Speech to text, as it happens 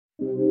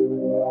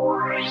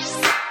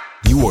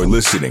You are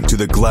listening to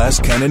the Glass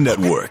Cannon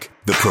Network,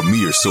 the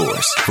premier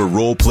source for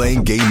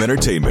role-playing game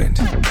entertainment.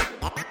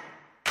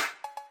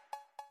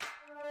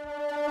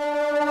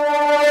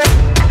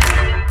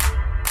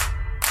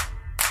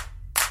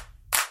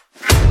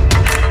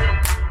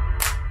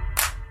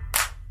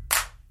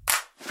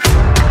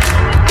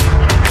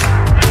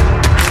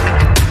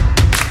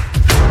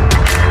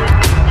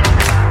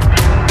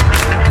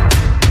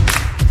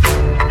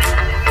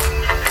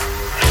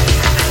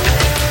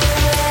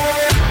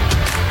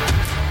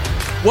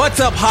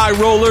 What's up, high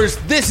rollers?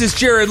 This is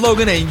Jared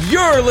Logan, and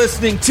you're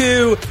listening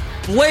to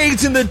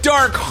Blades in the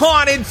Dark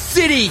Haunted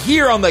City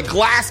here on the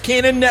Glass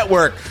Cannon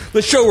Network,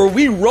 the show where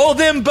we roll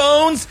them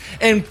bones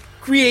and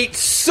create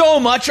so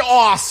much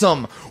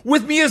awesome.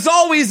 With me, as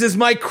always, is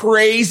my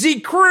crazy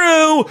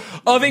crew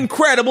of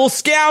incredible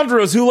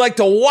scoundrels who like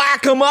to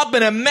whack them up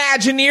and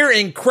Imagineer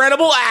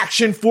incredible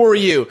action for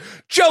you.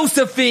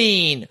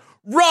 Josephine,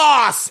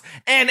 Ross,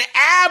 and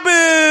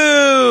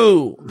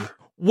Abu!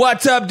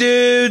 What's up,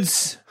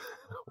 dudes?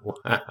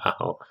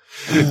 Wow.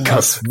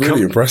 That's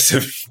really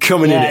impressive.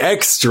 Coming in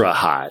extra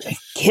hot.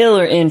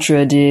 Killer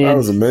intro, dude. That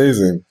was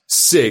amazing.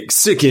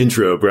 Sick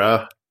intro,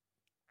 bro.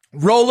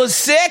 Roll a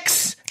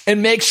 6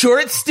 and make sure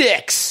it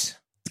sticks.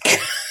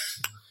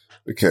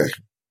 Okay.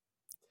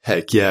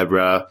 Heck yeah,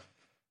 bro.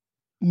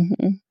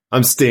 Mm-hmm.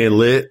 I'm staying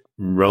lit,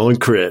 rolling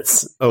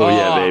crits. Oh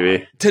yeah,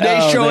 baby.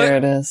 Today's there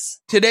it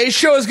is. Today's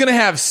show is going to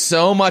have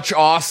so much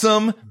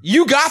awesome.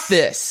 You got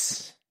this.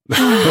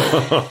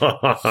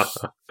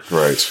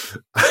 Right.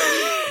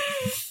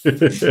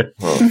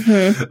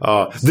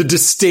 The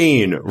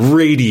disdain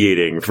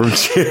radiating from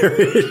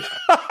Jared.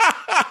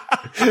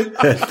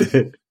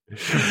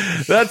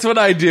 That's what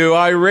I do.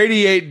 I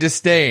radiate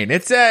disdain.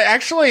 It's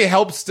actually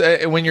helps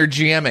when you're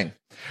GMing.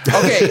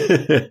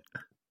 Okay.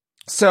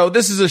 So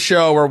this is a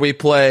show where we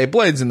play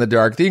Blades in the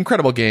Dark, the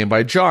incredible game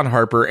by John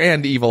Harper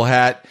and Evil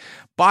Hat.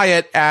 Buy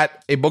it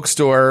at a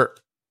bookstore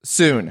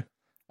soon,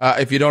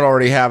 if you don't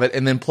already have it,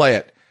 and then play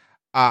it.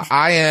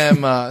 I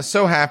am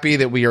so happy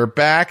that we are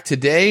back.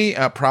 Today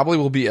probably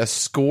will be a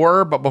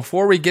score, but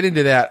before we get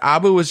into that,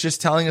 Abu was just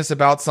telling us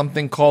about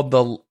something called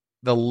the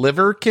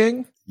Liver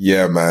King.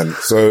 Yeah, man.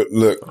 So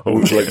look,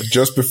 like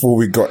just before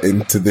we got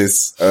into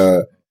this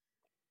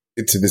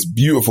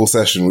beautiful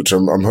session, which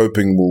I'm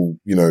hoping will,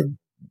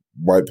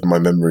 wipe my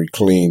memory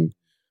clean.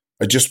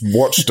 I just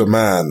watched a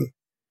man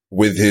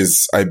with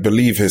I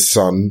believe his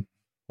son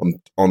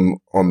on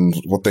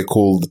what they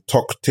call the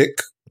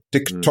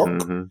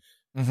TikTok.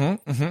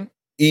 Mm-hmm.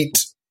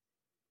 Eat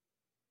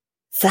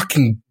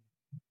fucking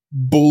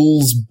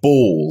bull's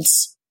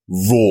balls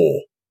raw.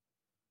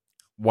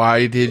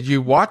 Why did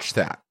you watch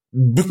that?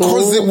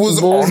 Because it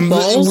was on. It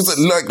was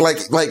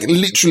like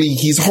literally.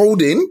 He's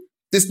holding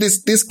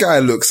this guy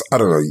looks. I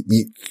don't know.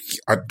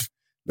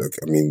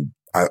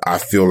 I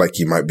feel like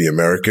he might be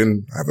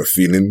American. I have a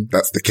feeling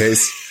that's the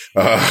case.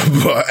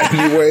 But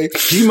anyway,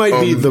 he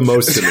might be the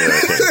most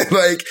American.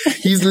 Like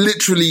he's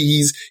literally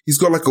he's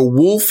got like a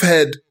wolf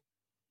head.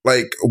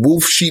 Like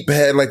wolf sheep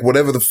head, like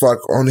whatever the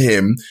fuck on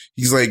him.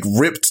 He's like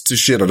ripped to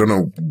shit. I don't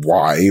know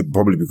why.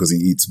 Probably because he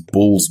eats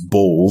bull's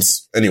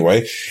balls.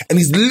 Anyway. And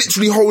he's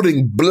literally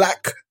holding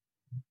black,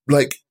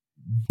 like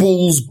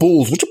bull's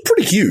balls, which are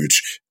pretty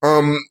huge.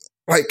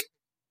 Like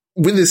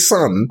with his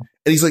son,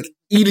 and he's like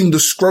eating the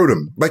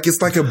scrotum. Like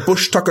it's like a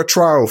Bush Tucker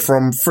trial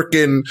from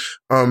frickin',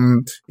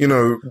 I'm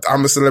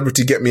a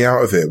Celebrity, Get Me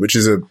Out of Here, which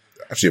is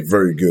actually a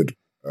very good,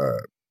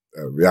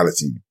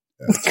 reality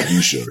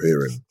TV show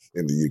here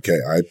in the UK.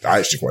 I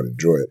actually quite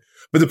enjoy it.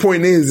 But the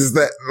point is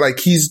that like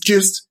he's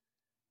just,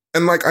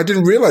 and like I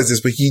didn't realize this,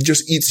 but he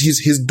just eats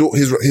his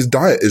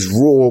diet is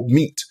raw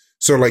meat.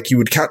 So like he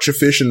would catch a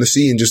fish in the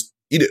sea and just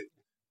eat it,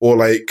 or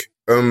like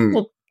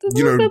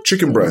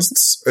chicken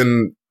breasts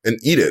and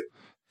eat it.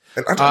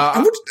 And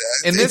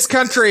in this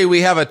country,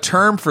 we have a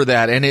term for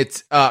that, and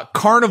it's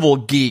carnival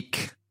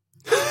geek.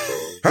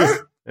 Huh?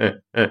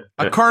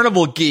 A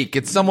carnival geek.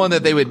 It's someone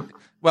that they would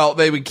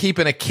keep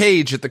in a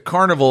cage at the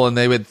carnival, and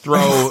they would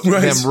throw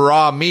him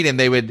raw meat,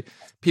 and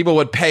people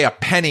would pay a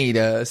penny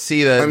to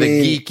see the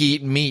geek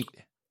eat meat.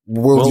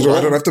 Well,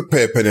 I don't have to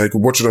pay a penny. I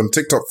can watch it on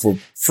TikTok for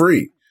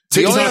free.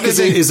 TikTok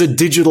is a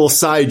digital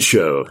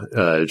sideshow,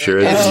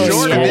 Jared.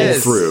 It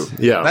is.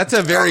 Yeah. That's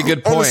a very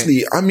good point.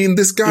 Honestly, I mean,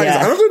 this guy,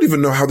 I don't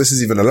even know how this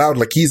is even allowed.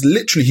 Like, he's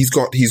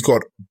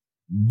got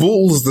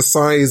bulls the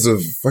size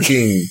of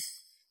fucking,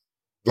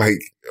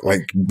 like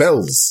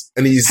bells.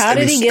 And how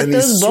did he get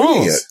those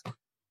bulls?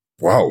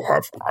 Wow.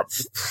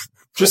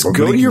 Just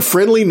go to your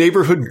friendly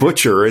neighborhood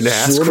butcher and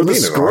ask for the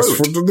scrotum. Ask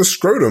for the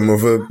scrotum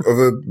of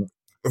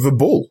a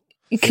bull.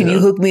 Can you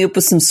hook me up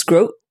with some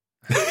scrot?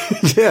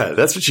 Yeah,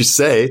 that's what you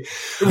say.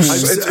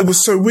 It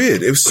was so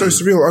weird. It was so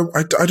surreal.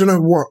 I don't know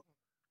what.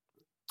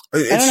 I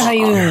don't know how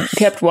you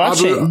kept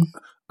watching.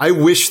 I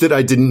wish that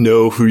I didn't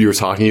know who you're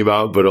talking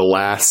about, but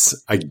alas,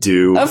 I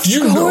do. Of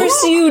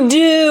course you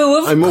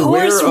do. I'm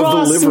aware of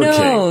Ross the Liver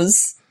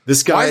knows. King.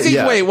 This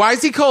guy. Why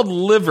is he called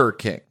Liver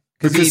King?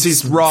 Because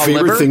his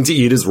favorite thing to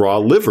eat is raw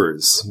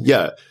livers.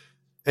 Yeah.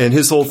 And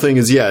his whole thing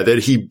is,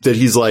 that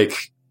he's like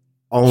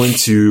all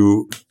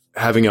into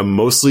having a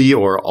mostly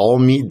or all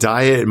meat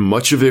diet,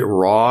 much of it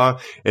raw.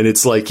 And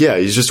it's like, yeah,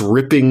 he's just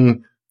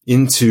ripping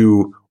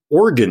into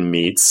organ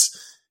meats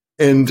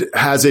and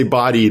has a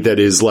body that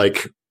is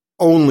like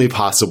only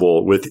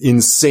possible with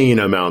insane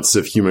amounts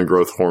of human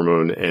growth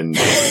hormone and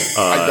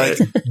like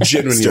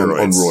genuinely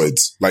on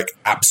roids. Like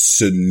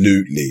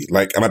absolutely.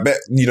 Like, and I bet,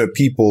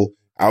 people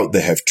out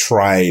there have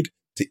tried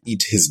to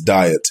eat his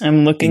diet.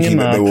 I'm looking him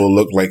up. They will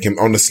look like him.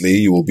 Honestly,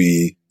 you will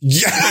be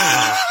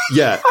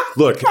yeah.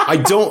 Look, I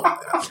don't.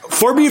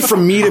 Far be it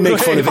from me to make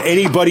fun of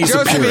anybody's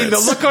appearance. The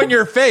look on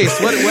your face.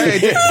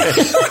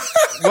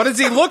 What does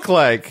he look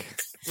like?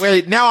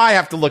 Wait, now I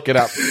have to look it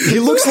up. He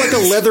looks like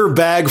a leather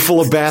bag full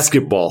of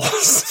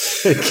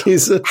basketballs.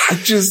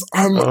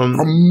 I'm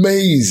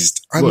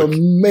amazed. I'm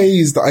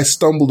amazed that I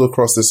stumbled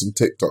across this on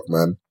TikTok,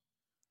 man.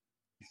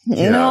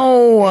 Yeah.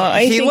 No,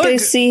 I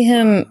see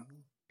him.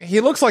 He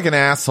looks like an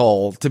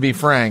asshole, to be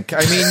frank.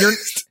 I mean,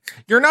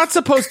 you're not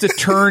supposed to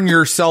turn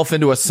yourself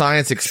into a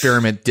science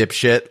experiment,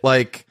 dipshit.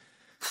 Like,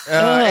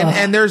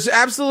 and there's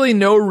absolutely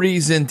no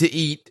reason to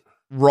eat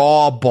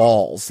raw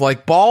balls.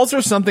 Like, balls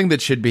are something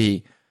that should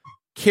be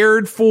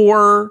cared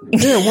for.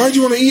 Yeah, why do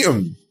you want to eat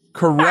them?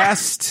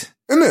 Caressed.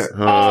 Isn't it?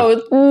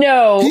 Oh,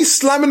 no. He's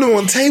slamming them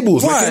on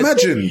tables. What?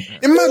 Like,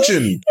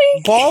 imagine.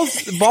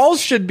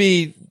 Balls should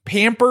be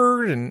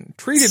pampered and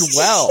treated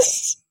well.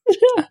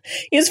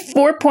 He has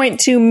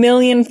 4.2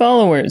 million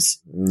followers.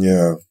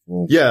 Yeah.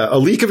 Yeah, a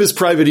leak of his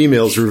private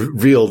emails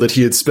revealed that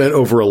he had spent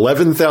over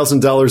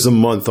 $11,000 a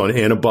month on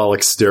anabolic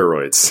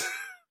steroids.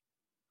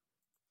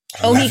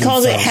 Oh, he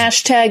calls it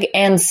hashtag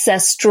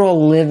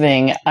ancestral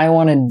living. I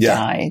want to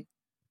die.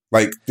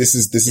 Like, this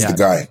is the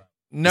guy.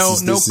 No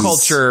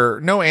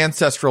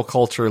ancestral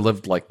culture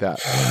lived like that.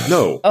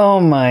 No.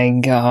 Oh my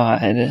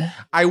God.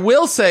 I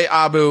will say,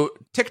 Abu,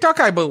 TikTok,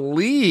 I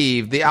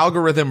believe the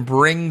algorithm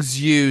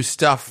brings you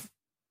stuff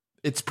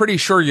it's pretty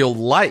sure you'll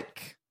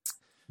like.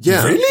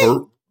 Yeah. Really?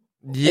 Or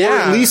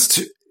at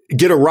least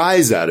get a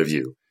rise out of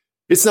you.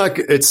 It's not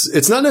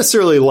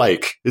necessarily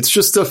like, it's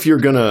just stuff you're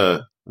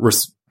gonna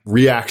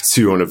react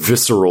to on a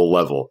visceral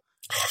level.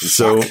 And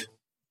so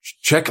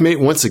checkmate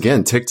once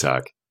again,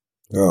 TikTok.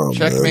 Oh,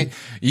 checkmate. Man.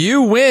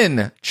 You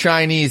win,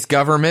 Chinese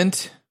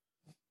government.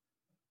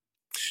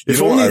 If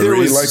only there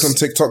was like on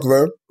TikTok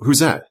though. Who's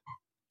that?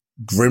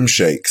 Grim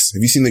Shakes.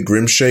 Have you seen the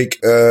Grim Shake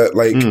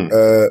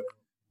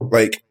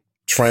like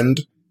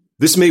trend?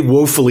 This may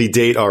woefully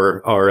date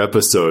our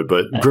episode,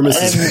 but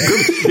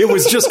it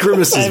was just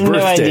Grimace's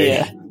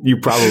birthday. No,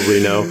 you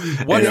probably know.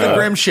 What's the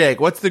Grim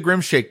Shake? What's the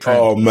Grim Shake trend?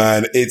 Oh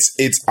man,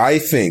 I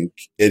think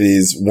it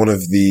is one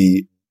of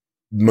the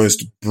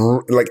most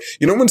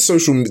when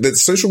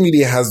social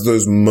media has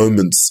those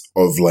moments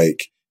of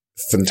like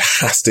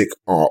fantastic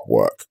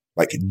artwork,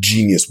 like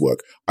genius work.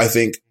 I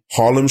think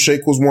Harlem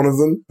Shake was one of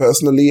them.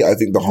 Personally, I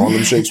think the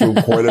Harlem Shakes were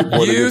quite a good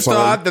time. You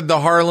thought that the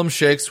Harlem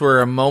Shakes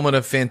were a moment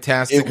of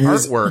fantastic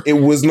artwork. It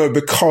was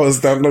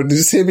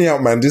just hear me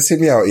out, man. Just hear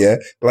me out, yeah?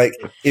 Like,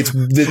 it's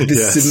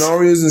the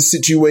scenarios and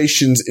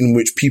situations in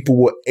which people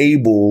were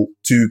able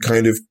to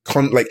kind of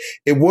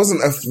it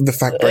wasn't the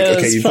fact like,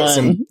 okay, you've got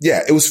some,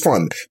 it was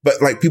fun, but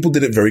like people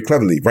did it very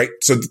cleverly, right?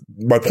 So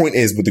my point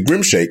is with the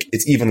Grim Shake,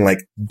 it's even like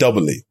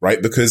doubly,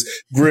 right? Because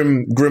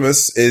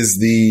Grimace is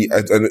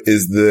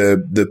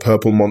the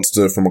purple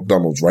monster from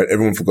McDonald's, right?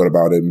 Everyone forgot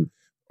about him,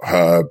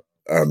 her,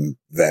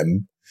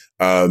 them,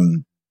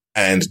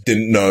 and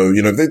didn't know,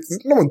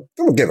 no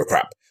one gave a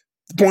crap.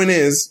 The point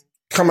is,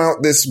 come out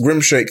this Grim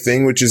Shake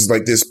thing, which is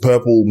like this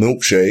purple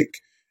milkshake,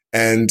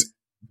 and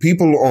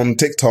people on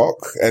TikTok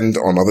and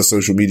on other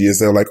social medias,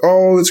 they're like,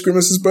 oh, it's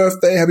Grimace's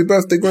birthday. Happy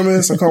birthday,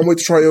 Grimace. I can't wait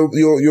to try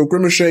your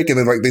Grimace Shake. And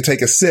then like they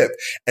take a sip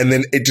and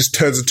then it just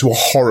turns into a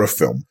horror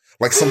film.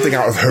 Like something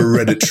out of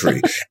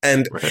Hereditary.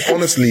 And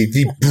honestly,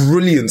 the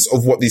brilliance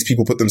of what these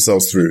people put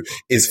themselves through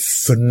is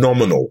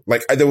phenomenal.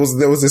 Like there was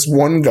this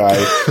one guy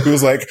who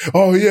was like,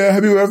 oh yeah,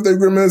 happy birthday,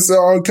 Grimace.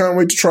 Oh, I can't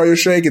wait to try your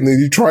shake. And then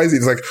he tries it.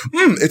 He's like,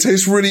 it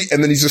tastes really,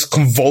 and then he's just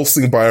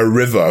convulsing by a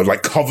river,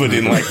 like covered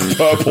in like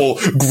purple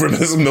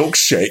Grimace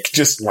milkshake.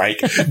 Just like,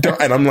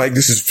 and I'm like,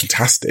 this is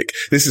fantastic.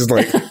 This is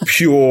like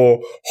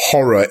pure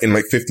horror in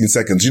like 15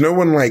 seconds. You know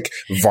when like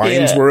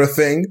Vines were a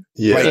thing?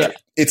 Yeah. Like,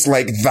 it's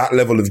like that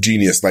level of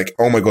genius. Like,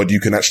 oh my God, you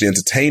can actually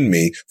entertain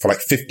me for like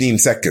 15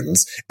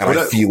 seconds and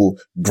I feel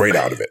great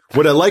out of it.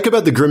 What I like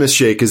about the Grimace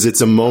Shake is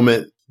it's a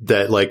moment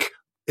like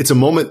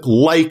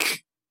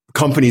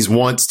companies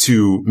want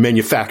to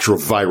manufacture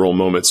viral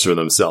moments for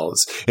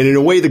themselves. And in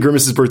a way, the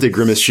Grimace's birthday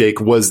Grimace Shake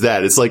was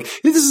that. It's like,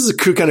 this is a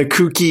kind of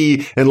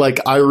kooky and like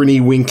irony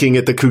winking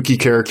at the kooky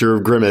character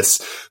of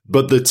Grimace.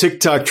 But the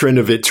TikTok trend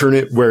of it, turn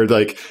it where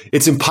like,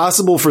 it's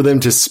impossible for them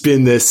to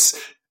spin this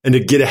and to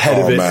get ahead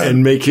of it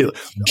and make it.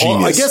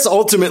 I guess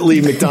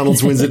ultimately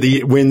McDonald's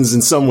wins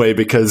in some way,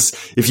 because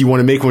if you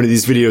want to make one of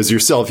these videos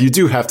yourself, you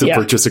do have to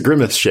purchase a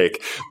Grimace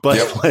Shake. But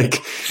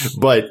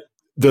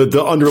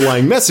the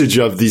underlying message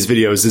of these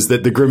videos is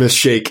that the Grimace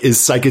Shake is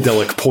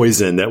psychedelic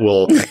poison that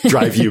will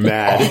drive you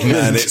mad. Oh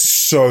man, it's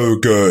so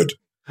good.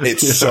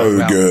 It's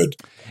so good.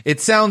 It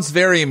sounds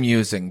very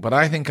amusing, but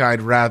I think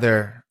I'd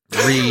rather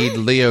read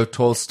Leo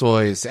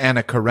Tolstoy's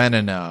Anna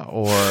Karenina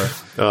or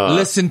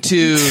listen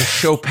to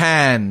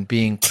Chopin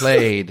being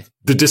played.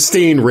 The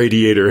disdain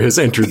radiator has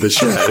entered the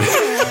shed.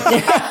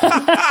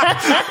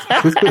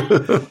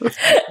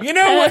 You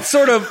know what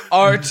sort of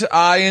art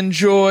I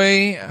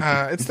enjoy?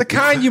 It's the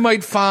kind you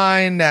might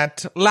find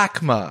at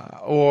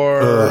LACMA or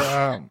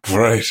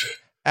right.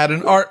 at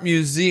an art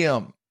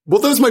museum. Well,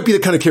 those might be the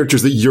kind of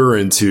characters that you're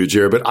into,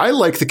 Jared, but I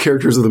like the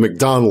characters of the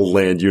McDonald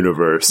Land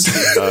universe.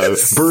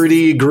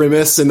 Birdie,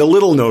 Grimace, and the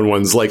little-known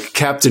ones like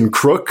Captain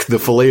Crook, the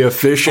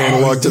Filet-O-Fish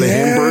analog to the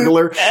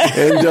Hamburglar,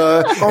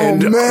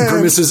 and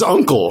Grimace's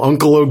uncle,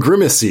 Uncle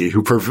O'Grimacy,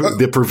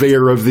 the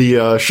purveyor of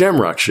the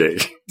Shamrock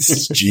Shake. This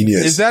is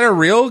genius. Is that a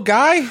real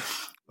guy?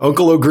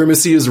 Uncle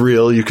O'Grimacy is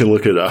real. You can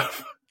look it up.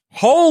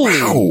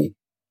 Holy!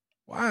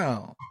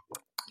 Wow.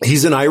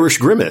 He's an Irish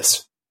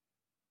Grimace.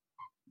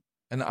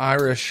 An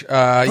Irish,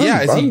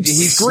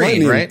 he's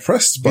green, right?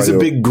 He's a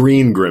big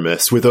green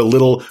Grimace with a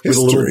little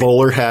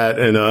bowler hat,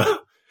 and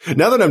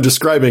now that I'm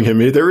describing him,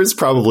 there is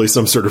probably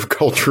some sort of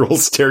cultural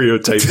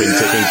stereotyping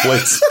taking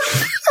place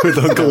with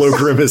Uncle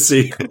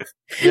O'Grimacy.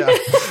 Yeah,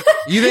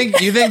 you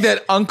think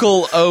that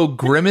Uncle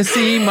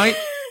O'Grimacy might?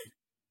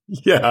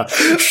 Yeah,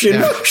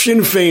 Sinn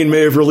Féin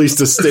may have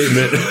released a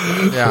statement.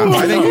 Yeah,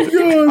 I think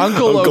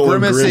Uncle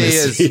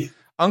O'Grimacy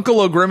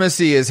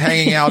O'Grimacy is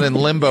hanging out in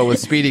limbo with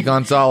Speedy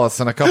Gonzalez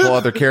and a couple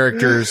other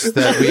characters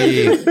that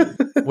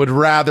we would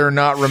rather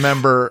not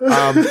remember.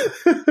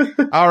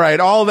 All right.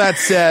 All that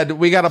said,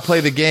 we got to play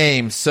the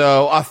game.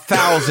 So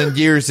 1,000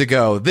 years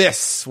ago,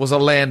 this was a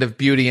land of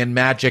beauty and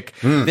magic.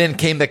 Then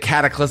came the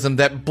cataclysm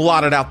that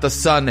blotted out the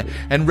sun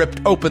and ripped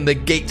open the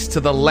gates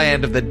to the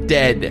land of the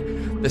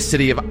dead. The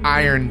city of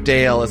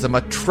Irondale is a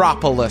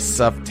metropolis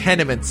of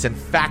tenements and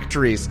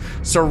factories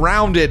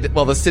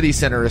the city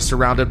center is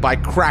surrounded by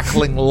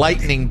crackling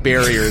lightning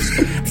barriers.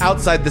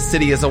 Outside the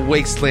city is a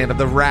wasteland of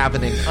the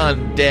ravening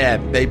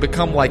undead. They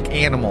become like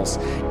animals.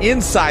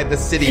 Inside the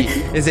city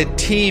is a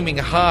teeming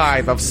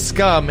hive of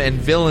scum and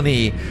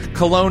villainy,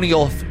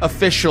 colonial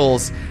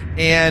officials,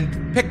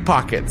 and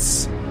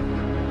pickpockets.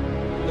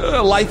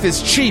 Life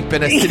is cheap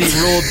in a city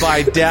ruled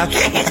by death.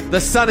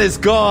 The sun is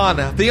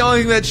gone. The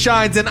only thing that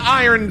shines in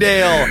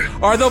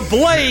Irondale are the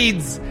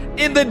blades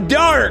in the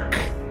dark.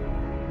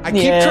 I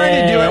keep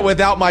trying to do it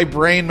without my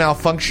brain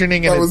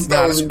malfunctioning, and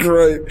that was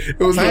great. It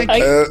was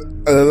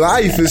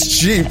life is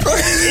cheap.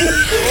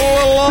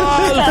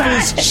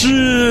 Life is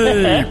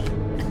cheap.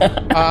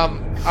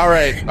 All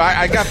right,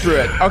 I got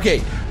through it.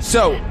 Okay.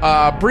 So,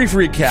 brief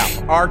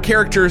recap. Our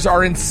characters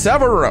are in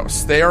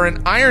Severos. They are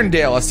in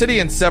Irondale, a city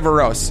in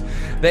Severos.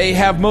 They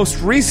have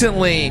most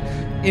recently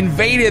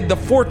invaded the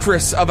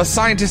fortress of a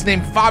scientist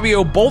named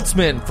Fabio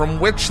Boltzmann, from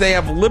which they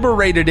have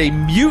liberated a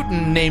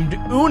mutant named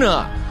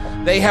Una.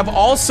 They have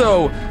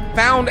also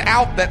found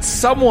out that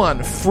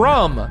someones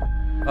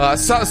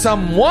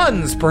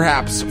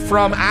perhaps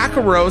from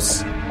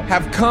Akaros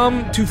have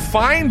come to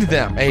find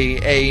them.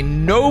 A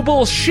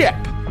noble ship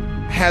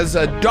has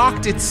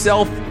docked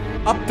itself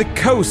up the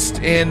coast,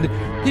 and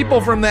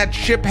people from that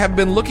ship have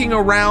been looking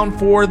around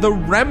for the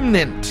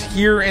remnant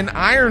here in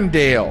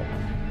Irondale.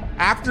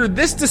 After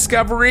this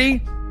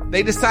discovery,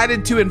 they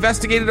decided to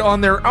investigate it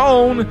on their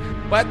own,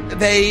 but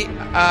they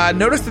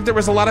noticed that there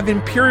was a lot of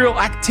Imperial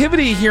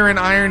activity here in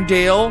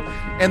Irondale,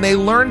 and they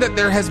learned that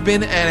there has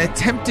been an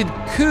attempted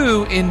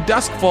coup in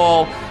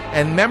Duskfall,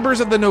 and members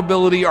of the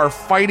nobility are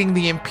fighting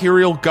the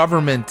Imperial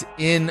government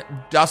in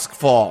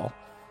Duskfall.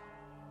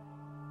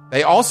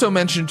 They also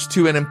mentioned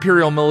to an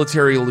Imperial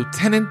military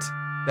lieutenant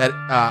that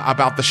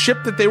about the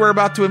ship that they were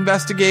about to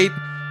investigate,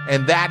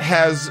 and that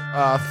has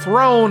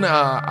thrown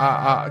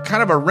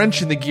kind of a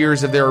wrench in the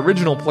gears of their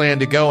original plan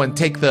to go and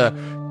take the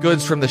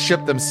goods from the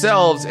ship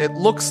themselves. It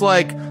looks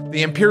like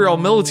the Imperial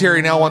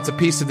military now wants a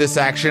piece of this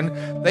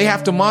action. They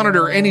have to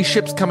monitor any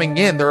ships coming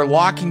in. They're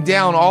locking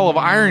down all of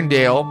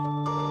Irondale,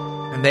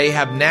 and they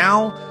have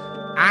now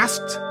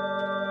asked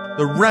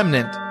the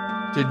remnant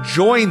to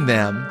join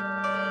them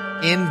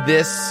in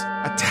this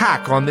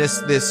attack on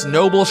this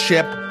noble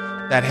ship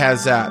that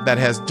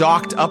has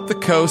docked up the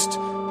coast,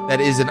 that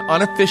is an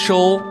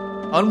unofficial,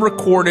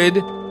 unrecorded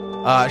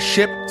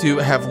ship to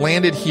have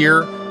landed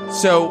here.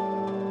 So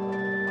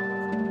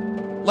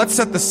let's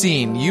set the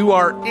scene. You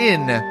are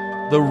in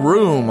the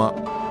room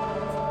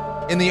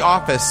in the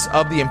office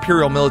of the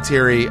Imperial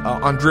military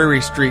on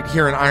Drury Street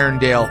here in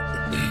Irondale,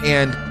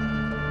 and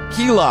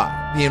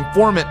Keela, the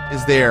informant,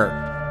 is there,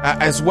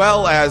 as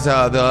well as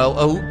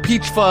the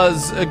peach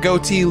fuzz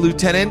goatee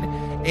lieutenant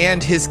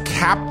and his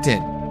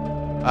captain,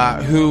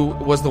 who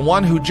was the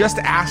one who just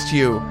asked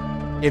you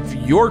if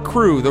your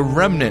crew, the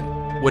remnant,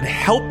 would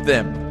help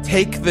them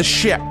take the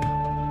ship.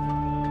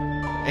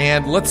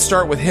 And let's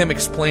start with him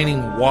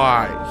explaining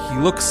why. He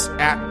looks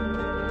at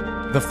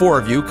the four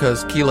of you,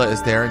 because Keela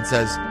is there, and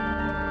says,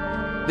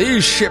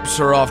 "These ships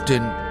are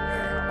often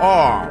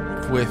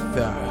armed with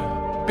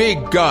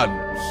big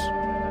guns,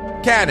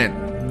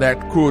 cannon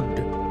that could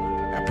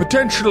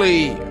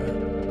potentially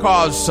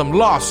cause some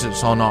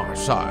losses on our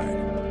side.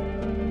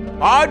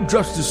 I'd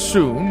just as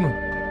soon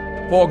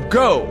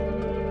forego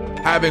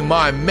having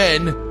my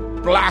men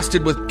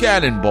blasted with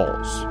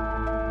cannonballs.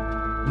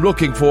 I'm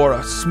looking for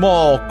a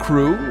small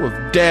crew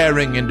of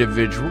daring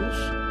individuals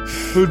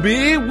who'd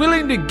be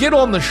willing to get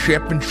on the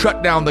ship and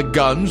shut down the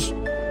guns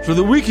so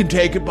that we can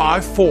take it by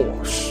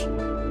force.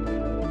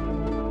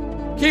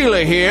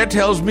 Keela here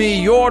tells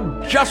me you're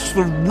just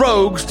the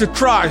rogues to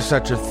try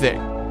such a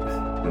thing.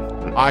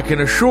 I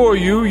can assure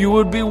you, you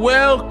would be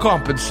well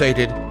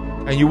compensated,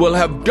 and you will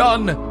have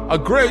done a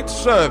great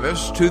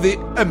service to the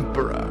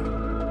Emperor.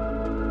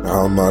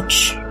 How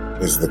much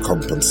is the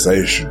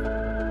compensation,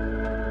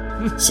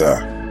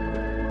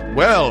 sir?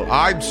 Well,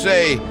 I'd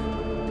say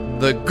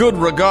the good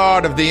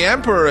regard of the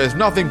Emperor is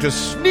nothing to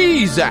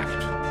sneeze at.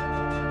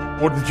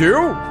 Wouldn't you?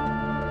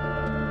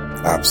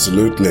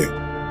 Absolutely.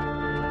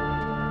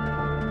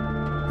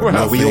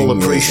 Well, we all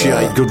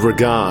appreciate good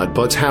regard,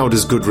 but how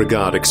does good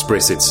regard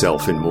express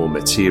itself in more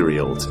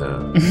material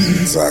terms?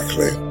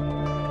 Exactly.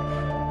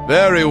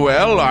 Very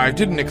well, I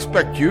didn't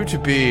expect you to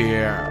be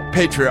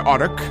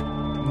patriotic.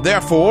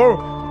 Therefore,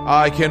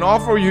 I can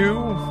offer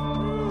you...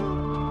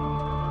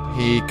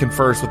 He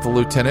confers with the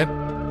lieutenant.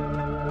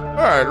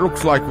 It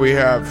looks like we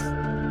have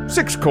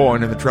 6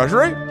 coin in the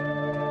treasury.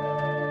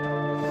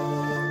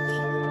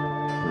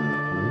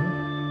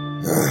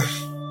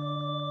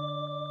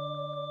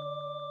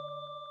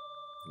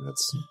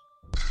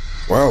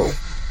 Well,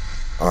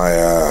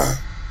 I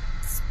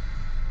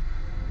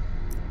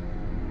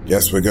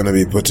guess we're going to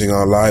be putting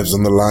our lives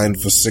on the line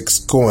for 6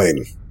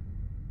 coin.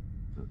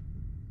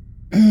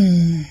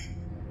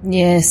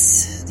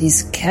 Yes,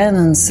 these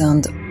cannons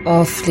sound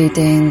awfully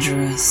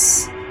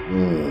dangerous.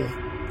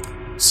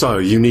 So,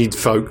 you need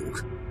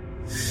folk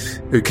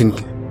who can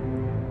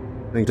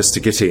need us to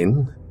get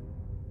in,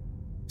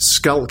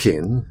 skulk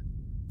in,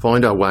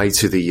 find our way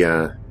to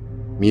the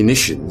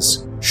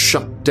munitions,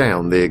 shut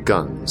down their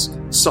guns.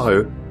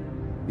 So,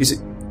 is it...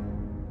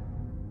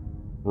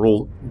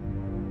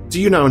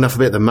 do you know enough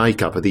about the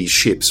makeup of these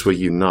ships where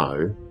you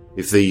know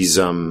if these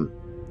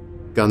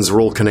guns are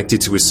all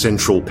connected to a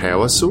central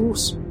power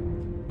source?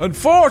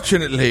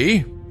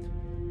 Unfortunately,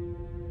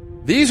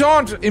 these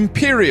aren't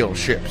Imperial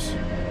ships.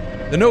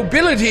 The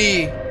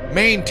nobility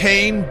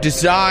maintain,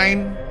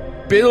 design,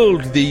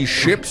 build these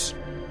ships,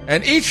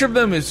 and each of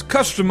them is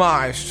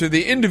customized to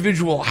the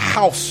individual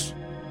house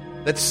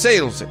that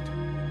sails it.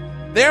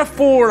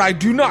 Therefore, I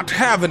do not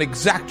have an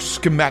exact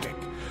schematic.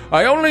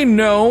 I only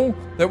know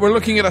that we're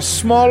looking at a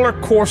smaller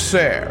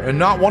Corsair and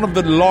not one of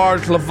the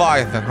large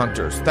Leviathan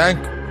hunters. Thank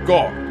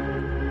God.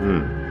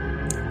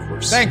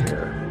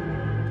 Corsair.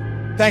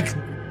 Thank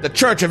the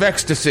Church of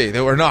Ecstasy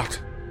that we're not.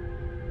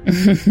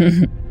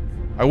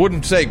 I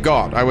wouldn't say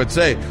God. I would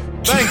say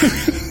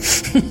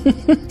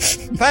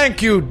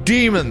thank you,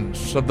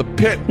 demons of the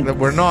pit, that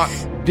we're not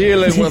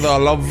dealing with a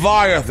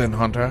Leviathan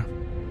hunter.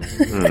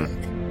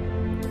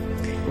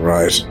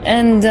 Right.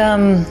 And,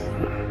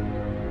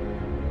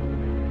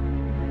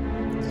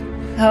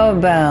 how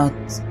about...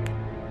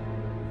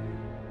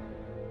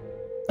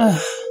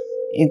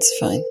 it's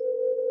fine.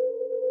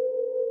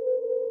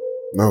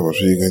 No, what are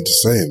you going to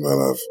say, my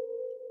love?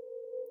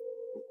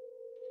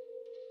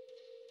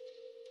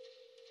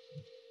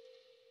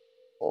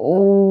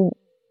 Oh,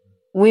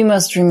 we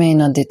must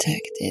remain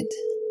undetected.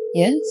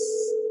 Yes?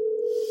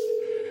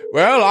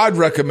 Well, I'd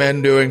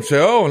recommend doing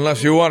so,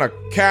 unless you want a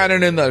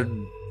cannon in the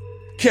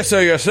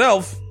kisser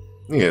yourself.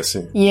 Yes.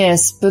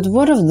 Yes, but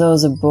what of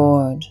those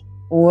aboard?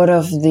 What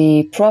of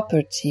the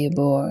property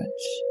aboard?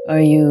 Are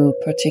you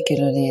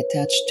particularly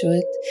attached to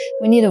it?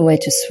 We need a way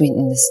to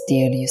sweeten this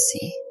deal, you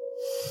see.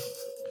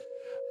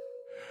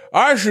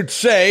 I should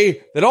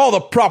say that all the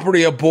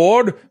property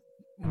aboard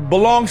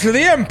belongs to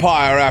the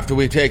Empire after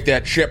we take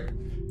that ship.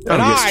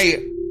 And I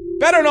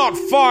better not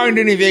find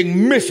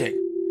anything missing,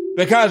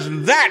 because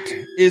that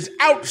is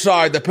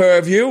outside the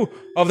purview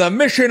of the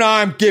mission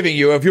I'm giving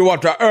you if you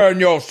want to earn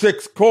your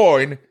 6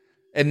 coin.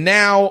 And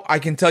now I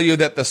can tell you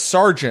that the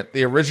sergeant,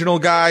 the original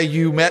guy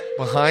you met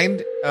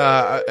behind,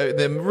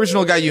 the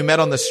original guy you met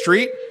on the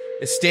street,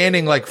 is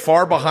standing like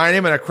far behind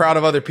him in a crowd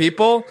of other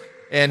people.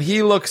 And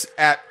he looks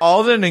at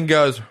Alden and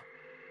goes,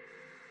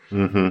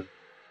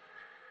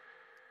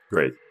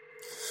 Great.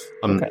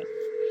 Okay.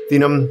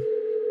 Then,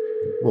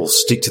 we'll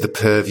stick to the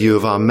purview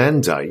of our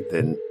mandate,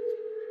 then.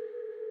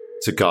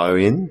 To go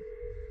in.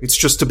 It's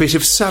just a bit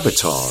of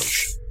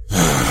sabotage.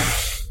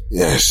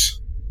 Yes.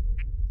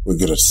 We're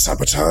good at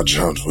sabotage,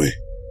 aren't we?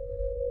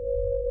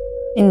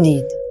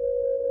 Indeed.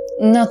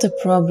 Not a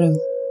problem.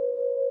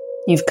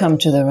 You've come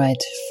to the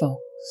right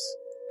folks.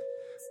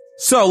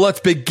 So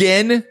let's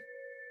begin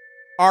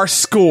our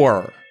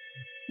score.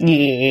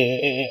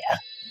 Yeah.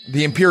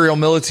 The Imperial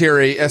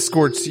military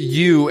escorts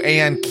you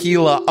and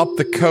Keela up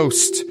the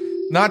coast.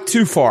 Not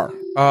too far.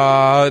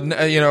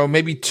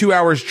 Maybe 2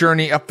 hours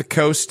journey up the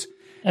coast.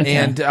 Okay.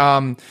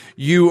 And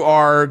you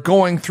are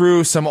going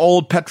through some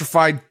old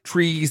petrified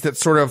trees that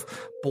sort of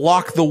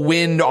block the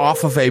wind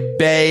off of a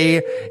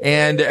bay.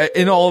 And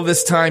in all of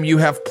this time, you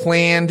have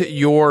planned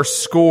your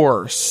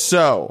score.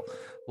 So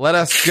let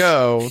us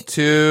go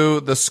to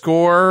the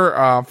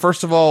score.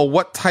 First of all,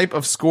 what type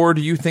of score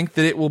do you think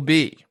that it will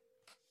be?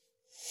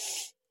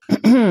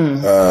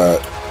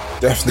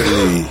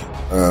 Definitely.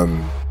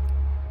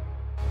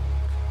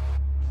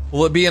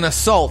 Will it be an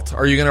assault?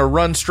 Are you going to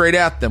run straight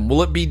at them?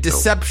 Will it be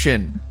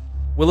deception?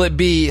 Will it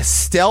be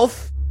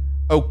stealth,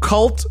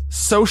 occult,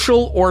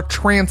 social, or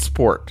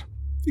transport?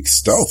 I think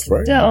stealth,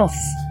 right? Stealth.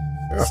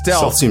 Yeah.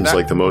 Stealth seems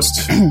like the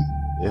most.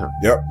 Yeah.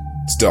 Yep.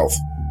 Stealth.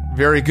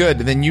 Very good.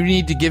 Then you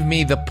need to give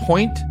me the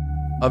point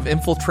of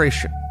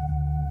infiltration.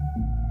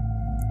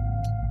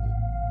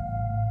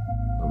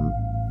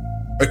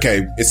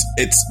 Okay,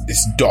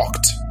 it's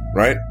docked,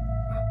 right?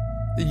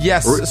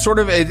 Yes, sort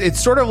of.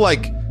 It's sort of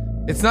like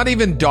it's not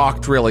even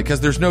docked really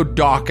because there's no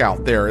dock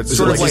out there. It's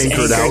sort of like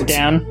anchored out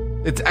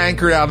down. It's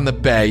anchored out in the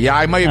bay. Yeah,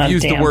 I might have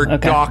used the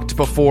word docked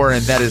before,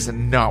 and that is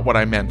not what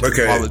I meant.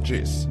 Okay.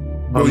 Apologies.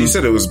 Well, you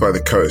said it was by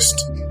the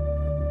coast.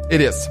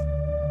 It is.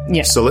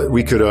 Yeah. So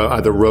we could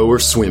either row or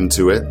swim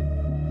to it,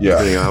 Yeah.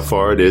 depending on how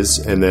far it is,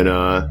 and then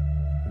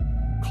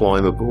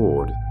climb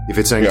aboard. If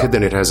it's anchored,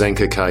 then it has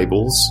anchor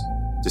cables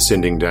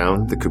descending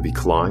down that could be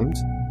climbed.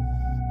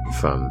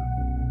 If,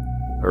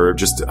 or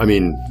just, I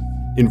mean,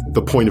 in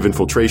the point of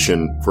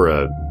infiltration for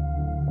a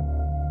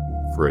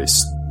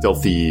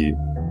stealthy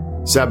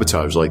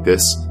sabotage like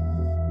this,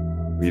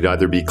 we'd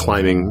either be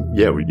climbing,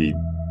 we'd be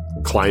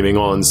climbing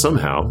on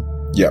somehow.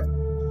 Yeah.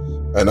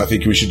 And I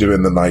think we should do it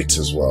in the night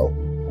as well.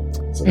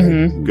 So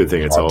Good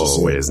thing it's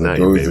always night,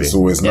 baby. It's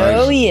always night.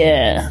 Oh,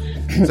 yeah.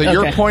 So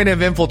your point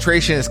of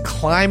infiltration is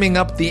climbing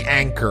up the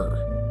anchor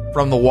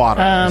from the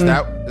water.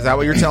 Is that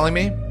what you're telling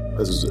me? That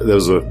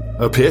was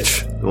a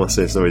pitch, unless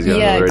somebody's got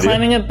another idea.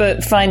 Climbing up,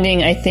 but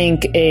finding, I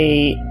think,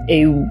 a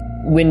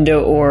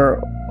window or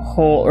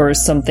hole or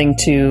something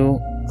to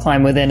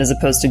climb within as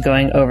opposed to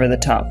going over the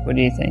top. What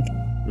do you think?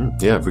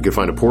 Yeah, if we could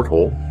find a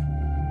porthole.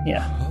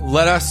 Yeah.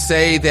 Let us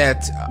say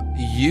that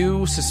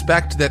you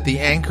suspect that the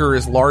anchor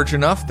is large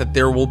enough that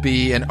there will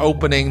be an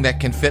opening that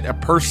can fit a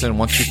person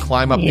once you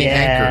climb up the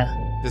anchor.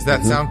 Does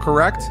that sound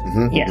correct?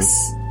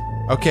 Yes.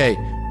 Okay,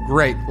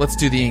 great. Let's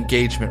do the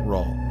engagement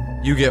roll.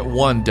 You get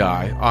 1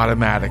 die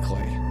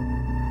automatically.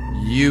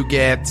 You've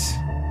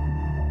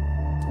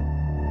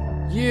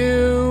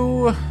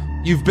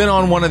been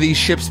on one of these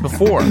ships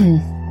before.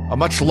 A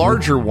much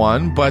larger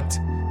one, but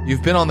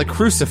you've been on the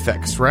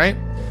Crucifix, right?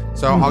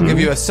 So I'll give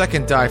you a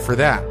 2nd die for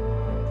that.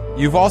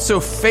 You've also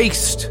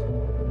faced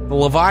the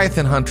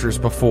Leviathan Hunters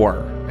before,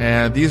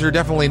 and these are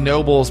definitely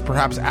nobles,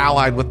 perhaps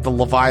allied with the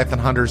Leviathan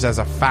Hunters as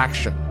a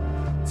faction.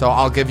 So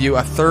I'll give you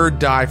a 3rd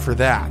die for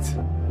that.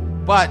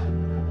 But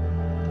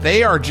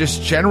they are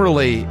just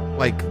generally,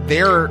 like,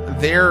 their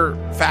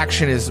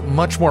faction is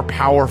much more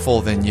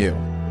powerful than you.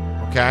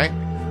 Okay?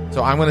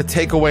 So I'm going to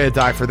take away a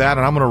die for that,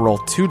 and I'm going to roll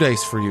 2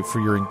 dice for you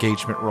for your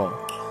engagement roll.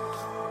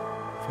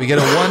 If we get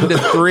a 1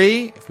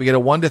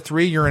 to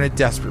 3, you're in a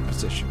desperate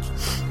position.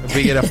 If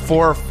we get a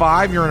 4 or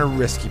 5, you're in a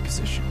risky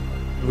position.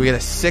 If we get a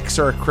 6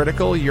 or a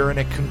critical, you're in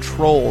a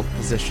controlled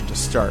position to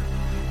start.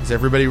 Is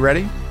everybody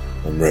ready?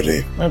 I'm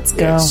ready. Let's go.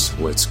 Yes,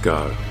 let's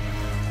go.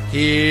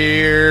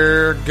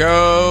 Here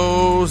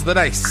goes the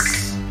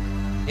dice.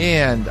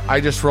 And I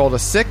just rolled a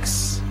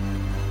 6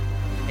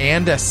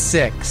 and a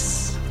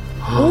 6.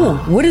 Ooh,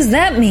 what does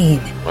that mean?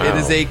 Wow. It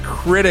is a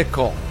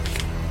critical.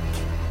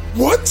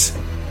 What?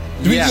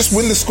 Do we just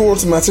win the score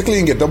automatically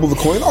and get double the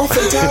coin? Oh,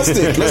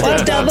 fantastic. Let's go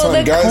to Double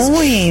downtime, the guys.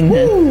 coin.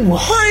 Woo.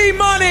 Free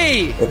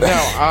money!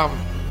 No,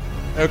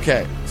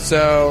 okay,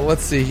 so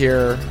let's see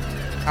here.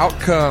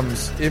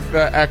 Outcomes. If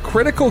a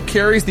critical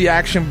carries the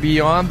action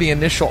beyond the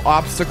initial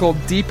obstacle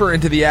deeper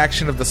into the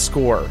action of the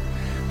score,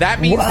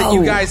 that means that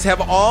you guys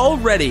have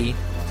already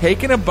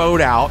taken a boat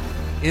out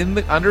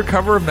under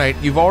cover of night.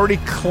 You've already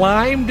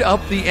climbed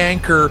up the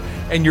anchor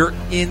and you're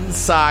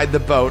inside the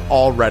boat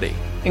already.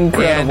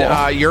 Incredible.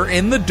 And you're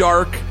in the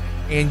dark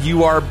and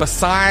you are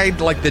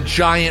beside like the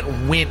giant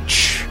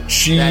winch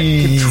that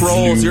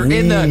controls. You're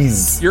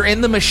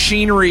in the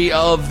machinery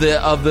of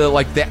the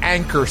like the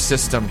anchor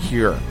system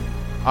here.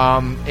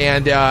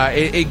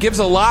 It gives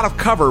a lot of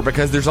cover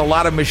because there's a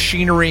lot of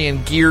machinery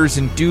and gears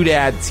and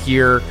doodads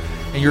here,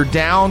 and you're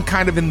down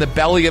kind of in the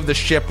belly of the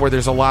ship where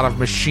there's a lot of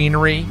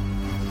machinery.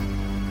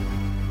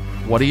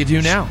 What do you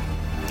do now?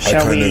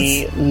 Shall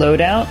we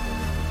load out?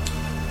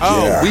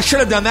 Oh, we should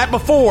have done that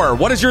before.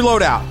 What is your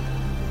loadout?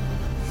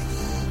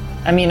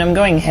 I mean, I'm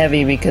going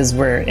heavy because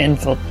we're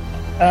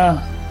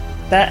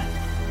that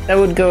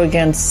would go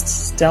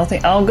against stealthy.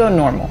 I'll go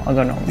normal.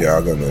 Yeah,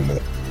 I'll go normal.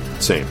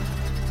 Same.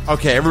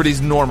 Okay,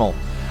 everybody's normal.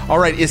 All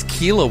right, is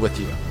Keela with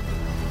you?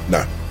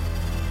 No.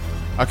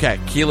 Okay,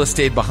 Keela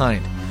stayed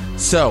behind.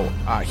 So,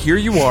 here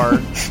you are.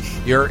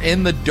 You're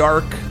in the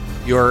dark.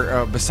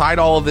 You're beside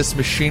all of this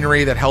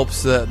machinery that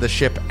helps the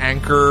ship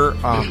anchor.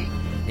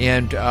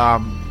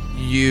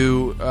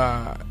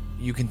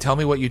 You can tell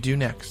me what you do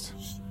next.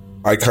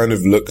 I kind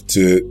of look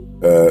to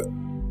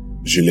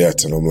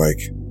Juliette and I'm like,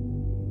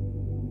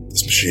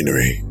 this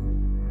machinery,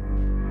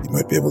 you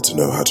might be able to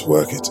know how to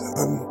work it.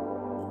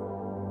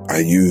 I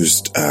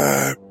used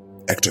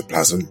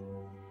ectoplasm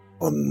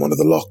on one of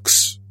the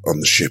locks on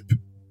the ship.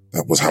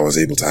 That was how I was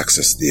able to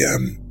access the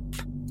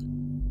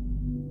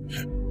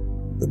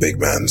big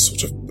man's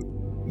sort of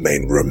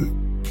main room.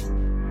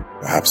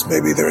 Perhaps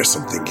maybe there is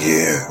something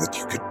here that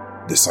you could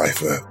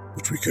decipher,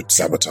 which we could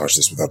sabotage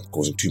this without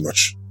causing too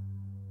much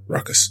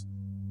ruckus.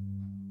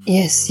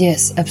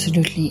 Yes,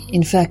 absolutely.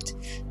 In fact,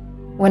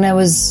 when I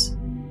was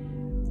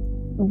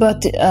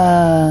but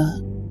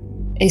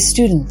a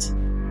student,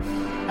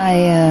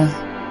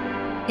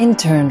 I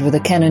interned with a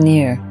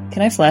cannoneer.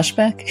 Can I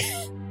flashback?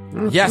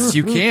 Yes,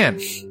 you can.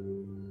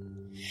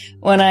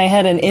 When I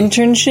had an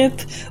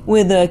internship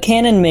with a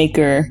cannon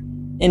maker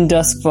in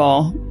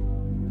Duskfall,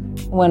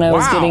 when I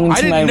was getting into my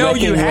I didn't know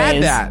wrecking you had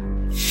ways. that.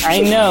 I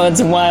know, it's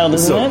wild,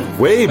 isn't So it?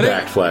 way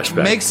back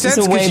flashback. Makes sense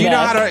It's a way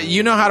because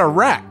you know how to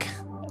wreck.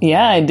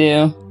 Yeah, I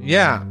do.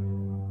 Yeah.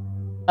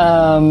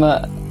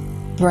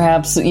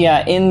 Perhaps,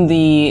 yeah, in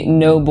the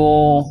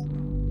noble...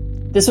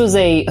 This was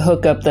a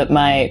hookup that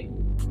my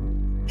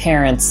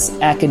parents'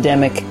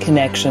 academic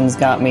connections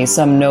got me.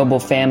 Some noble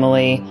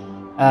family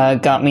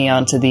got me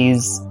onto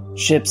these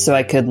ships so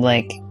I could,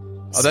 like,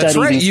 study that's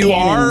right. these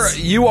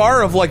cannons. You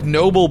are of like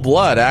noble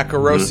blood,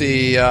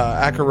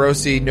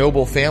 Akarosi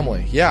noble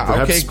family. Yeah.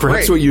 Perhaps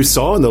Great. what you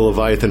saw in the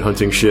Leviathan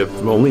hunting ship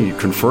only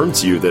confirmed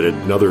to you that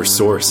another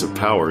source of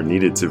power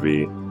needed to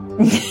be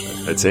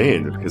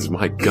attained. Because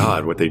my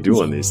God, what they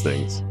do on these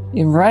things.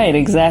 You're right,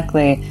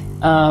 exactly.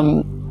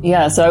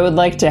 Yeah, so I would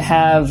like to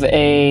have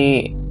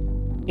a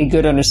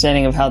good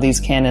understanding of how these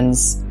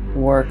cannons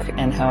work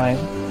and how I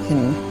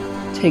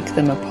can take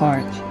them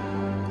apart.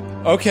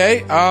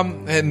 Okay,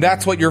 and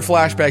that's what your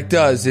flashback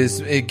does,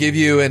 is it give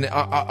you an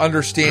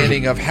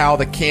understanding of how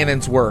the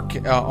cannons work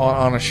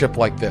on a ship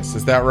like this.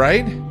 Is that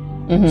right?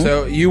 Mm-hmm.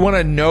 So you want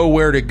to know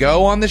where to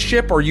go on the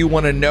ship, or you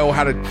want to know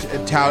how to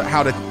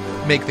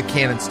make the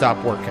cannon stop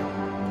working?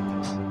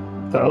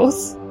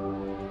 Both?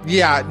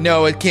 Yeah,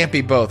 no, it can't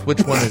be both.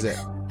 Which one is it?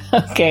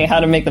 Okay, how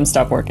to make them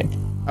stop working.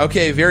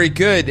 Okay, very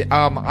good.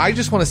 I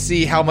just want to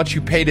see how much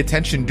you paid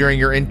attention during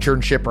your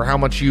internship or how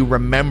much you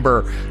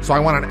remember. So I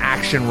want an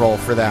action roll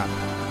for that.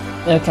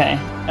 Okay.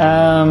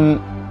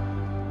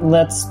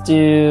 Let's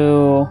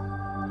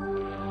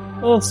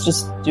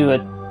just do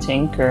a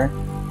tinker.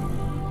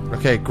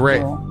 Okay,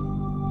 great.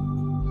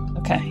 Cool.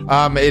 Okay.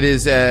 It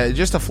is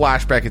just a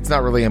flashback. It's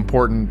not really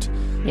important.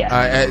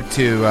 Yeah.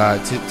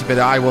 But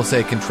I will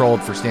say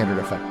controlled for standard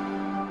effect.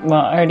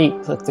 Well, I already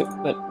clicked through,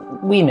 but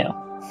we know.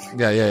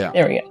 Yeah.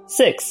 There we go.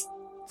 6.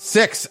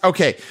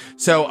 Okay.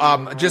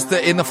 So, just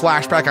in the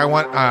flashback, I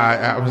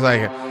was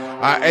like,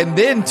 and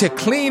then to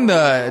clean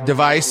the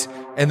device,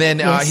 and then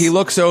Yes. he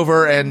looks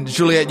over, and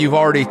Juliet, you've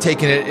already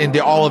taken it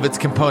into all of its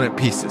component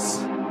pieces.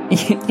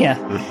 Yeah.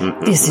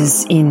 This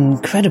is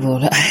incredible.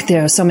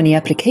 There are so many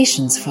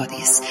applications for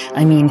this.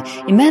 I mean,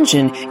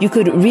 imagine you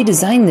could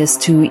redesign this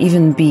to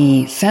even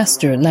be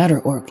faster, louder,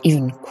 or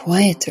even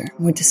quieter,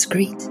 more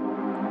discreet.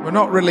 We're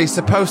not really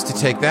supposed to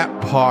take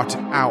that part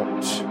out.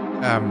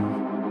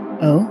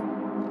 Oh?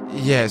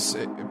 Yes,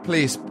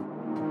 please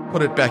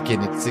put it back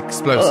in. It's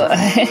explosive.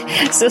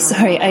 So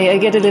sorry. I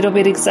get a little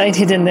bit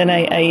excited and then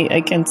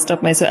I can't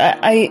stop myself.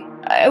 I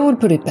would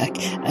put it back.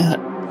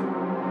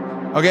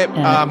 Okay,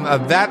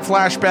 that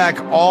flashback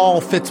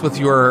all fits with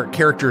your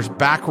character's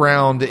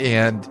background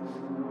and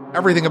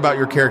everything about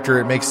your character.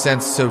 It makes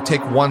sense, so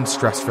take 1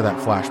 stress for that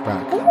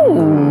flashback.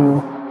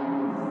 Ooh.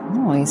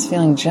 Oh, he's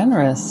feeling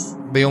generous.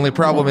 The only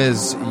problem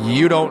is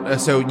you don't.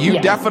 So you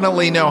Yeah.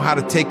 definitely know how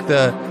to take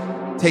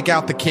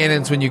out the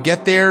cannons when you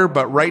get there,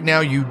 but right now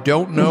you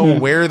don't know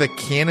where the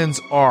cannons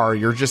are.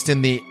 You're just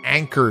in the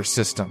anchor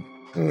system.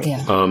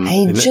 Yeah.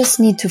 I just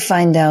need to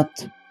find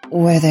out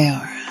where they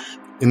are.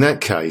 In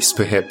that case,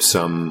 perhaps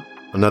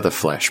another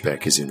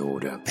flashback is in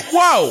order.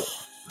 Whoa!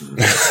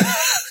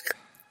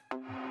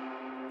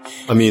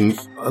 I mean,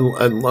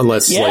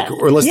 unless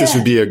this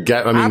would be a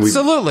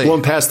Absolutely. we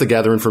won't pass the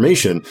gather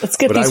information. Let's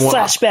get these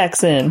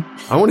flashbacks in.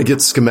 I want to get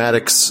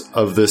schematics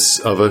of this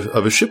of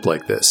a ship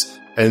like this,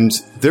 and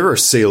there are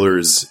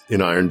sailors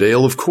in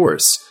Irondale, of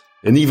course.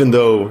 And even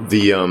though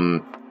the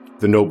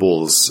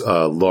nobles'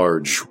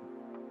 large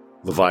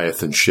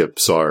Leviathan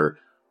ships are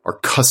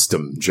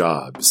custom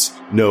jobs,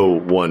 no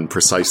one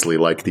precisely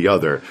like the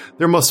other,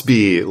 there must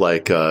be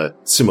like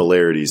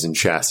similarities in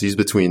chassis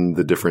between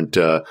the different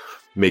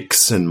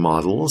makes and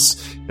models,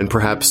 and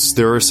perhaps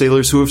there are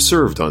sailors who have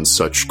served on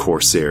such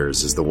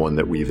corsairs as the one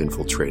that we've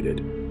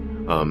infiltrated.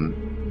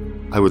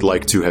 I would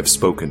like to have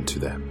spoken to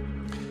them.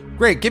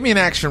 Great, give me an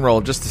action roll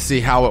just to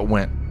see how it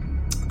went.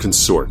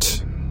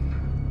 Consort.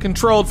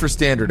 Controlled for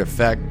standard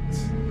effect.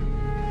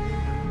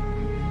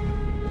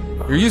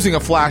 You're using a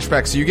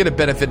flashback, so you get a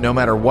benefit no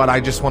matter what.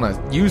 I just want to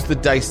use the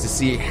dice to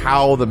see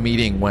how the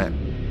meeting went.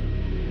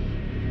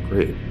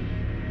 Great.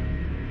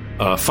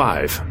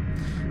 5.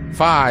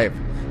 5.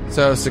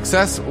 So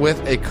success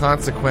with a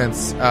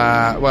consequence.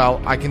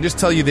 Well, I can just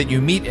tell you that you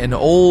meet an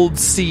old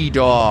sea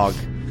dog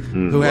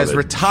who has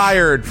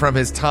retired from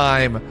his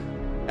time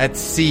at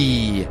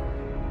sea.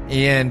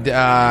 And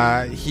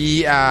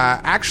he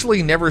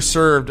actually never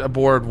served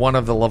aboard one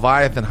of the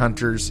Leviathan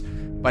hunters,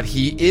 but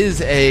he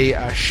is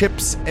a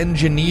ship's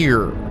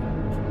engineer,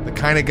 the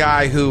kind of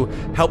guy who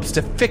helps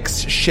to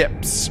fix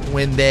ships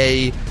when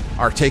they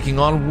are taking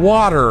on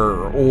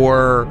water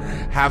or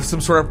have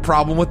some sort of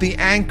problem with the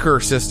anchor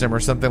system or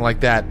something like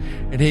that.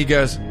 And he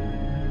goes,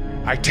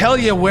 I tell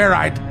you where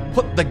I'd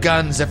put the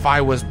guns if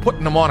I was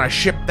putting them on a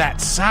ship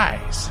that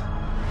size.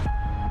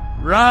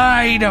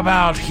 Right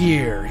about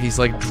here. He's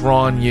like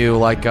drawn you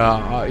like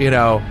a,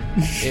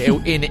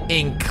 in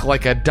ink,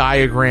 like a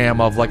diagram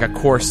of like a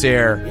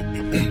Corsair.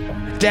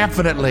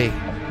 Definitely.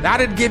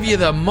 That'd give you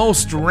the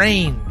most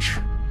range.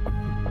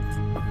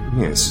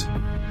 Yes.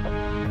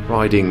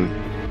 Riding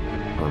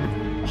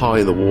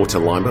high the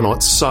waterline, but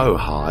not so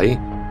high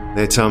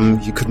that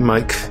you could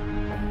make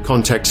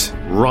contact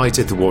right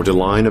at the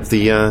waterline of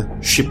the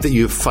ship that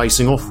you're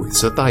facing off with,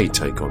 so they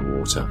take on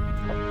water.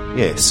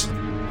 Yes.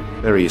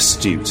 Very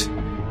astute.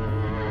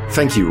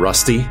 Thank you,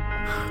 Rusty.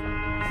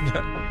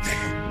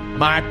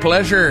 My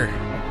pleasure.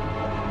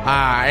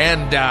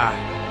 And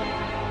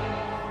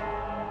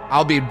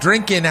I'll be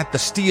drinking at the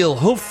Steel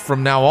Hoof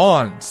from now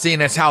on,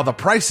 seeing as how the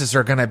prices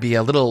are going to be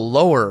a little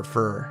lower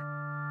for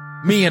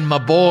me and my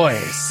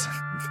boys.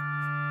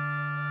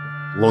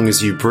 Long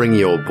as you bring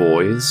your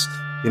boys,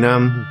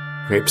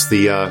 perhaps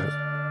the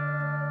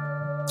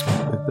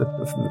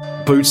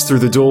boots through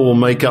the door will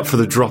make up for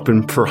the drop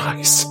in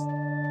price.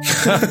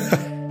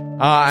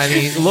 And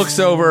he looks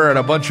over at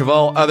a bunch of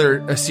all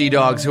other sea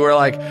dogs who are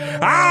like,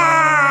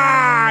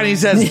 ah! And he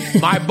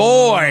says, my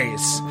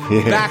boys.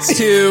 Yes.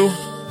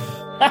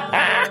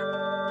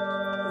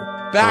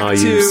 Back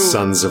to you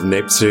sons of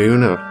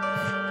Neptune.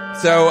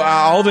 So,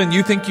 Alden,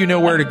 you think you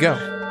know where to go?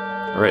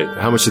 All right.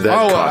 How much did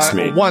that cost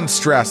me? 1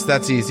 stress.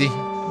 That's easy.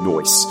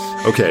 Nice.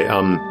 Okay.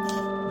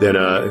 Then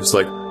it was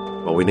like,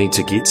 well, we need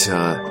to get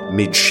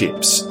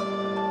midships.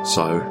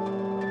 So,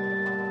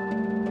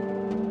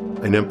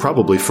 and then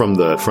probably from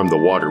the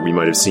water, we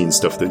might have seen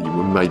stuff that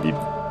maybe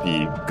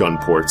be gun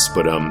ports,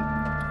 but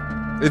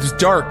it was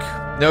dark.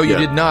 No, you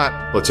did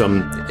not. But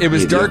it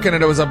was dark and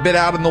it was a bit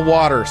out in the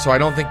water, so I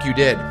don't think you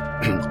did.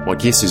 My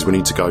guess is we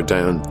need to go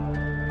down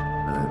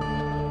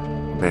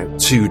about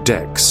 2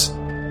 decks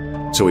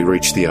till we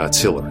reach the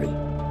artillery.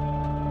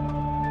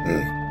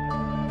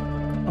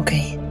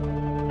 Okay.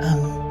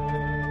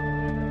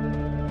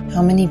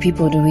 How many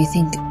people do we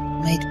think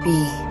might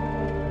be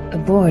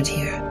aboard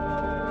here?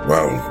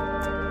 Well,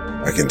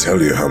 I can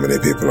tell you how many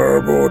people are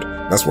aboard.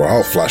 That's where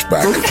I'll flash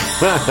back.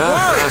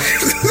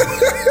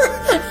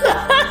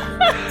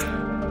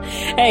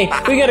 Hey,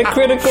 we got a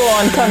critical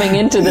on coming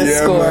into this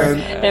score.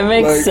 Man. It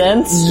makes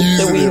sense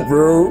that we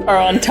are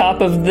on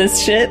top of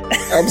this shit.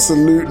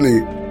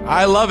 Absolutely.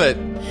 I love it.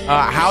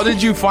 How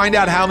did you find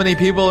out how many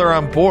people are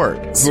on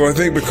board? So I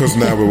think because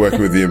now we're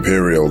working with the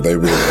Imperial, they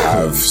will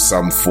have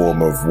some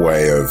form of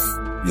way of,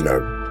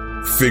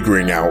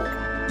 figuring out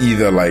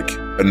either like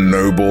a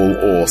noble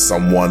or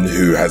someone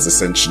who has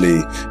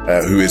essentially,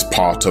 who is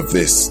part of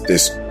this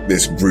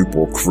group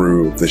or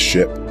crew of the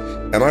ship.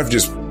 And I've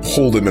just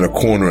pulled him in a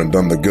corner and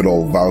done the good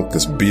old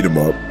Valkus beat him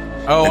up.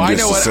 Oh, I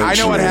know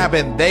what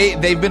happened.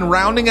 They've been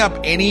rounding up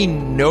any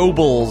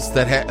nobles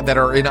that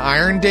are in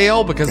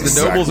Irondale because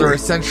the nobles are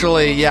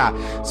essentially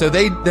So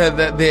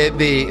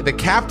the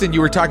captain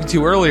you were talking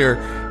to earlier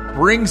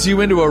brings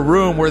you into a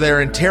room where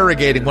they're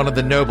interrogating one of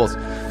the nobles.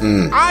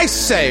 I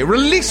say,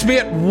 release me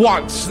at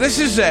once. This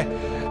is a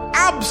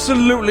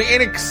absolutely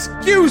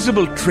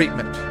inexcusable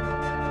treatment.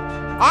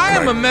 I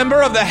am a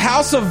member of the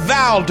House of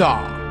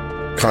Valdar.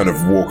 Kind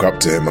of walk up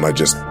to him and I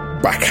just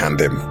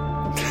backhand him.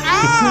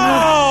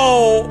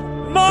 Ow!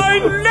 My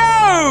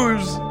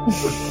nose!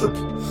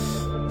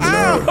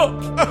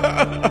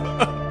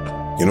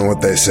 You know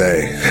what they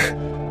say?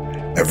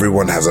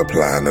 Everyone has a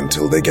plan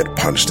until they get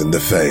punched in the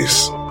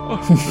face.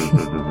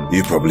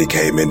 You probably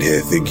came in here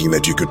thinking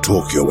that you could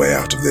talk your way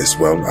out of this.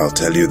 Well, I'll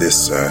tell you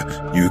this, sir.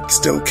 You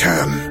still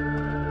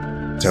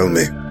can. Tell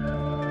me,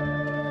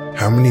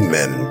 how many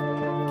men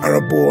are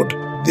aboard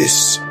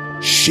this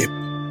ship?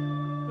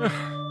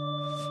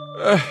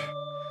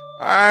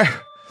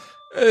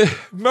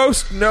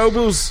 Most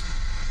nobles,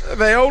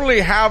 they only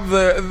have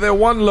the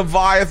one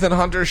Leviathan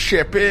hunter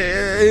ship.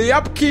 The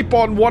upkeep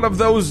on one of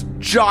those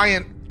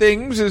giant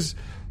things is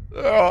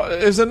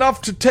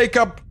enough to take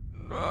up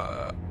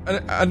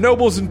a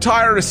noble's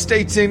entire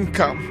estate's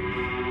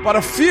income. But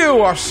a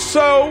few are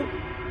so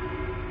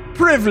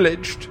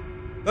privileged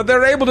that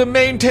they're able to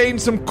maintain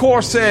some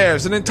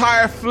corsairs, an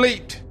entire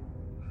fleet.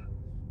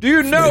 Do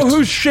you know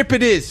whose ship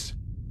it is?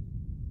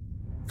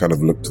 Kind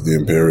of look to the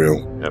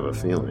Imperial. I have a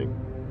feeling.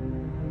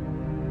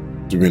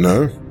 Do we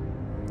know?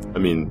 I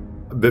mean,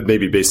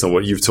 maybe based on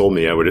what you've told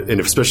me, I would, and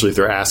especially if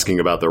they're asking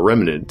about the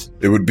remnant.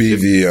 It would be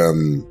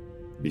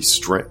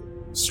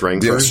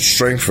Strangford? Yeah,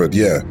 Strangford,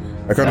 yeah.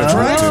 I kind of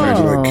tried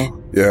to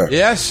yeah.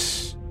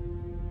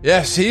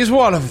 Yes, he's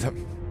one of them.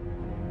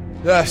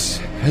 Yes,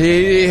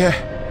 he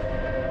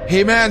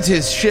mans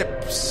his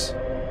ships.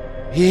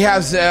 He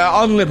has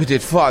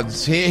unlimited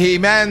funds. He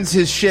mans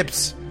his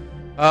ships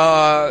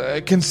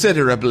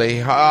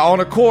considerably. On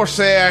a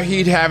Corsair,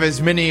 he'd have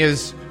as many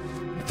as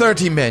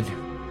 30 men.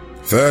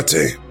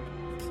 30.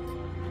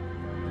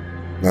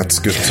 That's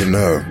good to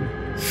know.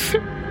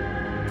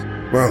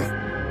 Well,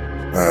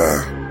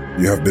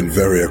 you have been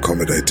very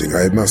accommodating.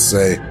 I must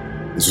say,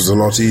 this was a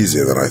lot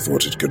easier than I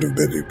thought it could have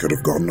been. It could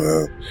have gone.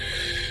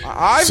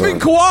 I've been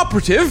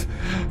cooperative.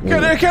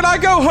 Can I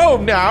go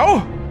home now?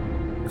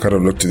 I kind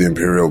of look to the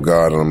Imperial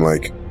Guard and I'm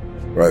like,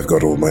 I've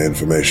got all my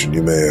information.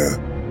 You may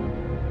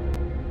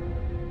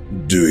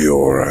do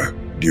your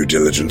due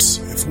diligence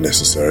if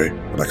necessary.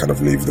 And I kind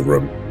of leave the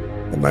room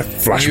and I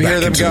flash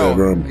back into the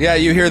room. Yeah,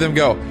 you hear them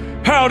go.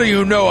 How do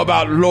you know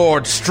about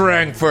Lord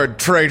Strangford,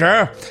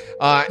 traitor?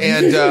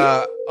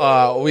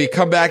 And we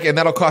come back, and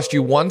that'll cost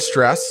you 1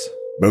 stress.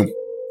 Boom.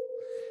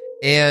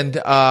 And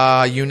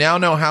you now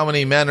know how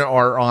many men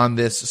are on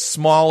this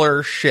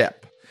smaller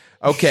ship.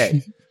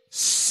 Okay.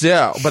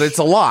 So, but it's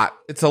a lot.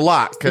 It's a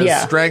lot because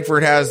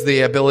Strangford has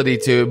the ability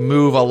to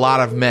move a lot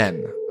of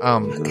men.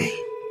 Okay.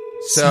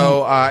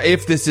 So,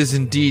 if this is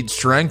indeed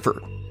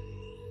Strangford.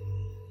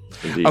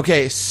 Indeed.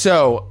 Okay,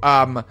 so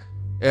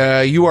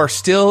you are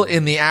still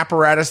in the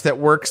apparatus that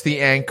works the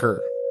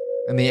anchor.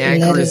 And the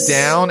anchor is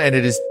down, and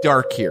it is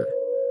dark here.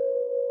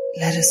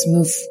 Let us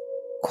move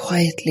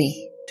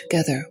quietly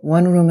together,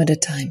 one room at a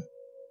time.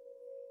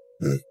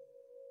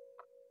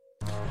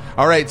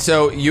 All right,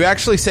 so you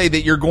actually say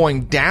that you're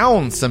going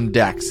down some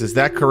decks. Is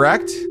that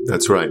correct?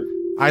 That's right.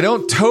 I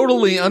don't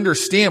totally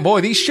understand.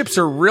 Boy, these ships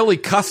are really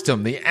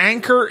custom. The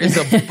anchor is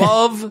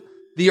above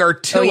the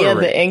artillery. Oh, yeah,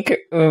 the anchor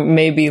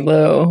may be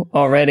low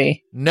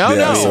already.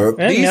 No.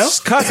 These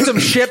custom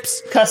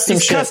ships, custom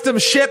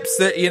ships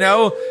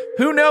that,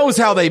 who knows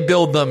how they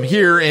build them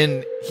here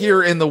in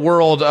the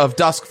world of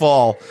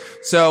Duskfall.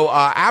 So,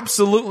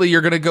 absolutely,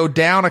 you're going to go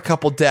down a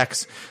couple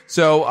decks.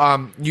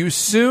 So, you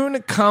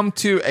soon come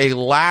to a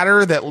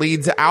ladder that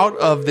leads out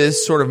of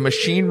this sort of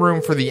machine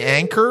room for the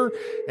anchor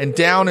and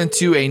down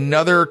into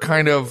another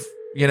kind of,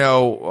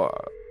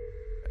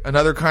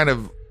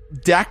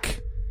 deck.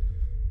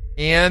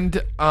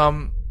 And,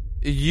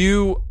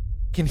 you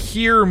can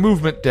hear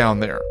movement down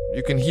there.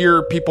 You can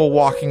hear people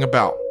walking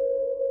about.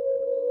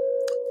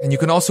 And you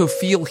can also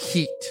feel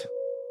heat.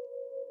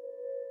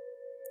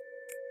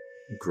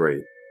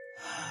 Great.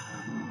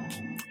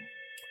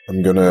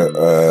 I'm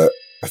gonna,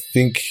 I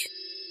think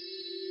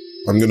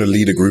I'm gonna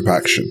lead a group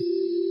action.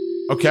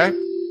 Okay.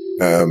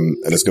 And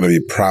it's gonna be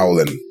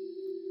prowling.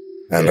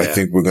 And I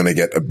think we're gonna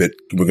get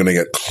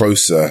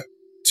closer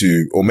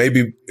to, or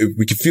maybe if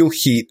we can feel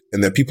heat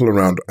and there are people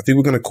around, I think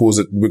we're gonna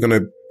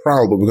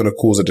prowl, but we're gonna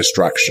cause a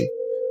distraction,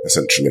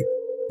 essentially.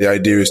 The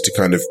idea is to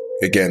kind of,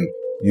 again,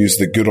 use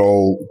the good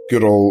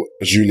old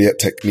Juliet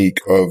technique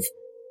of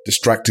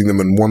distracting them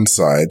on one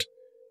side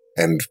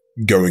and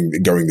going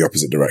the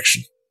opposite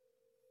direction.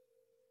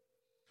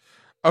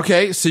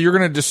 Okay, so you're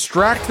going to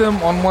distract them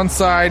on one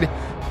side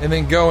and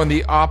then go in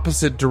the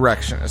opposite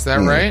direction. Is that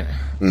right?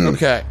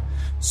 Okay.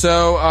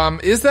 So,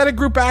 is that a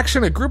group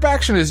action? A group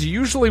action is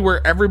usually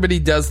where everybody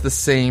does the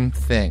same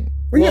thing.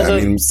 Well,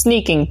 the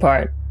sneaking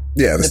part.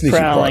 Yeah, the sneaking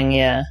prowling, part.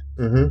 yeah.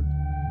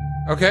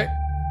 Mm-hmm. Okay.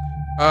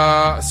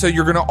 So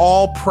you're going to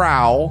all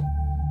prowl,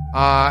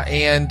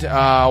 and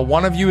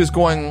one of you is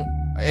going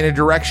in a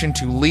direction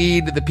to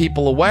lead the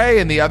people away,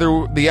 and the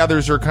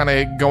others are kind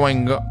of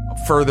going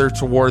further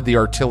toward the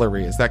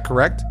artillery. Is that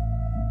correct?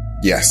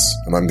 Yes,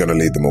 and I'm going to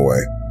lead them away.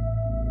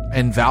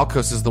 And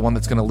Valkos is the one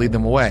that's going to lead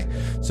them away.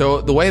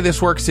 So the way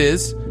this works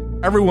is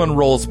everyone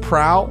rolls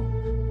prowl.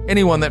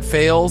 Anyone that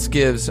fails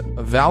gives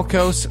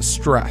Valkos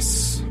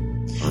stress.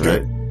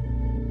 Okay.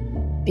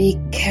 Be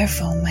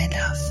careful, my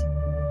love.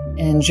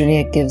 And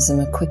Juliet gives him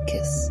a quick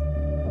kiss.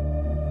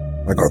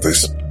 I got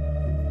this.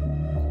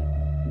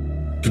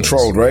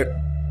 Controlled, right?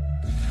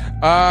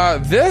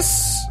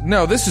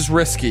 This is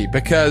risky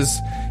because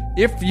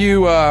if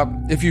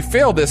you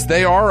fail this,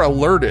 they are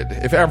alerted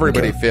if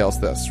everybody fails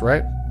this,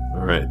 right?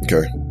 All right.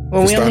 Okay.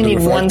 Well, we only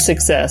need one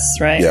success,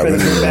 right? Yeah, for we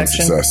the need group one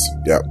action? success.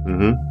 Yeah.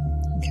 Mm-hmm.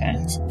 Okay.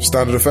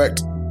 Standard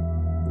effect?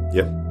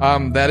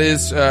 Yep. That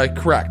is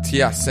correct,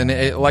 yes. And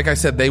like I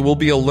said, they will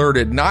be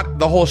alerted. Not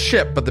the whole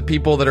ship, but the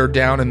people that are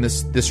down in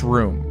this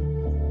room.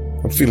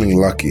 I'm feeling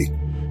lucky.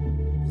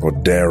 Or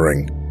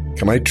daring.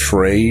 Can I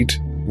trade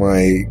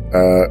my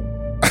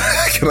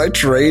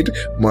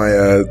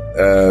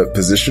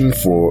position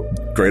for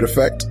great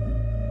effect?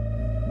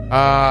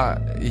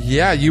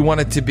 Yeah, you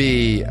want it to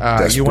be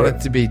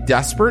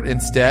desperate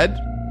instead?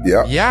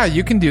 Yeah. Yeah,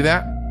 you can do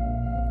that.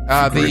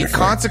 The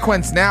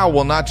consequence now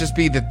will not just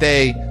be that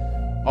they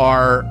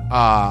are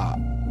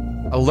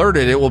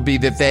alerted, it will be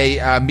that they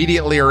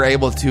immediately are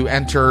able to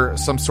enter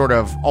some sort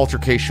of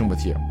altercation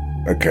with you.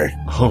 Okay.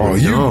 Oh, no.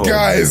 You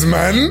guys,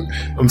 man.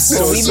 I'm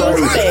so We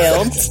sorry. both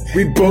failed.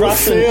 We both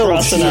failed.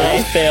 Ross and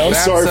I failed.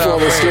 That's, Sorry for all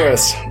the wait.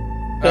 stress.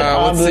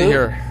 Let's see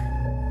here.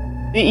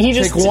 He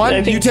just Take one.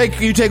 I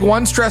think- You take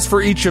one stress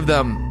for each of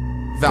them,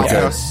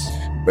 Valkos.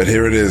 But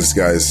here it is,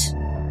 guys.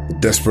 The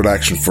desperate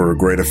action for a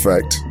great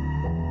effect.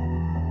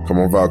 Come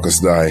on,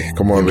 Valkos, die.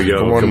 Come on, Here we go.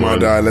 come on, Come my on.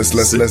 die. Let's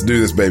do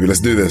this, baby. Let's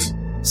do this.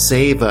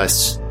 Save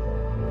us.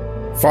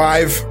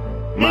 5.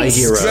 My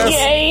hero.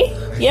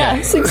 Yay!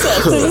 Yeah,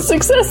 success. There's a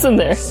success in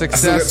there. I still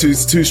Success.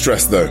 got too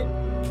stressed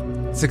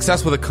though.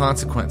 Success with a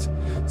consequence.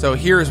 So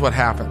here's what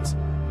happens.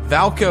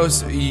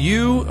 Valkos,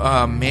 you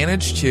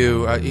manage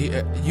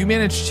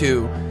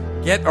to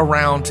get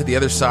around to the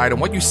other side, and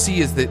what you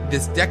see is that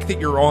this deck that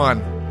you're on,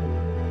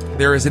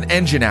 there is an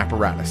engine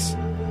apparatus,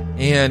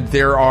 and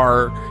there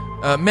are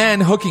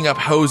men hooking up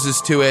hoses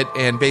to it,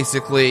 and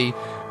basically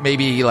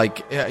maybe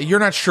like you're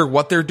not sure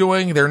what they're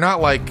doing. They're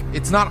not like,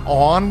 it's not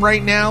on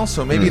right now,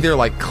 so maybe they're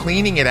like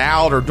cleaning it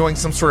out or doing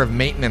some sort of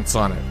maintenance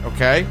on it.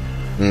 Okay,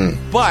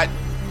 but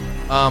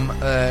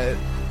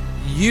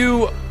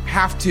you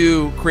have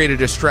to create a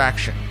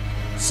distraction.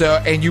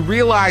 So, and you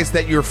realize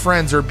that your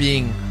friends are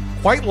being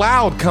quite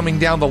loud coming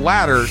down the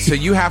ladder, so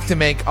you have to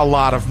make a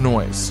lot of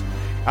noise.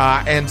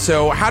 And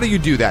so, how do you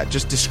do that?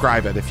 Just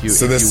describe it, if you.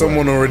 So if there's you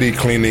someone already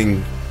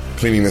cleaning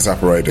this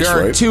apparatus, There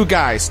are right? two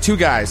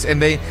guys,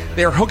 and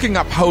they're hooking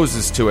up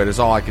hoses to it. Is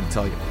all I can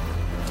tell you.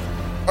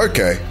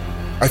 Okay.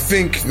 I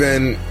think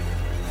then,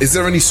 is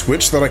there any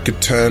switch that I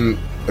could turn?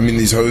 I mean,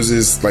 these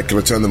hoses, like, can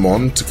I turn them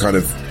on to kind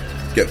of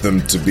get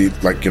them to be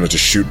like, to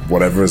shoot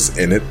whatever's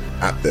in it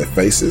at their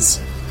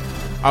faces?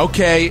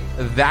 Okay,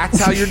 that's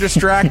how you're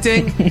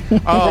distracting.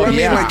 Oh, I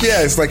mean,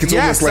 it's like it's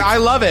yes, almost like I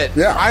love it.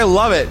 Yeah. I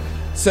love it.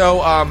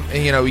 So,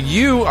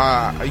 you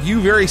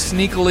very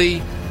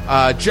sneakily,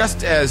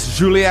 just as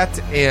Juliet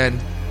and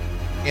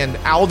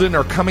Alden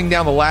are coming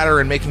down the ladder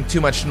and making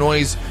too much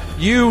noise,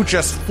 you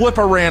just flip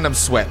a random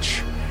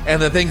switch, and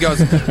the thing goes,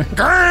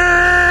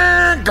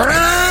 grrr,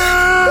 grrr,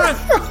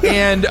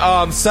 and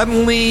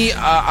suddenly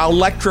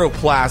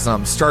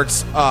electroplasm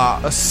starts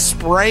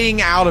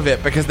spraying out of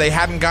it because they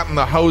hadn't gotten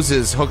the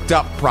hoses hooked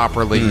up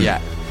properly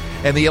yet.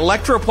 And the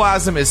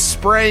electroplasm is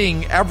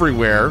spraying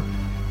everywhere.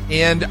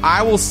 And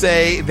I will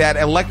say that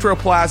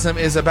electroplasm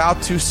is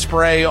about to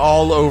spray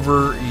all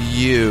over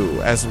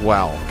you as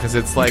well, because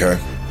it's like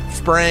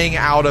spraying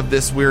out of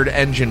this weird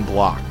engine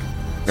block.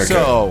 Okay.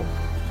 So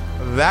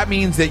that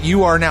means that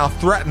you are now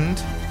threatened.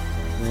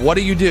 What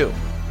do you do?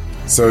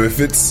 So if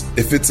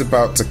it's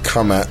about to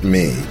come at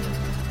me,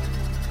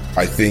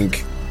 I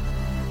think.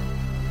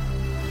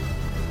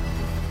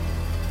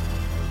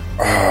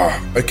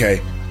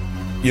 Okay.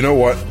 You know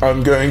what?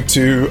 I'm going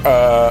to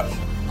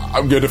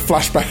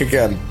flashback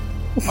again.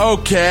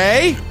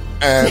 Okay.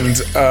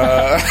 And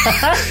I'm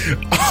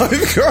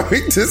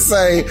going to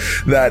say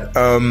that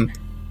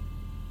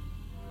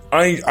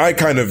I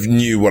kind of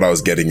knew what I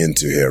was getting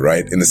into here,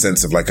 right? In the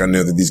sense of, like, I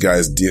know that these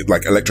guys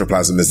like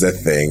ectoplasm is their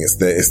thing.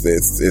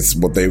 It's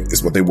what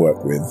they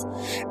work with.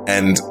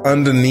 And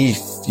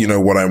underneath,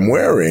 what I'm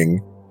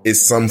wearing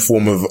is some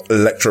form of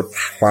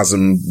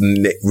electroplasm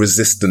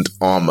resistant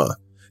armor.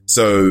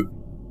 So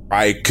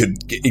I could,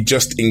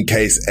 just in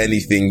case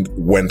anything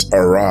went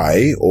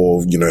awry,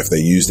 or, if they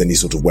used any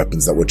sort of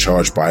weapons that were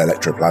charged by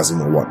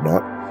electroplasm or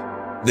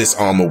whatnot, this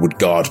armor would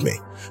guard me.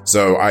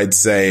 So I'd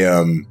say,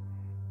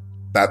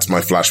 that's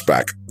my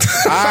flashback.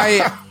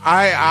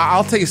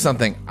 I'll tell you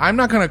something. I'm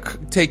not going to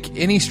take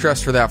any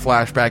stress for that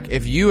flashback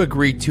if you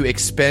agree to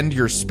expend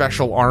your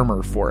special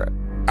armor for it.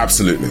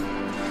 Absolutely.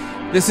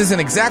 This isn't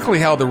exactly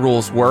how the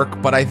rules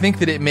work, but I think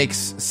that it makes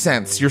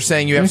sense. You're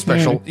saying you have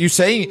special.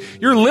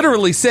 You're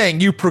literally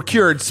saying you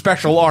procured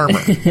special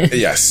armor.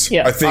 Yes,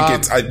 yeah. I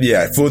think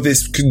for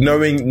this,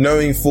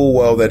 knowing full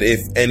well that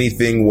if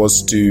anything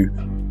was to,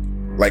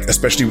 like,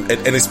 especially,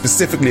 and it's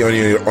specifically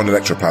only on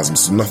electroplasm,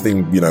 so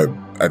nothing,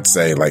 I'd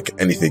say like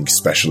anything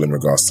special in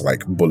regards to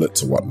like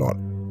bullets or whatnot.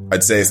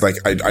 I'd say it's like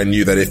I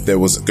knew that if there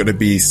was going to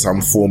be some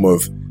form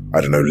of,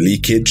 I don't know,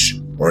 leakage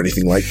or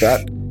anything like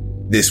that,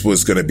 this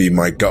was going to be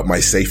my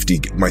safety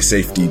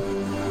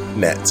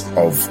net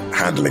of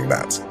handling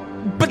that.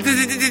 But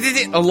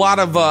a lot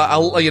of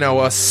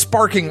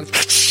sparking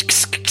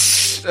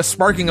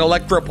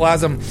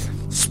electroplasm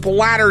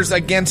splatters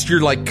against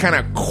your, like, kind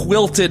of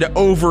quilted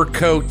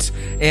overcoat,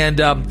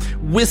 and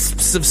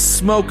wisps of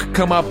smoke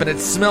come up, and it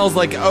smells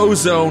like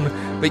ozone,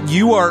 but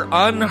you are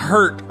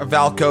unhurt,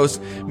 Valkos.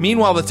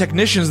 Meanwhile, the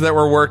technicians that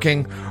were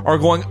working are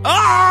going,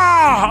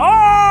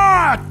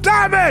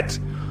 damn it!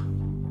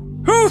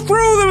 Who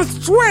threw the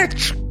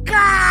switch? And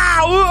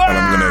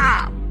I'm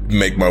gonna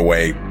make my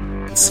way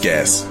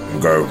scarce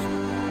and go,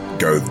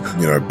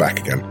 back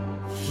again.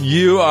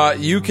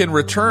 You can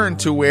return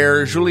to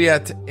where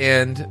Juliet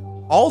and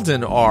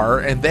Alden are,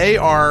 and they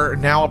are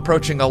now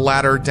approaching a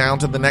ladder down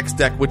to the next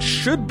deck, which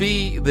should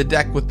be the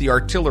deck with the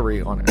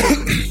artillery on it.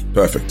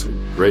 Perfect.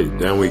 Great,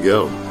 down we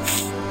go.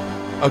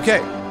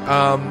 Okay.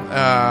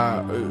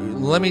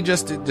 Let me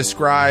just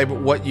describe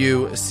what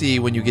you see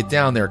when you get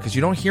down there, because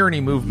you don't hear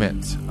any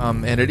movement,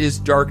 and it is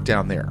dark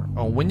down there.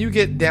 When you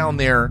get down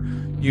there,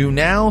 you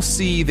now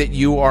see that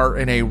you are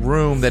in a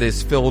room that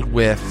is filled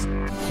with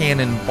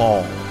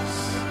cannonballs.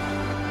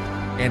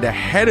 And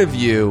ahead of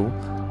you,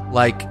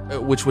 like,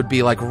 which would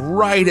be like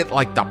right at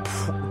like the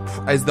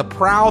the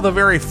prow, the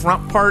very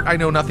front part? I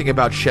know nothing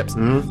about ships.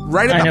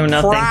 Right at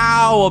the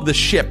prow of the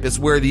ship is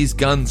where these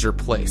guns are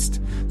placed.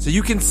 So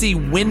you can see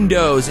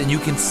windows and you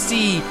can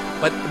see,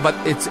 but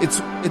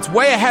it's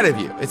way ahead of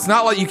you. It's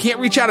not like you can't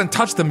reach out and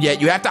touch them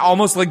yet. You have to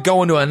almost like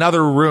go into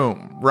another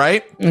room,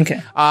 right?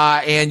 Okay.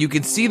 And you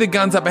can see the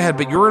guns up ahead,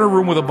 but you're in a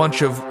room with a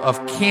bunch of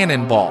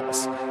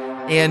cannonballs.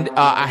 And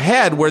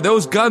ahead, where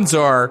those guns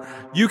are,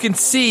 you can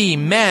see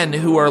men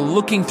who are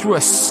looking through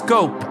a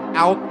scope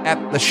out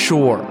at the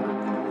shore.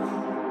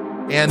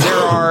 And there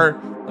are,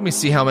 let me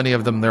see how many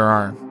of them there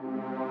are.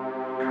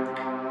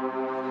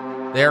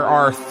 There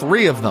are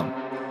 3 of them.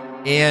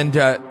 And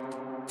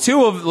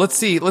let's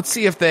see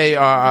if they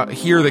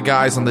hear the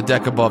guys on the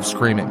deck above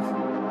screaming.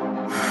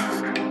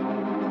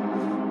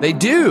 They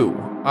do.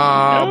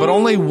 But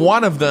only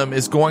one of them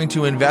is going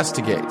to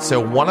investigate. So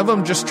one of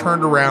them just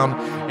turned around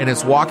and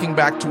is walking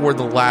back toward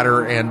the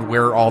ladder and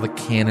where all the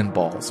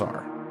cannonballs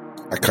are.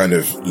 I kind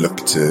of look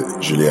to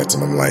Juliet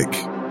and I'm like,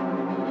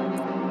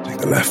 take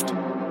the left.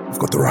 I've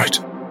got the right.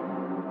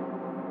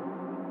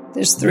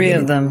 There's 3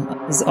 of them.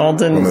 Is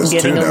Alden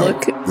getting a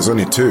look? There's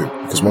only 2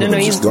 because one of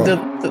them's just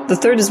gone. The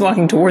third is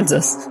walking towards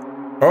us.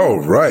 Oh,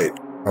 right.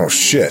 Oh,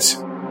 shit.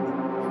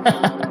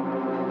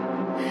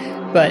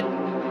 But,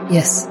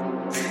 yes.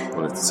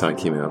 Well, the time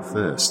came out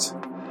first.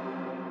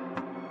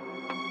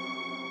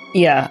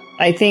 Yeah,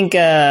 I think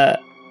that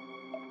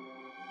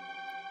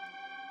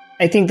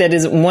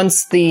is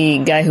once the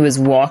guy who is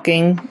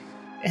walking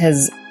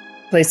has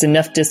placed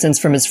enough distance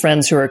from his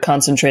friends who are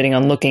concentrating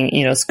on looking,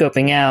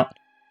 scoping out.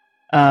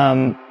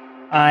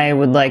 I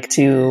would like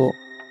to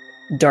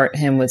dart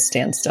him with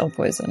standstill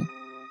poison.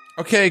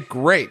 Okay,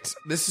 great.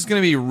 This is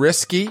going to be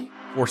risky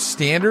for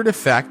standard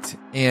effect,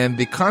 and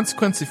the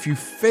consequence if you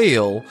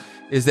fail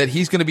is that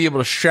he's going to be able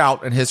to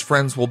shout and his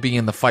friends will be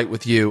in the fight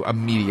with you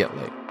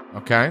immediately.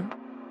 Okay?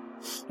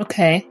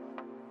 Okay.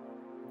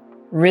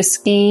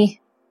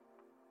 Risky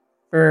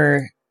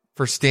for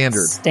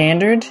standard.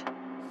 Standard?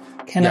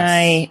 Can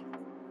I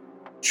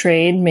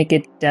trade, make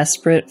it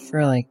desperate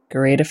for, like,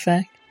 great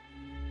effect?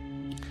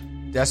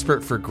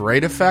 Desperate for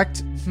great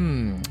effect?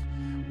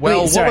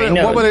 Well,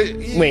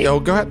 Wait, Wait. Oh,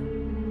 go ahead.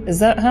 Is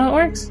that how it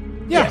works?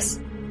 Yeah. Yes.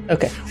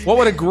 Okay. What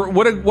would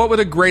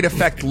a great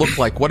effect look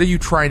like? What are you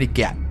trying to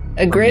get?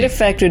 A great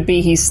effect would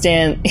be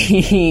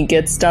he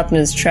gets stopped in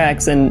his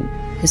tracks and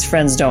his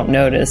friends don't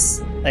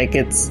notice. Like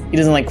he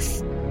doesn't like.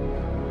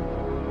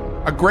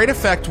 A great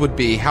effect would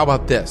be, how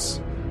about this?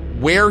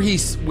 Where he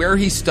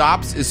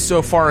stops is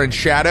so far in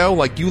shadow,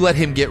 like you let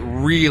him get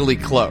really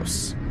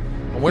close.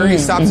 And where he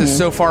stops is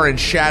so far in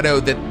shadow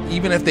that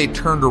even if they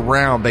turned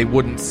around, they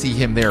wouldn't see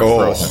him there.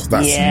 Oh, that's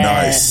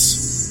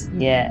nice.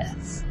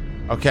 Yes.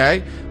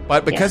 Okay?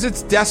 But because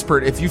it's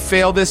desperate, if you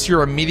fail this,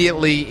 you're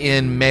immediately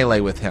in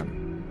melee with him.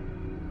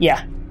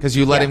 Yeah. Because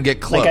you let him get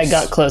close. Like I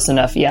got close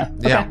enough, yeah.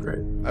 Okay. Yeah. Great.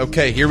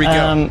 Okay, here we go.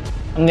 I'm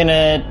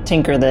gonna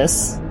tinker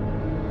this.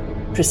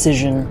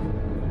 Precision.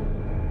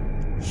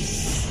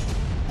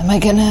 Am I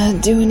gonna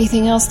do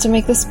anything else to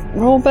make this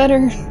roll better?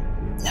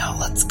 No,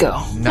 let's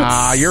go.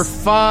 Nah, you're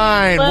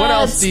fine. What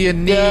else do you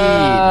need?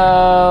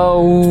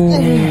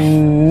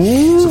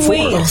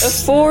 Wait, a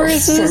 4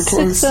 is a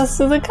success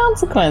with a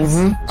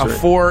consequence. A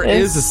 4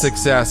 is a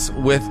success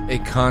with a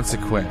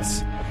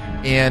consequence.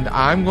 And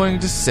I'm going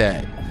to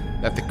say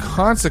that the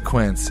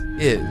consequence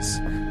is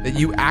that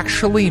you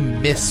actually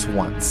miss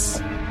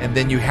once. And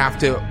then you have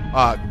to,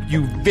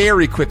 you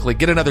very quickly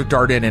get another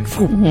dart in and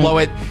blow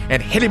it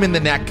and hit him in the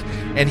neck.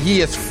 And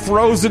he is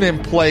frozen in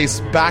place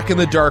back in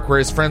the dark where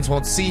his friends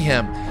won't see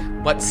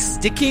him. But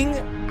sticking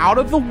out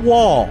of the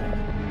wall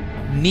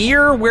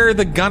near where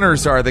the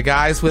gunners are, the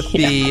guys with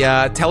the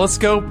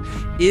telescope,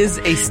 is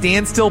a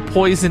standstill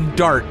poison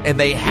dart. And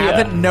they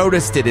haven't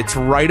noticed it. It's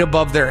right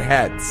above their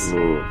heads.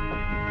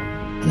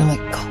 And I'm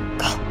like, go.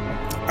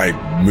 I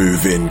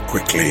move in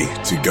quickly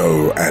to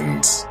go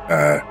and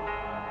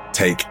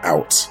take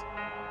out.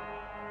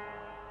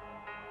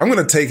 I'm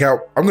going to take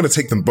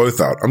them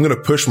both out. I'm going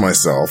to push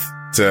myself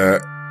to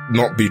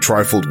not be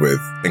trifled with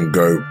and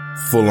go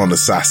full on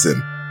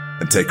assassin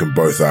and take them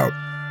both out.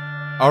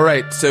 All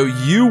right. So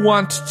you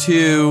want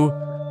to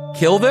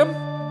kill them?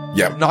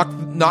 Yeah.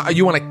 Not,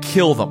 you want to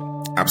kill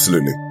them.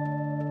 Absolutely.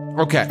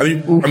 Okay.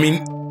 I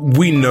mean,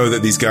 we know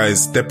that these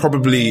guys, they're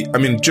probably,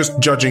 just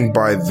judging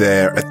by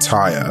their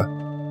attire,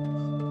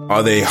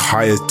 are they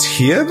higher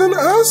tier than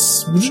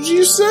us? What did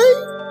you say?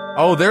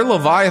 Oh, they're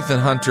Leviathan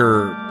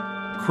Hunter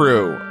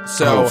crew.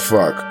 So,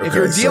 fuck. Okay, if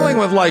you're dealing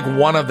with like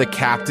one of the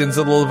captains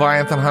of the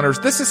Leviathan Hunters,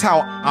 this is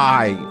how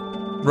I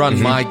run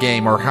my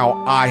game, or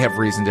how I have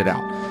reasoned it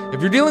out.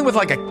 If you're dealing with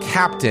like a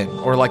captain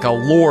or like a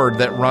lord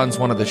that runs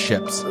one of the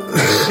ships,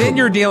 then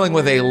you're dealing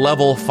with a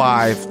level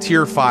 5,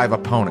 tier 5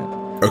 opponent.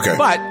 Okay.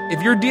 But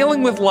if you're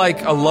dealing with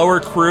like a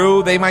lower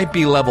crew, they might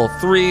be level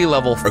 3,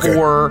 level 4. Okay.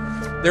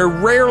 They're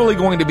rarely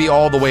going to be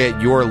all the way at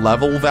your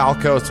level,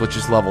 Valkos, which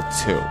is level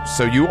 2.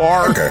 So you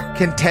are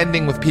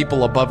contending with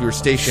people above your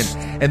station.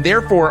 And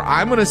therefore,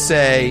 I'm going to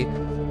say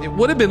it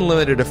would have been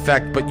limited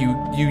effect, but you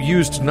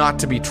used not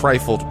to be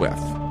trifled with,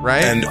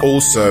 right? And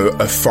also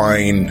a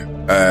fine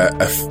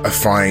a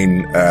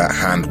fine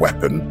hand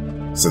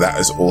weapon. So that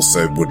is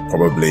also would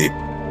probably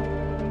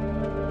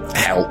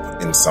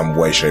help in some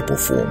way, shape, or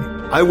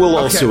form. I will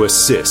also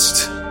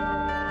assist.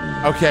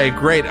 Okay,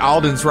 great.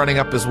 Alden's running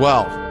up as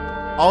well.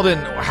 Alden,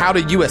 how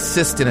do you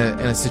assist in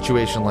a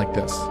situation like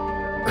this?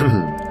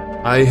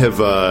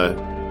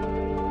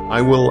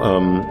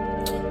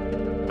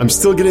 I'm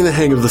still getting the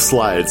hang of the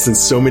slide since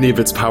so many of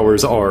its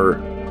powers are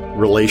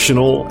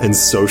relational and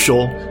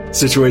social.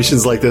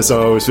 Situations like this, I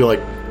always feel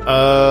like,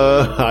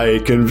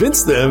 I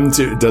convinced them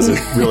to, it doesn't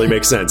really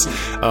make sense.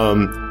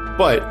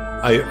 But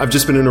I've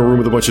just been in a room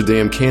with a bunch of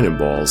damn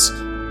cannonballs.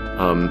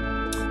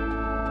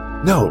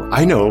 No,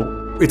 I know.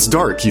 It's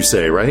dark, you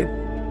say, right?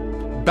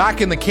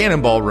 Back in the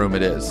cannonball room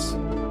it is.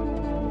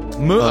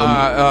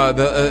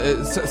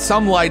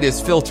 Some light is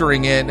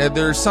filtering in.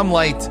 There's some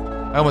light.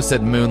 I almost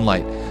said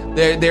moonlight.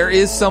 There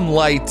is some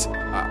light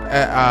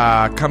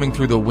coming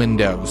through the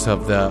windows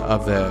of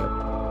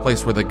the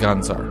place where the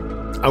guns are.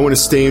 I want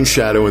to stay in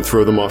shadow and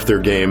throw them off their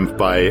game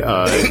by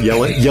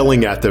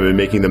yelling at them and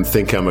making them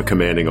think I'm a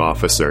commanding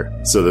officer,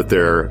 so that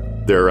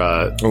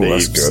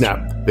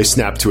they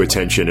snap to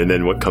attention, and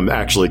then what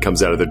actually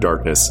comes out of the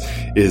darkness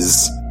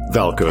is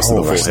Valkos and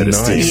the full-headed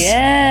steed.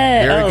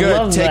 Yeah, very good.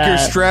 Love Take that. your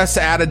stress,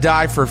 add a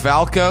die for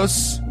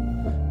Valkos.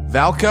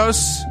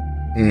 Valkos,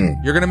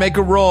 you're going to make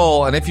a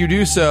roll, and if you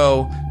do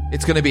so,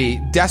 it's going to be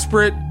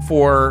desperate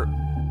for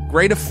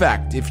great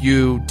effect. If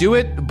you do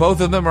it, both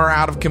of them are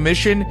out of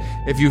commission.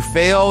 If you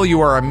fail,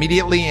 you are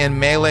immediately in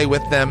melee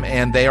with them,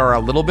 and they are a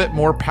little bit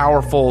more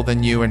powerful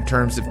than you in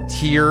terms of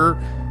tier.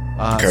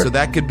 So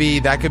that could be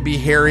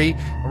hairy.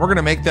 And we're going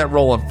to make that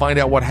roll and find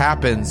out what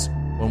happens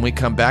when we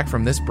come back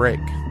from this break.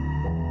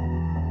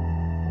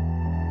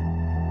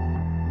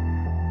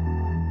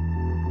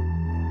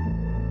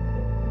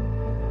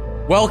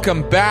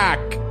 Welcome back.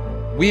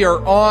 We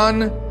are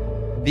on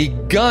the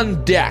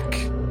gun deck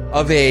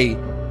of a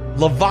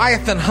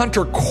Leviathan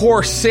Hunter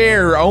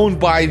Corsair owned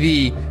by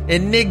the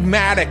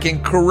enigmatic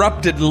and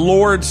corrupted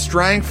Lord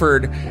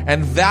Strangford,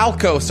 and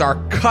Valkos, our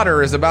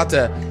cutter, is about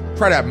to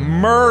try to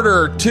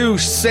murder two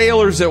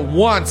sailors at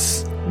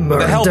once with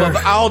the help of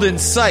Alden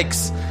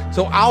Sykes.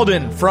 So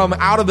Alden, from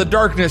out of the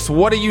darkness,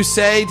 what do you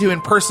say to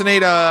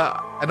impersonate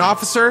an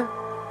officer?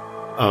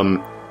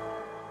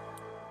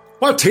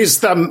 What is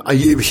them?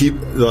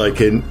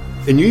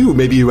 And you,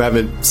 maybe you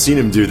haven't seen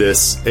him do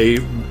this. I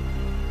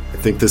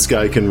think this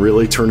guy can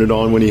really turn it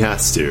on when he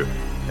has to.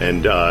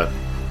 And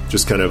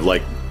just kind of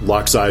like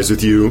locks eyes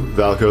with you,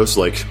 Valkos,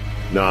 like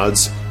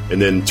nods,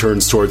 and then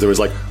turns towards them and is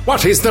like,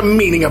 what is the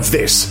meaning of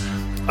this?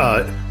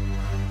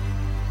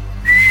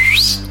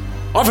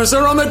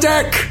 Officer on the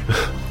deck!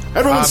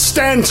 Everyone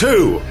stand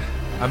to!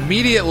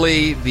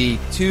 Immediately, the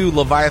two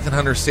Leviathan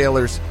Hunter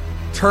sailors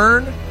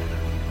turn,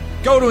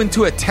 go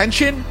into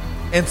attention,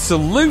 and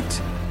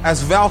salute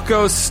as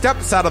Valkos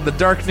steps out of the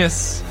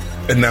darkness.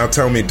 And now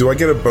tell me, do I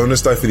get a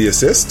bonus die for the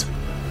assist?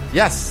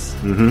 Yes.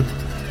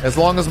 Mm-hmm. As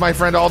long as my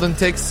friend Alden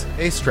takes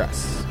a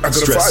stress. I got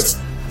Stress. a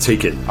 5.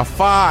 Take it. A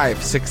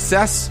 5.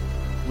 Success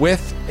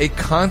with a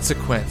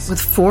consequence.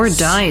 With 4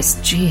 dice,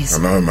 jeez.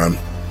 I know, man.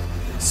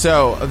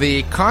 So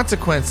the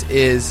consequence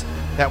is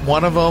that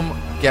one of them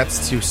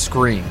gets to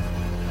scream.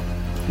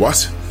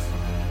 What?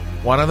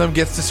 One of them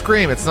gets to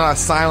scream. It's not a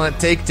silent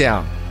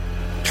takedown.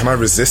 Can I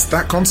resist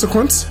that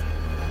consequence?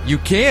 You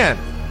can.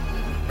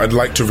 I'd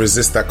like to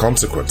resist that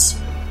consequence.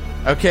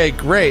 Okay,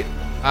 great.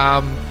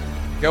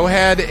 Go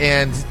ahead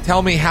and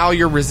tell me how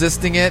you're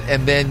resisting it,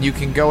 and then you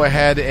can go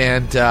ahead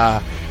and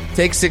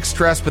take 6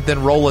 stress, but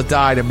then roll a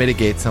die to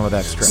mitigate some of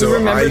that stress. You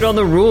remembered all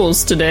the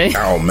rules today.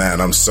 Oh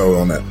man, I'm so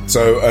on it.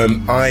 So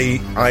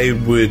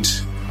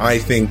I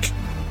think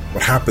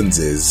what happens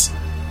is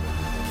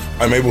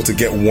I'm able to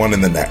get one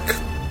in the neck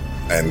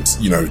and,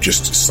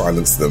 just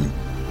silence them.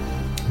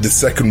 The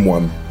second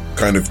one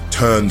kind of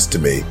turns to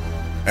me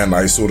and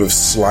I sort of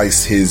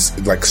slice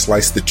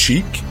the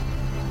cheek,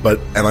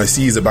 and I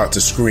see he's about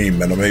to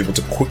scream, and I'm able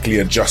to quickly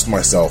adjust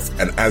myself,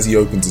 and as he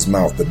opens his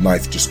mouth, the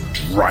knife just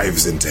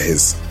drives into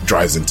his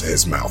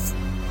mouth.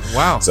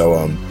 Wow.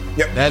 So,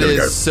 yep. That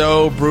is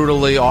so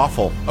brutally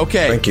awful.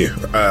 Okay. Thank you.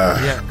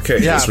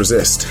 Let's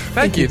resist.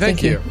 Thank you.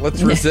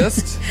 Let's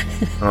resist.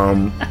 All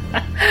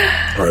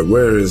right,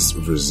 where is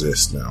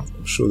resist now?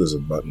 I'm sure there's a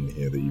button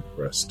here that you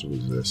press to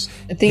resist.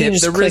 I think you Hit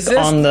just the click resist.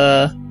 on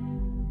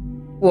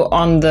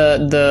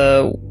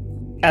the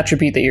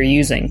attribute that you're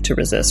using to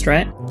resist,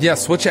 right?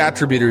 Yes, which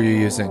attribute are you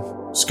using?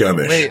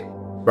 Skirmish. Wait.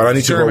 But I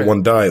need to roll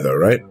 1 die, though,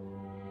 right?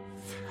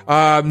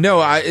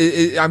 No,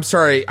 I'm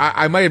sorry.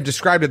 I might have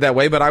described it that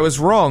way, but I was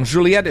wrong.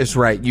 Juliet is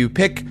right. You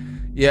pick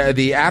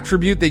the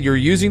attribute that you're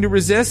using to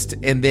resist,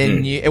 and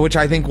then which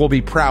I think will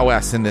be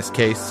prowess in this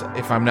case,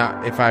 if I'm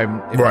not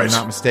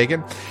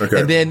mistaken. Okay.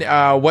 And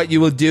then what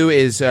you will do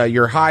is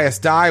your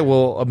highest die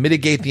will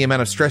mitigate the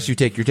amount of stress you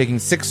take. You're taking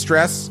 6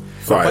 stress,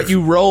 5. but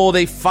you rolled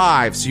a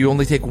 5, so you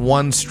only take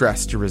 1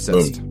 stress to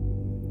resist.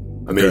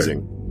 Boom.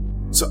 Amazing.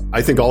 So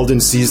I think Alden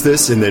sees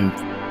this and then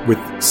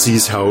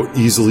sees how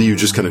easily you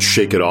just kind of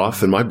shake it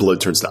off, and my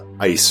blood turns to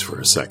ice for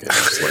a second.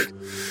 It's like,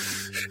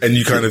 and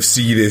you kind of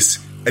see this,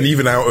 and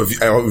even out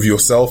of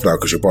yourself now,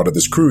 because you're part of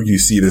this crew, you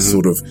see this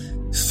sort of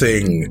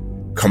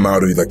thing come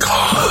out of you, like,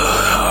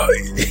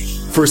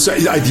 for a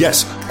second,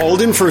 yes,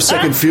 Alden for a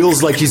second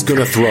feels like he's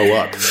gonna throw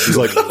up. He's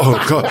like,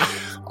 oh god.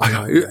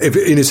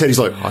 In his head, he's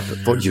like, I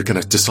thought you were going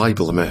to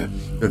disable him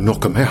and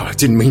knock him out. I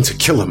didn't mean to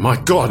kill him. My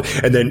God.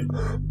 And then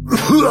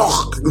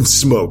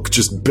smoke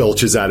just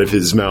belches out of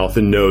his mouth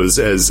and nose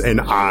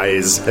and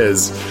eyes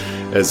as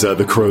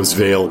the crow's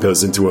veil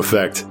goes into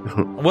effect.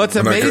 What's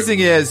amazing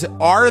is,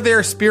 are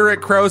there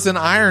spirit crows in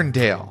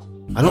Irondale?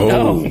 I don't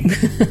know.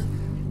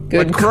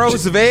 But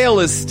crow's veil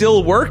is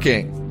still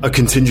working. A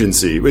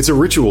contingency. It's a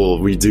ritual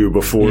we do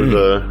before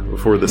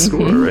the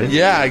score, right?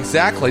 Yeah,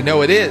 exactly.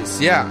 No, it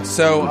is. Yeah.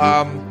 So,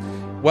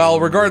 well,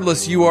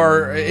 regardless, you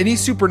are any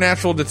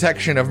supernatural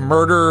detection of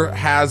murder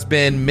has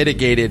been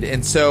mitigated,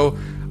 and so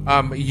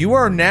you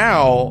are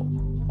now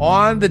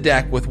on the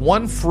deck with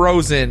one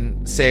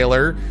frozen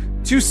sailor,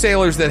 two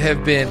sailors that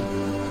have been,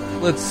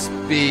 let's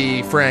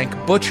be frank,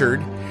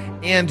 butchered,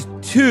 and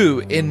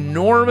two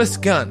enormous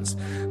guns.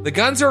 The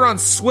guns are on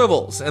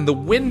swivels, and the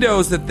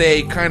windows that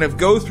they kind of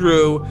go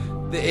through,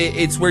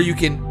 it's where you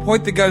can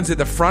point the guns at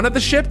the front of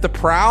the ship, the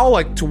prow,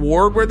 like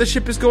toward where the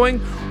ship is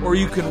going, or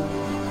you can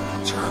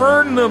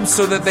turn them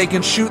so that they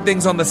can shoot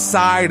things on the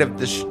side of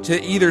to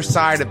either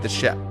side of the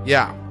ship.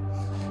 Yeah.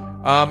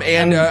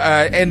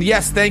 And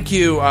yes, thank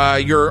you.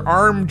 Your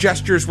arm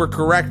gestures were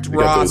correct,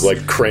 Ross. Got those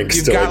like cranks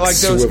You've to got like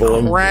those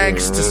swivel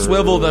cranks them. to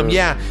swivel them.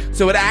 Yeah.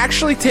 So it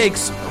actually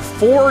takes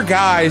 4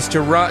 guys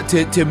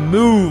to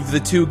move the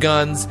 2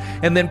 guns,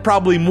 and then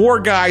probably more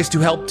guys to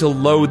help to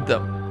load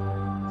them.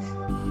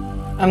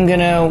 I'm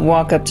gonna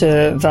walk up to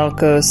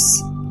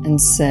Valkos and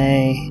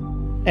say,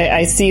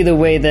 I see the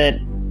way that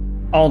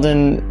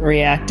Alden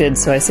reacted,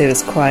 so I say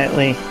this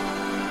quietly.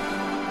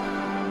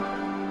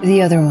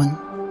 The other one.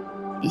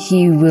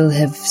 He will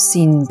have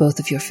seen both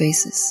of your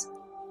faces.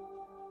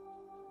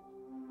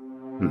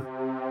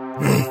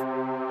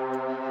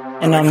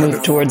 And I'll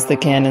move towards the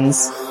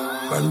cannons.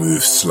 I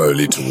move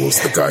slowly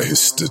towards the guy who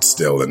stood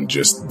still and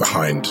just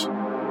behind,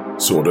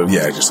 sort of,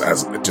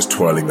 just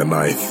twirling the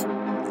knife.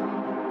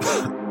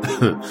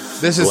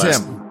 This is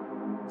him.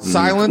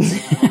 Silent.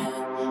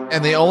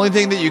 And the only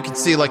thing that you can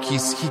see, like, he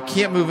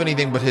can't move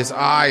anything but his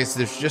eyes.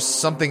 There's just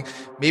something.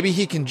 Maybe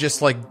he can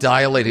just, like,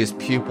 dilate his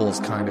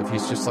pupils, kind of.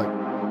 He's just like.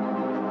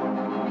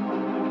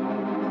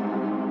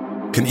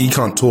 He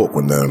can't talk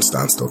when they're on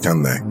standstill,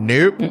 can they?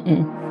 Nope.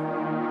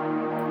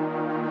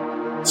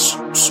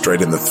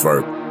 Straight in the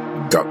throat.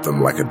 Gut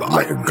them like a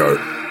goat.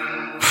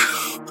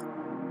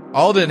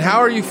 Alden, how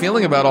are you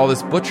feeling about all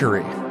this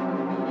butchery?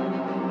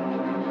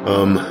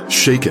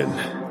 Shaken.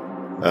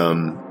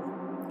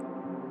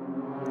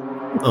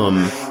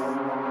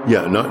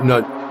 Yeah,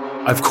 not,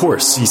 of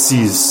course, he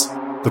sees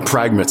the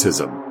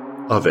pragmatism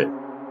of it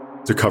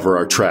to cover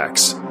our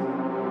tracks.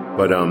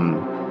 But,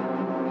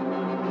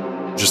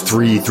 just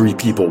three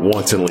people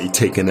wantonly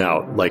taken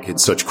out, like, in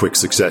such quick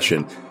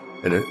succession.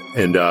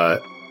 And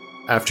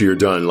after you're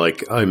done,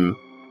 like,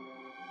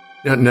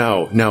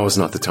 now is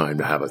not the time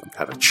to have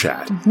a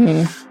chat.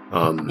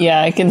 Mm-hmm.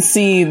 Yeah, I can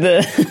see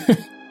the.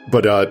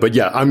 But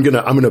yeah, I'm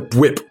gonna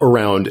whip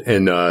around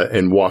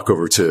and walk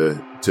over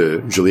to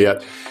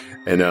Juliet,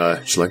 and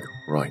she's like,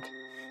 right,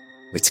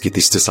 let's get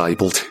this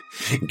disabled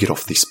and get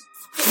off this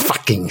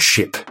fucking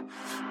ship.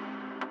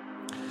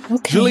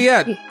 Okay.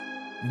 Juliet,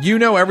 you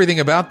know everything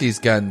about these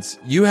guns.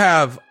 You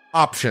have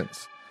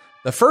options.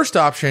 The first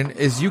option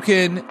is you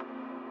can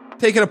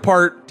take it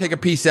apart, take a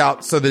piece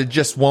out so that it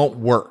just won't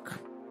work.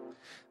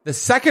 The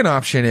second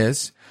option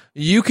is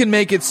you can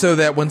make it so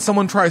that when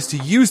someone tries to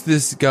use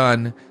this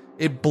gun,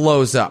 it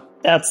blows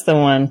up. That's the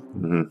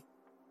one.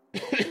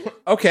 Mm-hmm.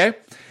 Okay.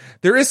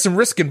 There is some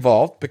risk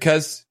involved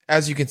because,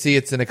 as you can see,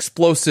 it's an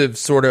explosive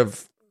sort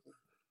of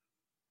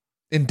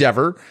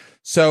endeavor.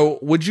 So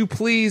would you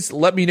please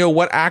let me know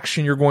what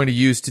action you're going to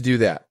use to do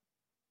that?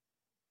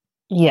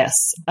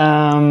 Yes.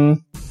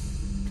 And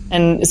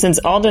since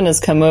Alden has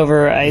come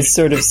over, I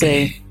sort of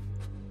say,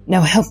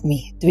 now help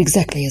me do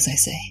exactly as I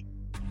say.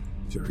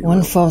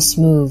 One false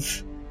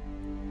move,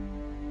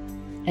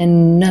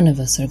 and none of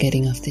us are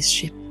getting off this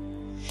ship.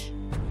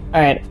 all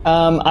right,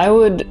 I'm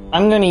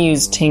going to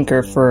use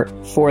Tinker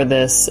for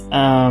this. Is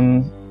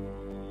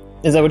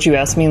that what you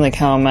asked me? Like,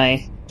 how am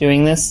I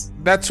doing this?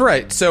 That's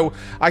right. So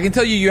I can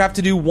tell you have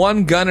to do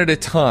one gun at a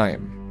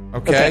time.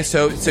 Okay?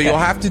 So you'll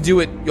have to do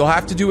it. You'll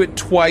have to do it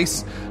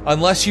twice,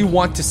 unless you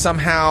want to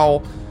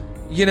somehow,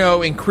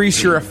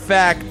 increase your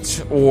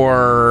effect,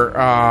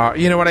 or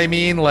you know what I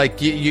mean. Like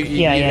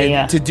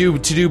to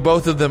do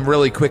both of them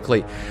really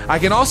quickly. I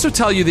can also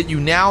tell you that you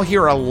now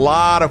hear a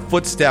lot of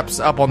footsteps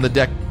up on the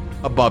deck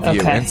above you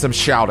and some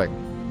shouting.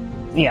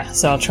 Yeah.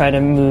 So I'll try to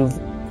move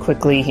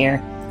quickly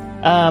here.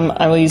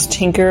 I will use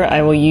Tinker.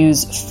 I will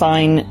use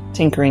fine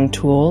tinkering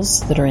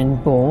tools that are in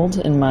bold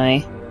in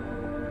my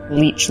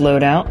leech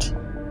loadout.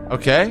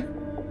 Okay.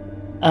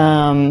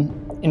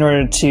 In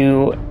order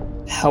to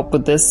help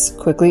with this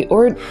quickly,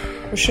 or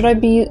should I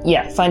be?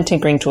 Yeah, fine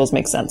tinkering tools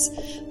makes sense.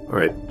 All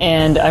right.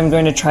 And I'm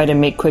going to try to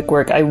make quick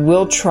work. I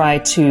will try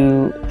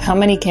to... How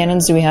many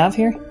cannons do we have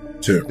here?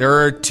 2. There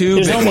are 2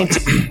 There's big only ones.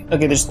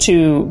 Okay, there's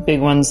 2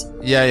 big ones.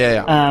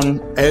 Yeah.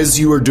 As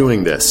you are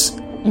doing this,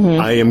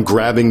 I am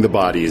grabbing the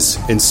bodies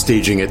and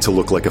staging it to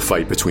look like a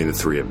fight between the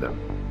 3 of them.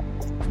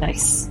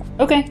 Nice.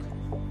 Okay.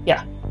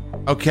 Yeah.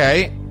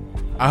 Okay.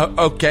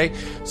 Okay.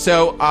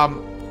 So,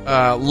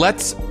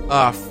 let's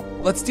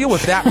deal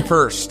with that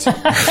first.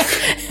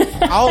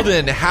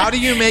 Alden, how do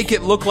you make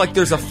it look like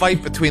there's a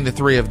fight between the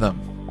 3 of them?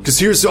 Because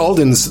here's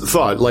Alden's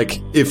thought: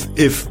 like, if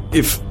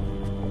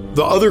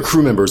the other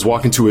crew members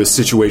walk into a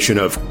situation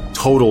of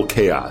total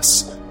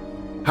chaos,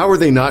 how are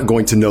they not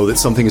going to know that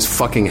something has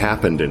fucking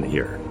happened in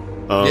here?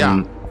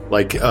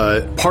 Like,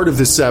 part of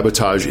this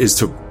sabotage is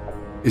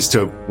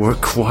to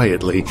work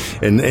quietly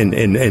and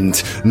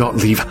not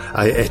leave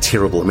a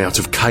terrible amount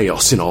of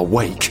chaos in our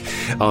wake.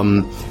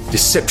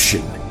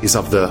 Deception is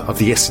of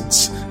the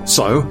essence.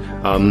 So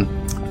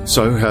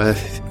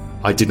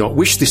I did not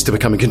wish this to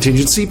become a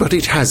contingency, but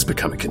it has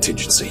become a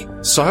contingency.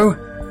 So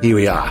here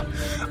we are.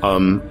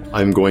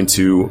 I'm going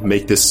to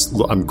make this.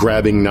 I'm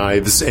grabbing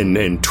knives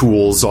and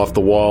tools off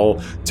the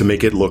wall to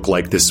make it look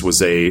like this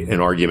was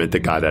an argument that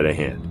got out of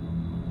hand.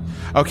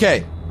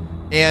 Okay.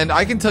 And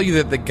I can tell you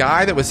that the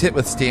guy that was hit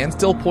with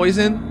standstill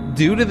poison,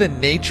 due to the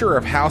nature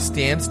of how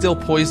standstill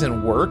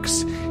poison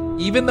works,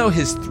 even though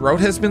his throat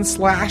has been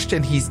slashed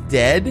and he's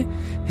dead,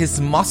 his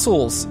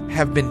muscles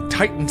have been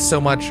tightened so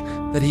much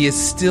that he is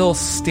still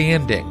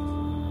standing.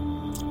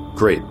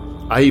 Great.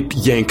 I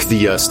yank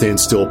the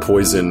standstill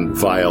poison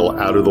vial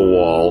out of the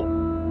wall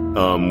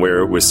where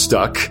it was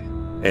stuck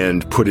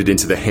and put it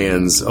into the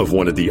hands of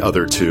one of the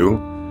other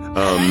 2.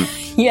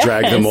 Yes,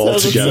 drag them all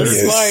together.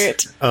 So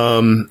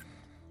smart.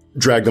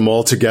 Drag them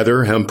all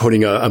together. I'm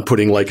putting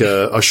like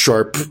a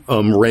sharp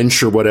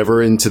wrench or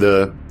whatever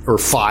or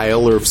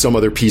file or some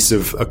other piece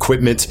of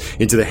equipment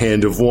into the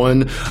hand of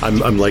one.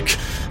 I'm like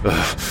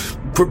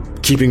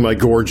keeping my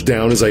gorge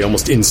down as I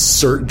almost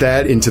insert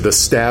that into the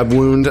stab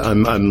wound.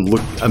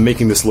 I'm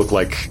making this look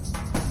like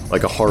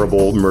a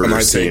horrible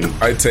murder scene.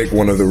 I take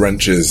one of the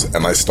wrenches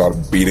and I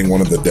start beating one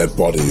of the dead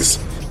bodies,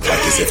 like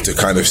as if to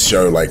kind of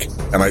show, like,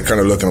 and I kind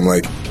of look and I'm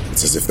like,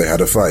 it's as if they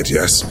had a fight,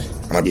 yes?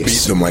 And I beat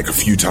them like a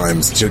few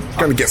times to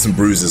kind of get some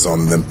bruises on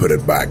and then put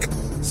it back.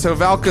 So,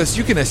 Valkos,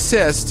 you can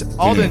assist.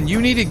 Alden,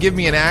 you need to give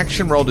me an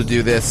action roll to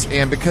do this,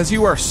 and because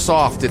you are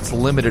soft, it's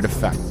limited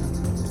effect.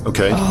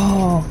 Okay.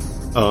 Oh.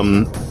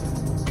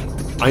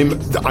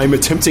 I'm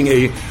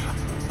attempting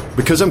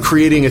because I'm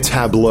creating a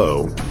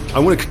tableau, I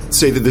want to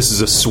say that this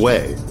is a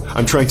sway.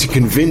 I'm trying to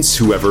convince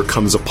whoever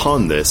comes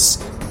upon this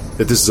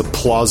that this is a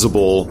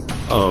plausible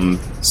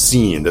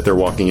scene that they're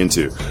walking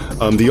into.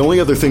 The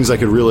only other things I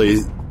could really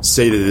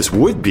say that this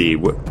would be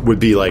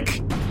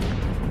like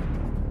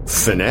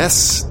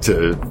finesse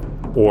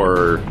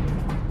or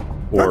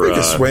I think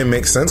a sway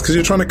makes sense because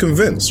you're trying to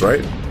convince,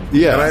 right?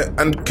 Yeah.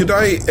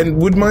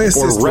 And would my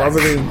assist wreck,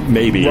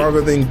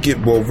 rather than get,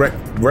 well,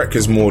 wreck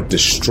is more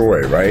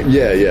destroy, right?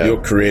 Yeah.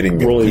 You're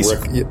creating a piece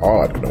of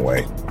art in a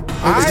way.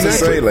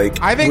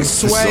 I think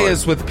sway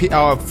is with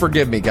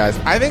forgive me, guys.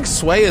 I think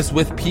sway is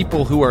with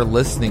people who are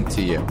listening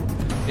to you.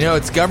 You know,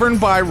 it's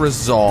governed by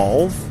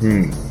resolve.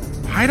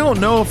 I don't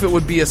know if it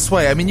would be a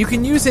sway. I mean, you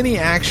can use any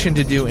action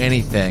to do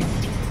anything,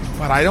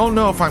 but I don't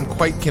know if I'm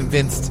quite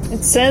convinced.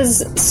 It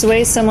says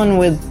sway someone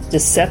with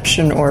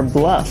deception or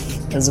bluff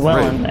as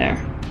well in there.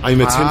 I'm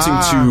attempting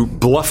to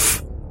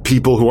bluff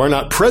people who are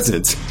not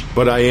present,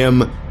 but I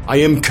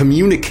am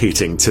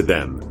communicating to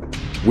them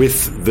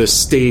with the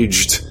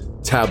staged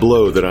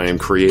tableau that I am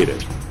creating.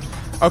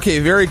 Okay,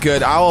 very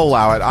good. I'll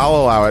allow it.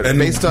 And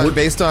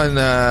based on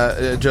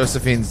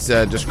Josephine's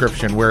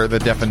description, where the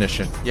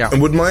definition. Yeah.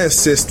 And would my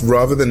assist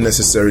rather than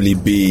necessarily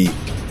be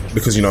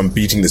because I'm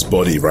beating this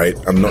body, right?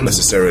 I'm not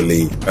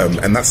necessarily,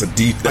 and that's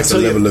a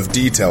level of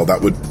detail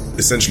that would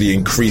essentially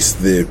increase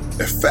the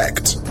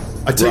effect.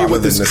 I tell you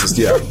what, this.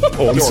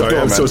 Oh, I'm sorry.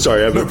 I'm so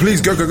sorry. No,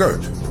 please go.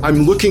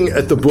 I'm looking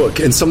at the book,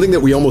 and something that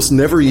we almost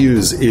never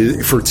use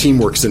for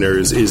teamwork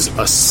scenarios is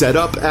a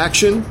setup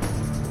action.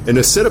 And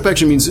a setup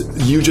action means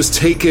you just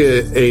take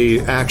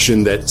a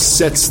action that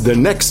sets the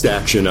next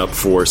action up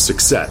for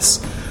success.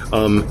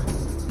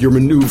 Your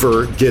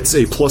maneuver gets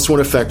a +1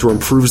 effect or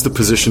improves the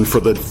position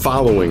for the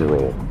following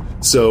roll.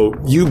 So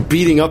you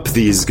beating up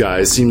these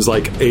guys seems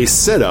like a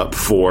setup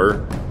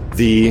for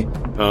the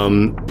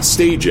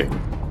staging.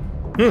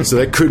 So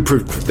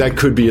that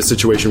could be a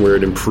situation where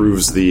it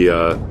improves the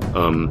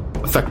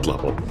effect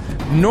level.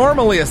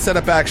 Normally, a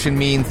setup action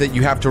means that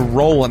you have to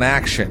roll an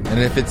action, and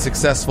if it's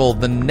successful,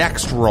 the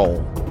next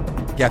roll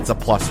gets a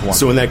 +1.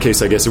 So in that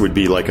case, I guess it would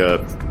be like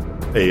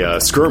a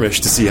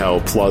skirmish to see how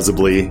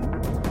plausibly,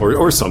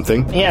 or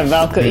something. Yeah,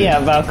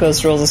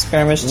 Valkos rolls a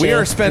skirmish. We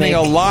are spending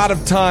a lot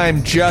of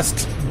time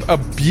just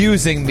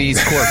abusing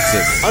these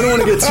corpses. I don't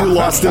want to get too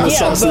lost in the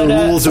sauce of the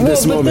rules of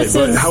this moment,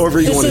 but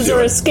however you want to do it. This is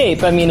our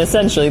escape. I mean,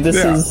 essentially, this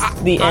is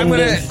the end.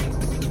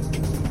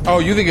 Oh,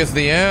 you think it's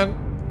the end?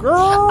 Girl.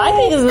 I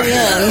think it's the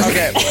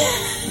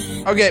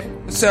end. Okay,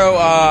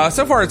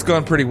 So far it's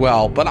going pretty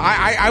well, but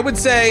I would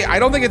say I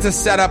don't think it's a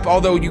setup,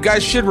 although you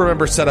guys should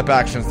remember setup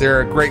actions.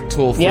 They're a great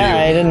tool for you.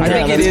 I didn't know. I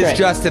think it That's is great.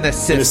 just an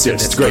assist. An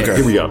assist. Great.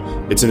 Here we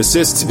go. It's an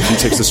assist. If he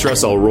takes the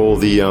stress, I'll roll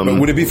the... But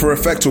would it be for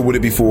effect or would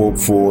it be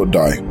for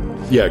die?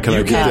 Yeah, can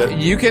I get that?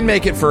 You can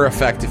make it for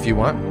effect if you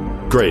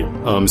want. Great.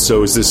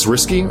 So is this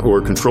risky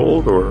or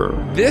controlled or...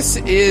 This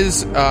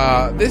is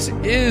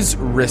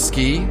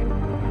risky.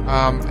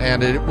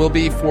 And it will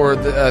be for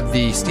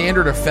the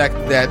standard effect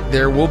that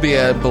there will be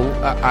a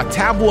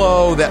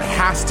tableau that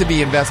has to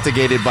be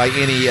investigated by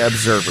any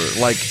observer.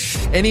 Like,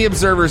 any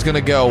observer is going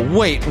to go,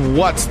 wait,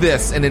 what's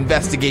this? And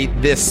investigate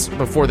this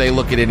before they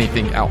look at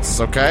anything else,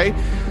 okay?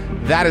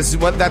 That's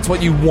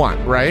what you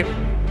want, right?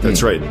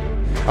 That's right.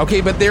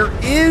 Okay, but there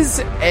is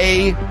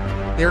a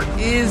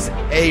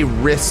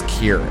risk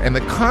here, and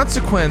the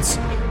consequence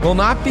will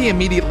not be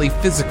immediately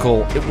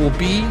physical. It will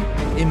be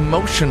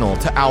emotional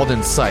to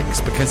Alden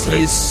Sykes because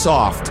he is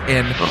soft,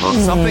 and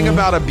something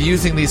about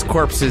abusing these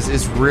corpses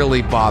is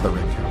really bothering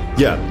him.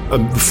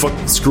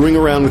 Yeah, screwing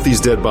around with these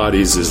dead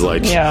bodies is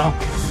like... Yeah.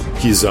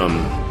 He's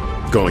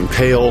going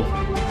pale.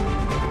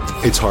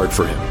 It's hard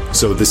for him.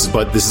 So this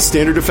is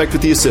standard effect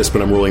with the assist,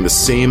 but I'm rolling the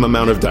same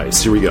amount of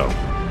dice. Here we go.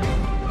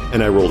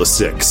 And I rolled a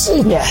 6.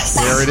 Yes.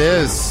 There it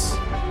is.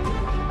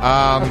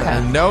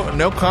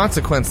 No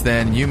consequence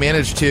then. You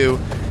managed to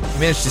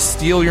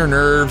steal your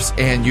nerves,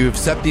 and you've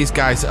set these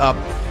guys up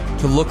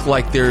to look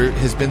like there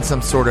has been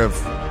some sort of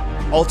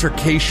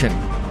altercation.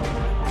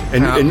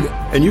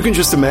 And you can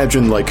just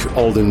imagine, like,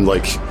 Alden,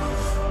 like,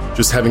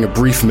 just having a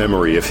brief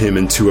memory of him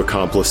and 2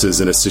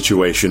 accomplices in a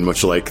situation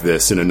much like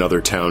this in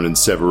another town in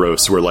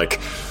Severos, where, like,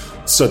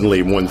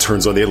 suddenly one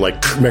turns on the, like,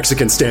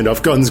 Mexican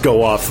standoff, guns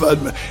go off,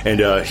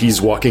 and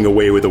he's walking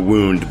away with a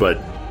wound,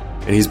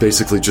 and he's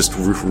basically just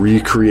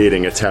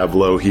recreating a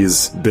tableau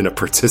he's been a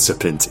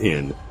participant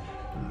in.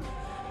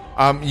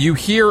 You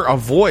hear a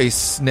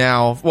voice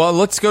now. Well,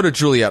 let's go to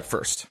Juliet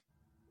first.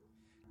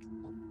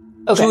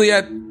 Okay.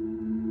 Juliet,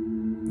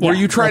 were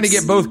you trying to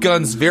get both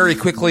guns very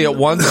quickly at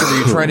once, or were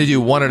you trying to do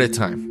one at a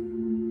time?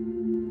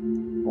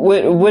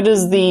 What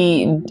does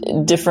the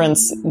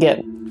difference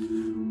get?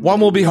 One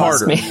will be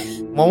harder.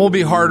 One will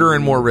be harder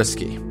and more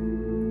risky.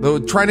 Though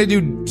trying to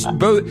do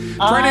both,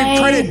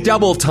 try to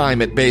double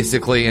time it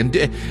basically, and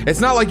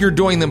it's not like you're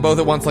doing them both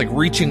at once, like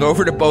reaching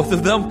over to both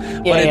of them.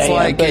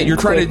 But you're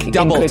trying to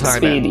double time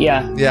speed, it.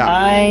 Yeah.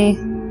 I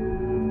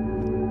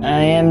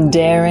am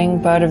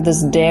daring, part of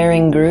this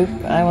daring group.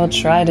 I will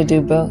try to do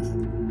both.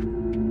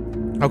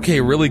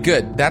 Okay, really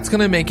good. That's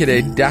going to make it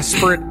a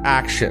desperate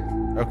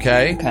action.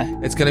 Okay.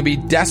 It's going to be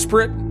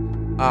desperate.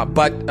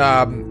 But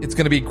it's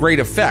going to be great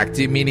effect,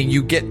 meaning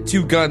you get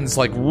 2 guns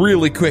like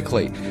really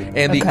quickly.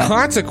 And the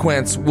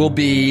consequence will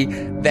be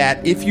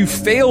that if you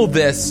fail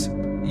this,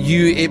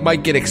 it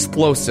might get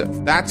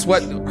explosive. That's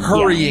what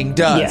hurrying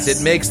does. Yes.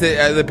 It makes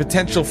the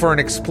potential for an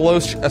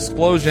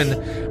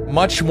explosion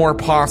much more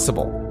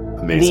possible.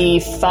 Amazing. The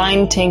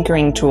fine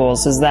tinkering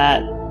tools, does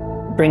that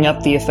bring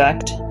up the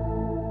effect?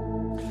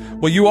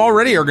 Well, you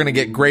already are going to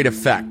get great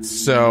effect.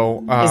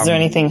 So is there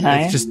anything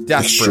higher? It's just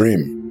desperate.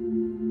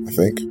 Extreme, I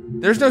think.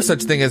 There's no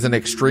such thing as an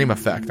extreme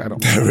effect, I don't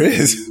think. There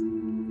is.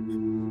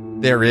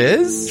 There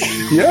is?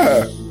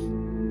 Yeah.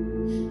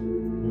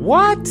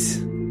 What?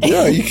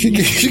 Yeah, you can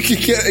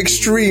get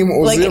extreme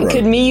or like, zero.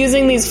 Could me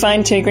using these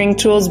fine tinkering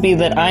tools be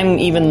that I'm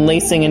even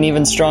lacing an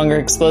even stronger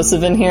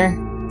explosive in here?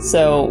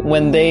 So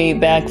when they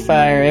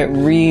backfire, it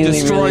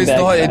really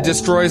backfires. It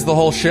destroys the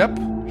whole ship?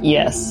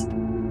 Yes.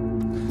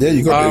 Yeah,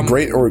 you got a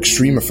great or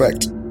extreme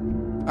effect.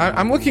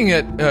 I'm looking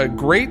at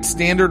great,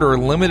 standard, or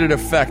limited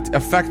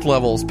effect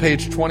levels,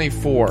 page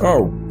 24.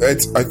 Oh,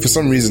 for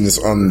some reason it's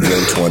on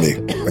row 20.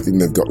 I think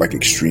they've got like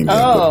extreme.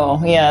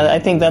 Yeah, I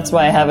think that's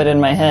why I have it in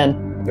my head.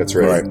 That's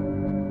right.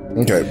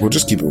 Okay, we'll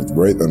just keep it with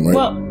great then, right?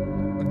 Well,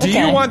 do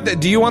you want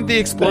the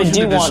explosion?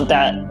 I do want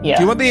that. Yeah.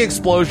 Do you want the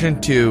explosion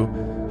to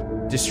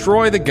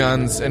destroy the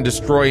guns and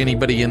destroy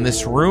anybody in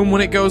this room when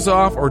it goes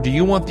off, or do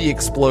you want the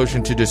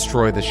explosion to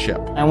destroy the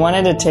ship? I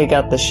wanted to take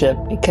out the ship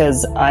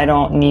because I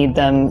don't need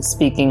them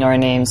speaking our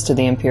names to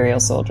the Imperial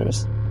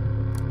soldiers.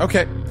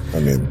 Okay. I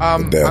mean,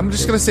 I'm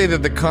just going to say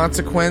that the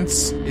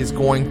consequence is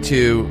going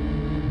to...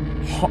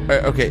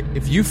 Okay,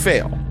 if you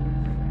fail,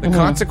 the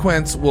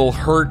consequence will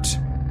hurt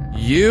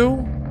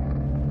you,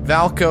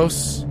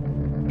 Valkos,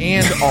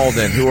 and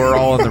Alden, who are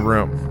all in the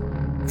room.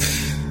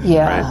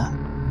 Yeah. Right?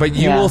 But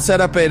you will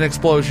set up an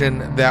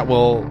explosion that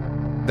will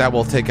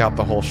take out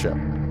the whole ship.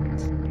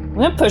 I'm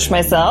going to push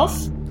myself.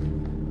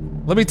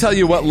 Let me tell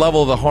you what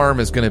level the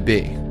harm is going to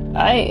be.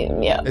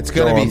 It's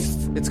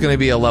going to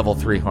be a level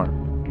 3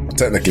 harm.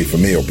 Technically, for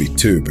me, it'll be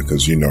 2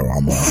 because I'm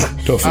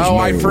tough as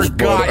I nails,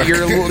 forgot but-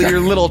 your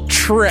little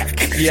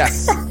trick.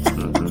 Yes.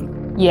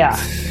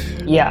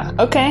 Yeah.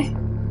 Okay.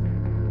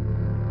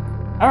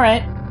 All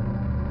right.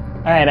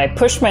 I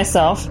push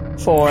myself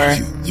for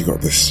You got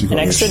this. You got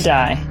an extra this.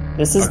 die.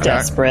 This is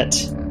desperate.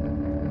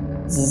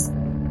 This is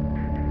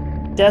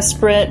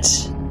desperate.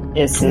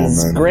 This Come on,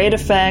 is man. great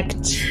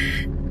effect.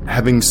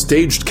 Having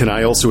staged, can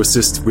I also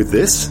assist with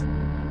this?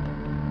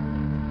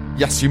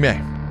 Yes, you may.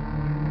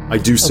 I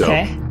do so.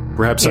 Okay.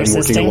 Perhaps You're I'm working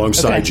assisting?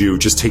 alongside Okay. you,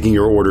 just taking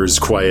your orders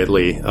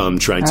quietly, trying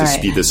to All right.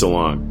 speed this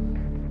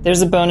along.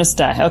 There's a bonus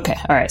die. Okay.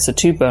 All right. So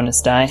 2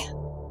 bonus die.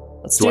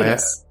 Let's do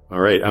this. All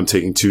right, I'm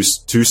taking two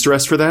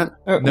stress for that.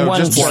 Or No, one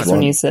just stress one.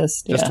 when you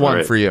assist. Just yeah. one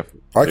Right. for you.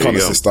 I There can't you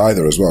go. assist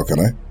either as well,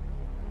 can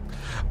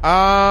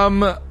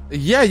I?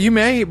 Yeah, you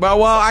may.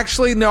 Well,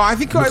 actually, no. I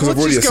think Because let's I've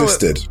already just go.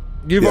 assisted.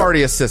 You've Yeah.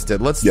 already assisted.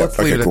 Let's Yeah, leave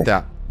okay, it cool. at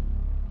that.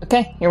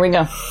 Okay. Here we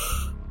go.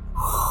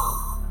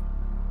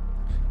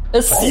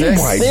 A 6. Oh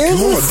My There's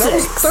God, a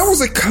 6. that was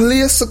a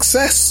clear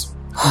success.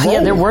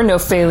 Yeah, there were no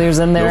failures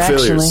in there, No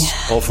actually. failures.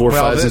 All 4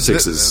 Well, 5s and th-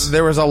 6s.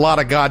 there was a lot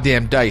of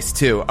goddamn dice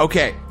too.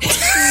 Okay,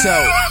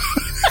 so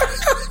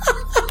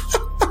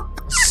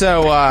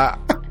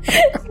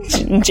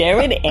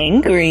Jared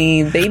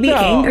angry. Baby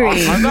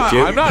angry. I'm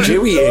not.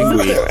 Joey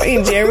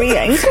angry. Jerry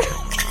angry.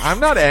 I'm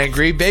not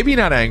angry. Baby,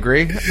 not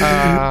angry.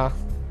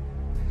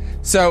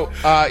 So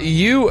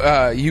you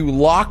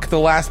lock the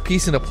last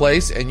piece into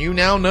place, and you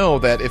now know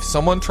that if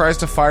someone tries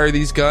to fire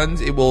these guns,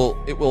 it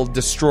will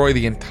destroy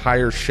the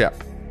entire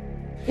ship.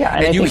 Yeah,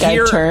 and And I you think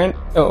hear- I turn.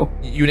 Oh.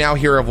 You now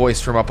hear a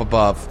voice from up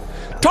above.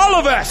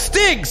 Tolliver,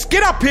 Stiggs,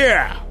 get up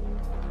here!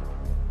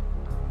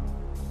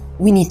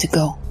 We need to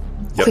go.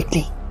 Yep.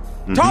 Quickly.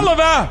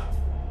 Tolliver!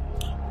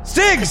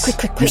 Stiggs!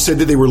 You said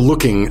that they were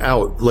looking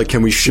out. Like,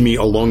 can we shimmy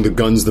along the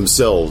guns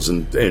themselves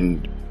and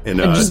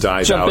just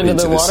dive jump out into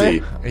into the the water?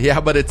 sea?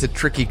 Yeah, but it's a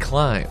tricky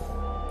climb.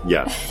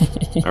 Yeah.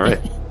 All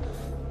right.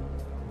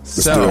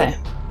 So, do it. Okay.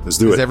 Let's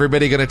do is it.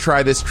 everybody going to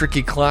try this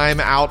tricky climb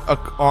out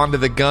onto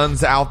the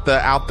guns, out the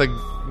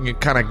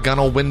kind of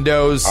gunnel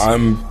windows?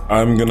 I'm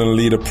gonna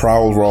lead a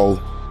prowl roll.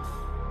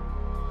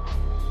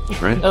 All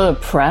right. Oh, the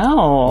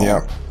prowl.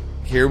 Yeah,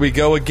 Here we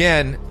go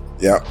again.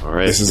 yeah. All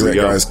right, This is here we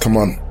it, go. guys. Come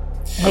on.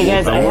 Hey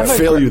guys, I I won't have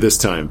fail you this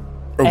time.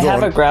 Oh, I go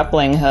have on. a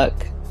grappling hook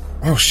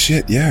Oh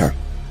shit! Yeah.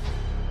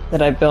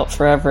 that I built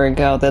forever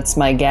ago. That's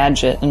my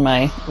gadget in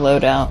my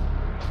loadout.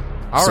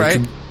 All So right.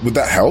 would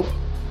that help?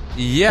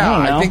 Yeah, I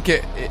don't I know. think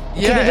it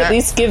Could it at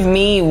least give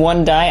me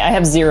 1 die? I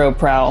have 0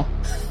 prowl.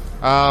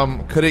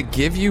 could it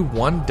give you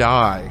 1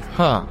 die?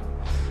 Huh.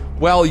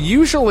 Well,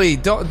 usually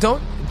don't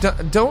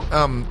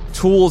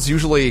tools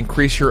usually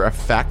increase your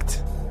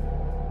effect?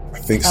 I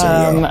think so.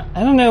 Yeah.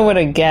 I don't know what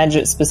a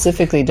gadget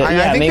specifically does.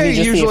 I think maybe they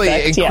just usually the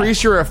effect.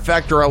 increase your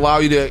effect or allow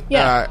you to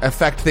Yeah.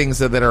 affect things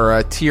that are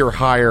a tier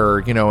higher,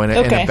 in a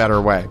Okay. better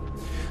way.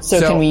 So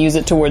can we use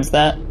it towards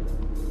that?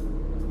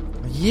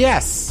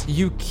 Yes,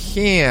 you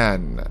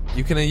can.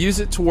 You can use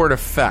it toward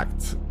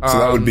effect. So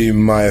that would be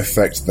my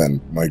effect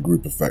then, my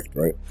group effect,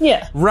 right?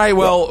 Yeah. Right,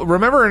 well,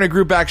 remember in a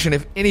group action,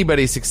 if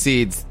anybody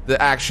succeeds,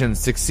 the action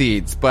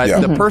succeeds. But Yeah.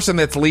 the person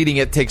that's leading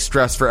it takes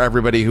stress for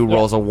everybody who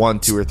rolls a 1,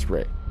 2, or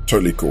 3.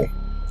 Totally cool.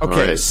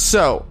 Okay, Alright.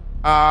 so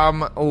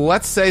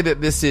let's say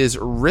that this is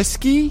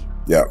risky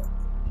Yeah.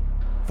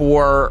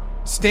 for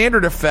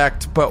standard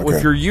effect, but Okay.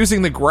 if you're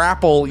using the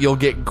grapple, you'll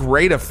get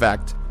great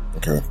effect.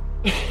 Okay.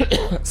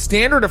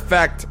 Standard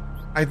effect,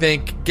 I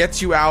think,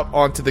 gets you out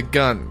onto the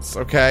guns,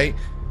 okay?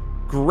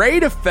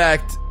 Great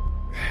effect,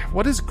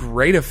 what does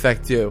great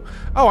effect do?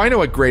 Oh, I know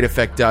what great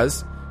effect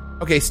does.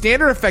 Okay,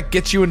 standard effect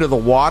gets you into the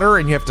water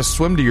and you have to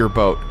swim to your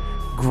boat.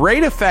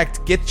 Great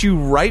effect gets you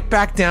right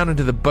back down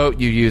into the boat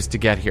you used to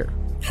get here.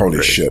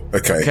 Holy shit.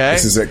 Okay. Okay?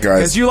 This is it,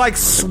 Because guys. you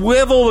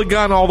swivel the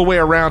gun all the way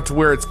around to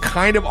where it's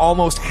kind of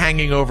almost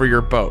hanging over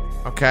your boat.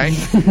 Okay.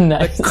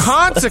 Nice. The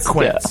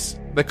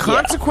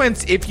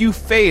consequence if you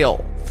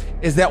fail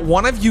is that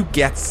one of you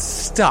gets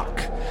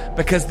stuck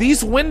because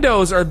these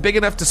windows are big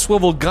enough to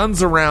swivel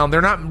guns around.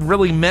 They're not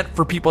really meant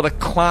for people to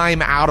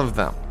climb out of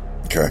them.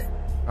 Okay.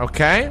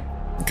 Okay.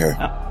 Okay.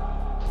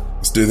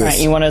 Let's do this. All right,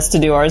 you want us to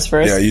do ours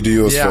first? Yeah, you do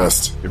yours Yeah.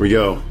 first. Here we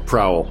go.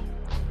 Prowl.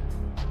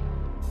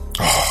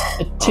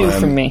 A 2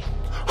 from me.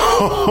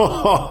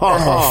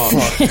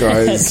 Fuck,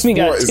 guys. We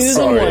got What is- 2s and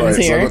sorry, 1s right,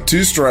 So here. I got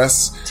 2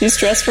 stress. 2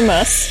 stress from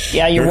us.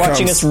 Yeah, you're Here it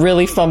watching comes. us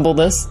really fumble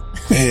this.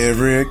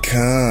 Here it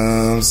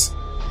comes.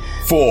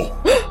 4.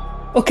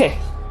 Okay.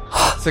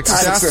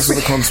 Success with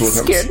a consequence.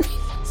 Scared.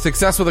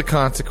 Success with a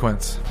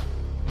consequence.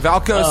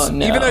 Valkos, Oh,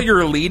 no. even though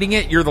you're leading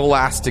it, you're the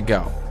last to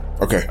go.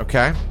 Okay.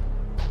 Okay.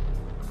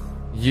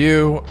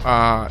 You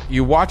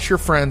watch your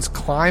friends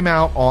climb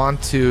out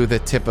onto the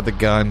tip of the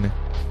gun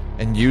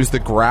and use the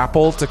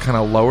grapple to kind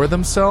of lower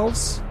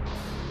themselves.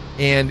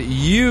 And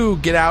you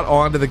get out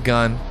onto the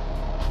gun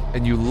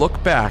and you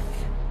look back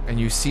and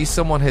you see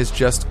someone has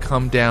just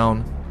come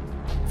down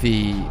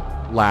the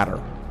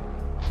ladder.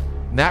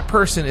 And that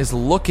person is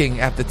looking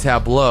at the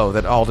tableau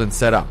that Alden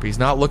set up. He's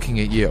not looking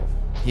at you.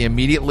 He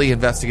immediately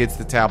investigates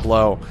the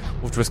tableau,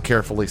 which was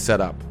carefully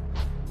set up.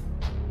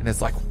 And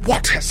it's like,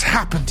 what has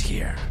happened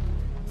here?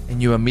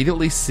 And you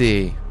immediately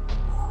see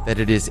that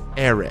it is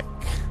Eric,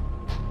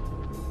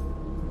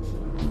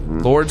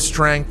 Lord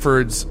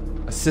Strangford's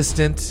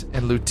assistant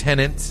and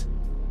lieutenant,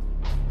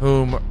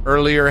 whom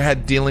earlier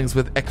had dealings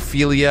with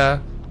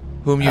Ecphelia,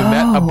 whom you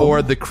met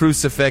aboard the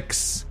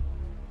Crucifix.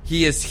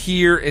 He is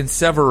here in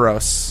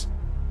Severos.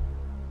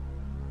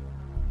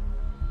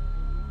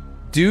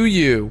 Do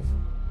you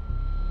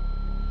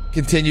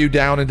continue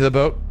down into the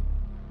boat?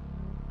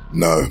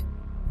 No.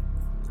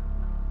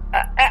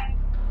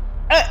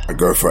 I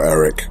go for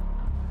Eric.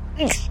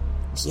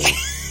 So,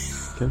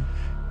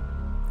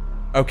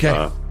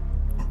 okay.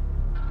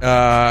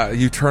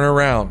 You turn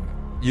around.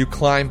 You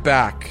climb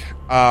back.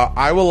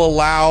 I will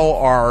allow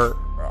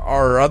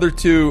our other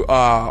two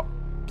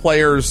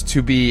players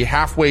to be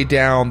halfway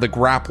down the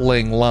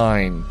grappling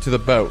line to the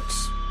boat,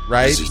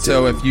 right?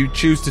 So if you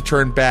choose to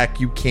turn back,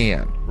 you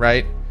can,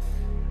 right?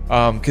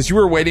 Because you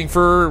were waiting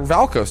for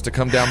Valkos to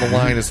come down the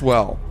line as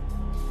well.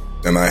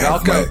 And I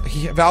have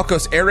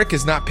Valkos, Eric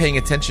is not paying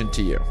attention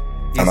to you.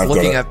 He's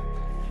looking at...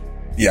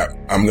 Yeah,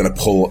 I'm going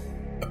to pull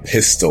a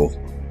pistol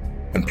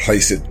and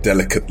place it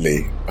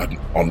delicately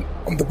on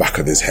the back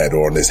of his head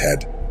or on his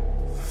head.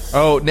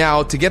 Oh,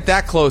 now, to get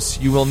that close,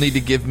 you will need to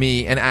give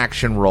me an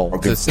action roll.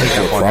 Okay,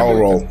 prowl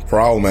roll.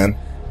 Prowl, man.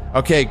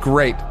 Okay,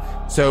 great.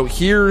 So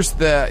here's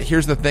the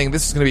thing.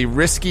 This is going to be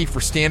risky for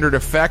standard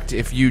effect.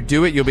 If you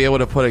do it, you'll be able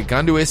to put a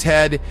gun to his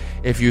head.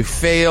 If you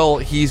fail,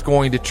 he's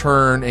going to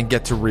turn and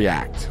get to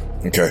react.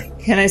 Okay.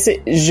 Can I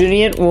say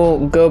Juliet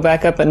will go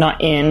back up, but not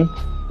in,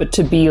 but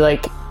to be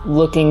like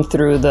looking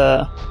through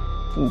the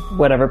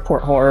whatever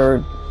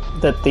porthole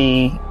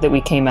that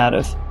we came out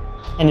of,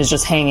 and is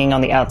just hanging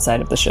on the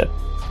outside of the ship.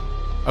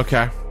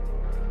 Okay.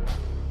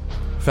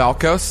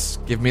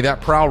 Valkos, give me that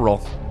prowl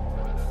roll.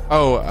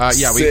 Oh,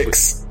 yeah,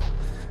 6.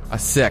 A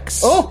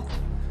 6. Oh!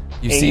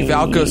 You see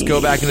Valkos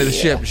go back into the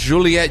ship.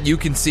 Juliet, you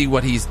can see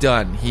what he's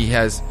done. He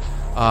has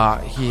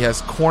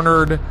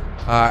cornered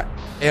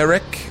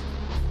Eric.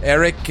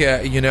 Eric,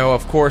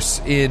 of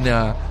course, in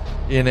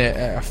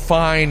a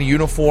fine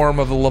uniform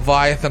of the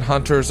Leviathan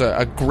Hunters,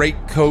 a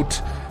great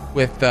coat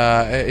with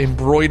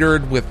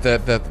embroidered with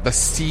the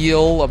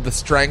seal of the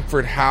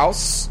Strangford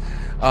House.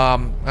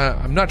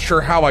 I'm not sure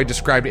how I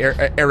described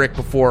Eric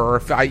before, or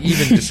if I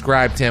even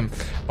described him,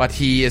 but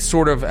he is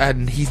sort of,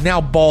 and he's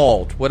now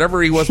bald.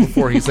 Whatever he was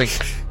before, he's like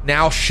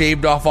now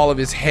shaved off all of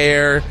his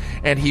hair,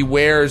 and he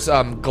wears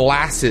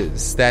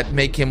glasses that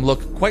make him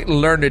look quite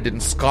learned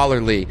and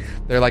scholarly.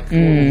 They're like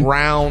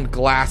round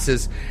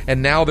glasses,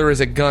 and now there is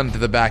a gun to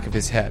the back of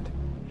his head.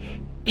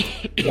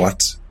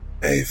 What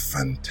a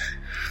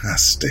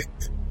fantastic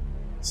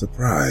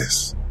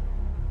surprise.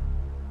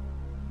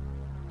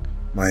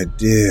 My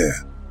dear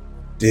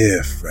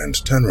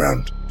friend, turn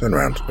around,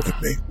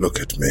 look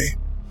at me.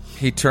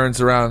 He turns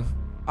around.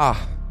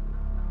 Ah,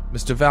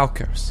 Mr.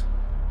 Valkos.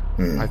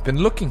 I've been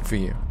looking for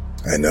you.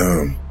 I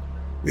know.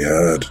 We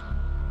heard.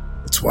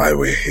 That's why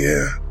we're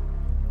here.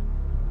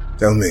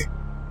 Tell me,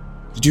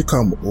 did you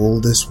come all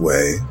this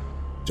way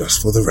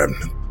just for the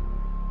remnant?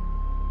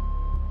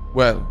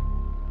 Well,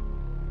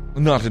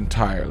 not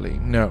entirely,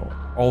 no.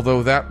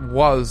 Although that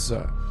was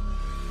a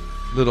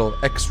little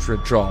extra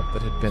job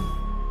that had been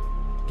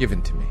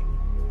given to me.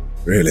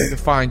 Really? To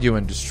find you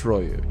and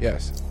destroy you,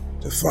 yes.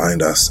 To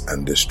find us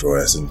and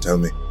destroy us, and tell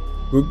me,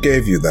 who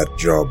gave you that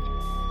job?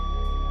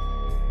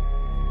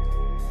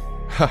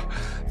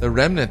 The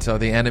remnant are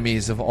the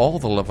enemies of all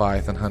the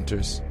Leviathan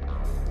Hunters,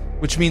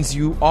 which means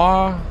you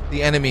are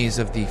the enemies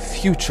of the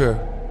future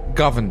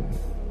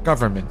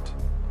government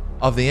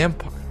of the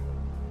Empire.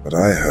 But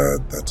I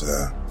heard that,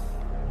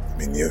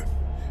 you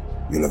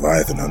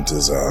Leviathan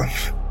Hunters are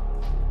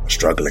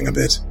struggling a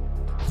bit.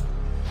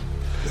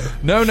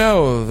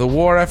 No, the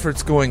war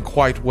effort's going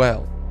quite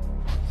well.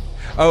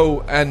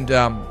 Oh, and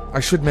I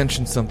should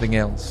mention something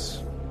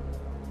else.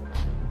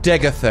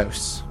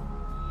 Degathos.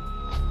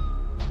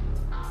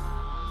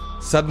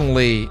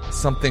 Suddenly,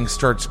 something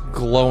starts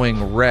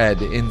glowing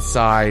red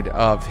inside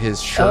of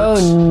his shirt.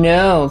 Oh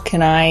no!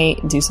 Can I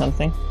do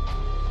something?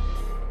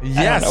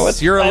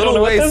 Yes, you're a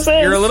little ways.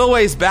 You're a little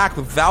ways back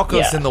with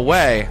Valkos in the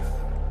way.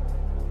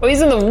 Oh,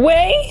 he's in the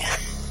way?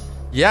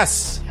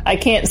 Yes. I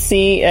can't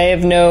see. I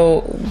have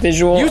no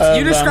visual.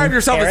 You described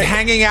yourself Eric as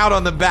hanging out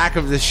on the back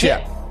of the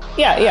ship.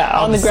 Yeah,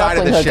 on the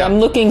grappling hook. Ship. I'm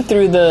looking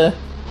through the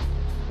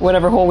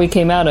whatever hole we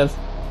came out of.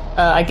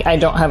 I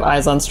don't have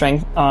eyes on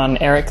strength on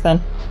Eric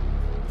then.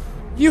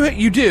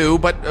 You do,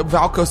 but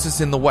Valkos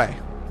is in the way.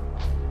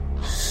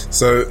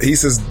 So he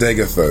says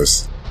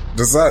Degathos.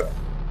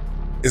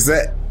 Is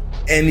there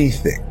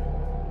anything?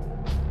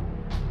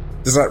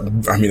 Does that?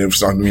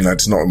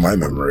 It's not in my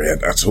memory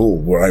at all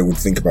where I would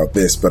think about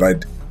this, but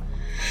I'd.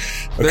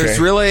 Okay. There's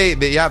really,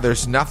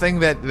 there's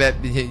nothing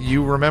that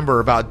you remember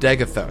about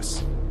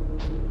Degathos.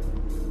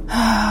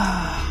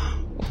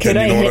 Could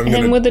I hit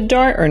him with a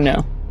dart or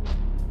no?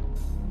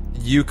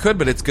 You could,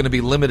 but it's going to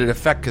be limited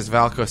effect because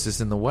Valkos is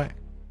in the way.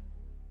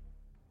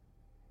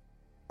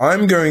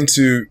 I'm going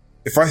to,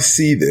 if I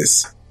see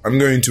this, I'm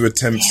going to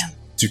attempt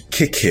to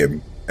kick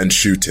him and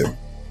shoot him.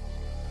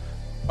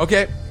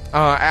 Okay.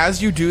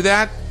 As you do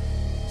that,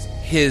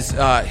 his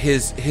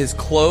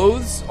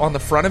clothes on the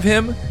front of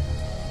him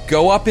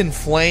go up in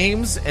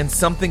flames, and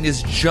something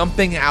is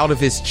jumping out of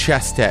his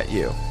chest at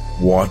you.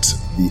 What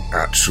the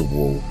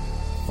actual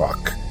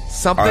fuck?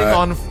 Something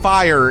on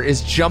fire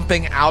is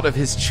jumping out of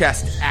his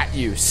chest at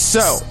you.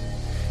 So,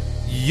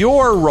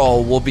 your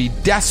role will be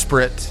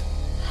desperate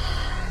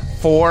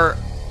for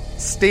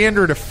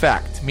standard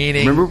effect,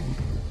 meaning... Remember?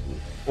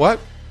 What?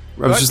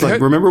 I was just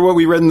like, remember what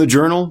we read in the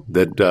journal?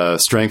 That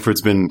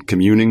Strangford's been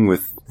communing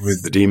with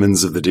the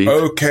demons of the deep?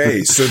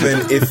 Okay, so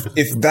then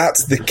if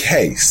that's the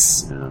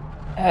case...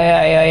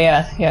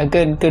 Yeah,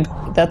 good.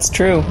 That's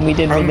true. We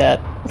did read that.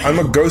 I'm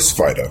a ghost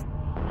fighter.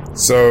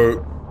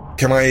 So,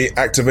 can I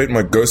activate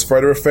my ghost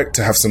fighter effect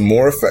to have some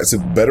more effects, a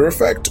better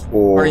effect?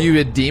 Or are you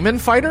a demon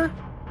fighter?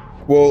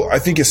 Well, I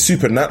think it's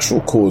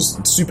supernatural demons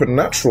are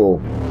supernatural.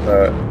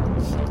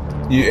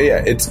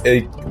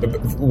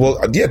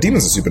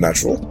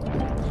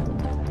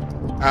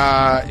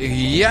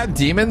 Yeah,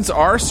 demons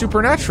are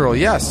supernatural,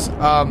 yes.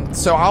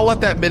 So I'll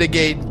let that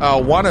mitigate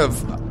one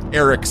of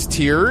Eric's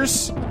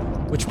tears,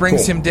 which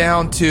brings him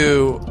down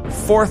to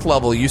 4th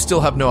level. You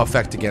still have no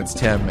effect against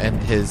him and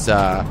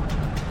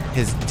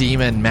his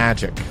demon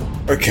magic.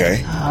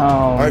 Okay.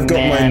 I've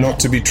got my not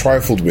to be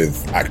trifled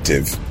with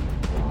active.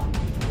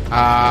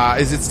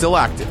 Is it still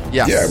active?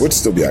 Yes. Yeah, it would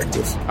still be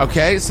active.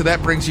 Okay, so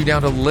that brings you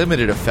down to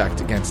limited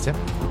effect against him.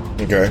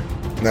 Okay.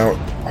 Now,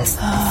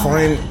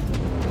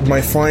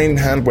 my fine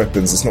hand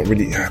weapons, it's not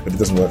really... but it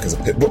doesn't work as a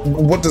pistol.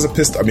 What does a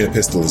pistol... I mean, a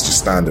pistol is just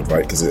standard,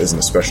 right? Because it isn't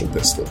a special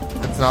pistol.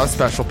 It's not a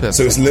special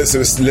pistol. So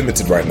it's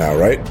limited right now,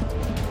 right?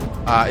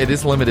 It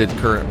is limited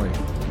currently.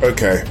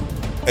 Okay.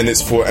 And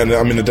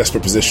I'm in a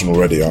desperate position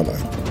already, aren't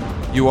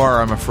I? You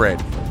are, I'm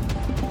afraid.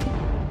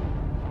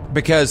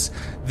 Because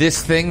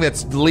this thing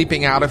that's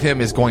leaping out of him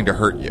is going to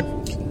hurt you.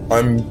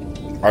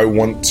 I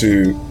want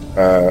to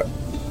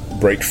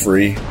break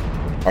free.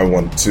 I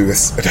want to...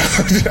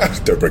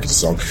 Don't break the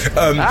song.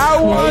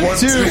 I want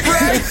to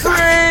break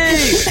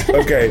free!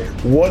 Okay,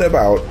 what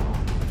about...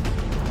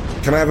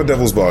 Can I have a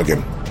devil's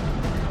bargain?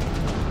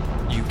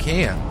 You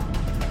can.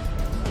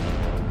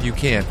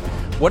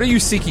 What are you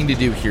seeking to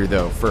do here,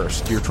 though,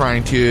 first? You're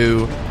trying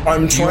to...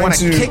 Do you want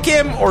to kick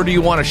him, or do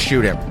you want to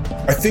shoot him?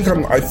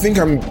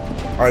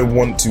 I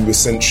want to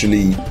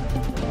essentially...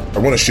 I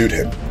want to shoot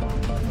him,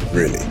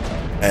 really.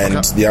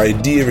 And the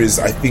idea is,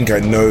 I think I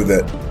know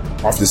that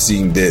after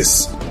seeing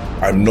this,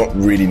 I'm not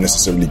really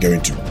necessarily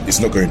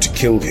it's not going to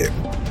kill him,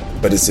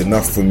 but it's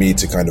enough for me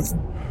to kind of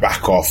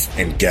back off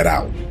and get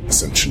out,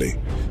 essentially.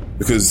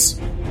 Because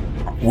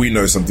we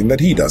know something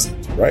that he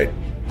doesn't, right?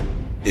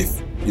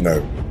 If,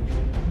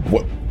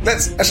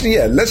 let's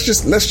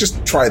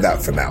just try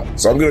that for now.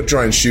 So I'm going to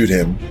try and shoot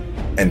him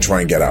and try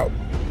and get out.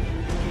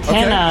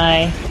 Can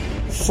I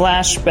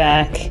flash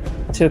back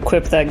to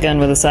equip that gun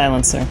with a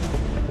silencer?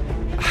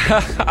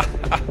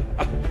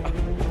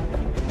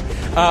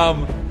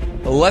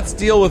 Let's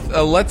deal with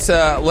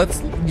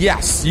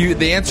yes,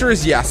 the answer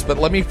is yes, but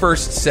let me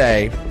first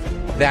say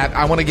that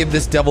I want to give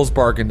this devil's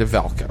bargain to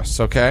Valkos,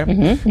 okay?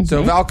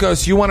 So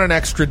Valkos, you want an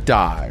extra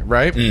die,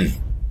 right?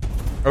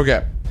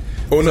 Okay.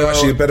 Oh no,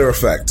 actually a better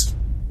effect.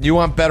 You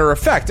want better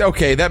effect.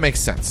 Okay, that makes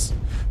sense.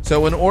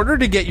 So in order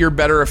to get your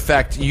better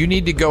effect, you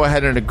need to go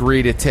ahead and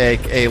agree to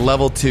take a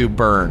level 2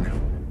 burn.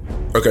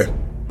 Okay.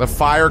 The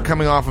fire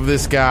coming off of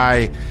this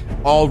guy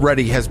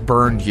already has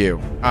burned you.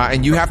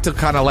 And you have to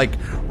kind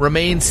of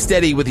remain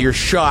steady with your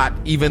shot,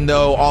 even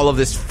though all of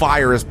this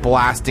fire is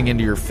blasting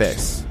into your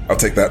face. I'll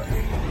take that.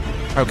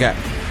 Okay.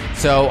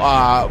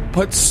 So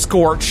put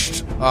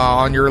Scorched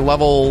on your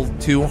level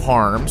 2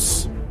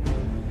 harms.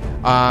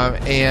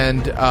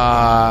 And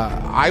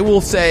I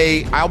will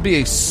say, I'll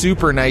be a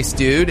super nice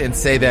dude and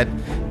say that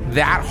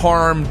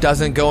harm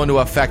doesn't go into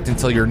effect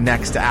until your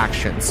next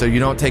action. So you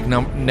don't take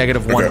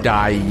 -1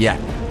 die yet.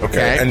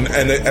 Okay. And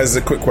as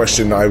a quick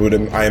question, I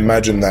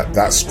imagine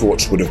that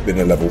Scorch would have been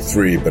a level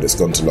 3, but it's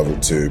gone to level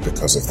 2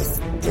 because of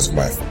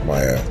my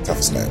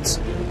toughest nails.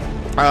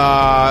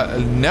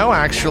 No,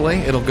 actually,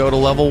 it'll go to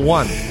level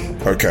 1.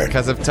 Okay.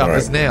 Because of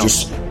toughest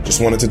nails.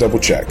 Just wanted to double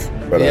check,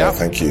 but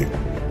thank you.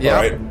 Yep.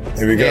 All right,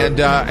 here we go.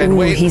 And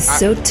wait, he's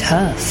so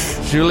tough.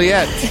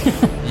 Juliet,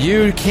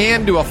 you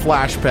can do a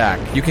flashback.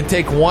 You can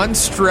take 1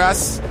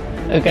 stress.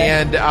 Okay.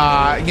 And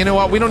you know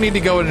what? We don't need to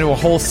go into a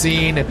whole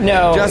scene.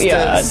 No.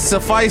 Just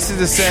suffice it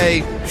to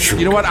say,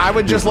 you know what? I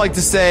would just like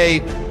to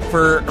say,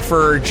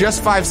 for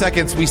just 5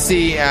 seconds, we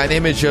see an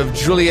image of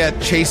Juliet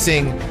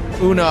chasing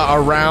Una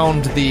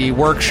around the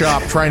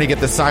workshop, trying to get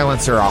the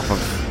silencer off of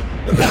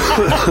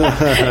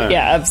him.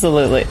 Yeah,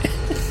 absolutely.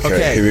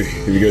 Okay,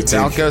 here we go, team.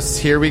 Valkos,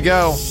 here we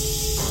go.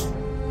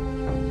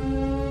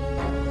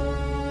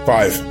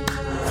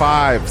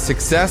 5.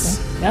 Success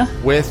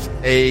with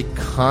a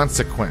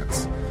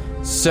consequence.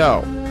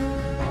 So,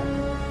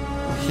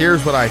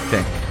 here's what I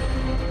think.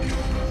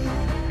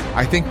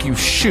 I think you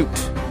shoot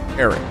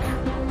Eric.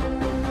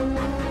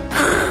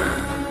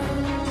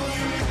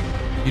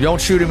 You don't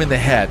shoot him in the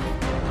head.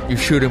 You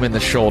shoot him in the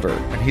shoulder.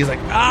 And he's like,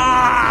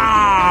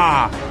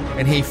 ah!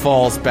 And he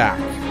falls back.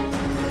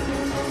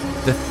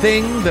 The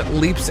thing that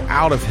leaps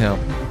out of him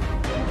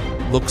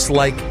looks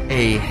like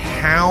a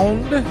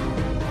hound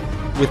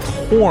with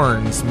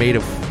horns made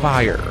of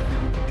fire.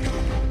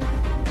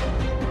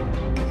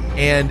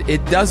 And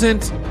it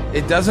doesn't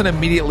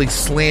immediately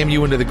slam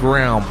you into the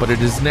ground, but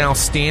it is now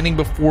standing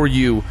before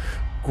you,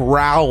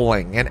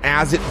 growling, and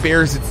as it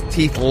bares its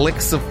teeth,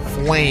 licks of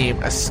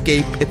flame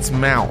escape its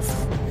mouth.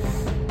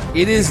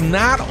 It is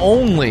not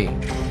only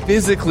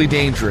physically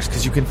dangerous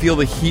because you can feel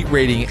the heat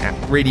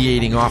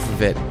radiating off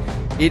of it.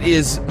 It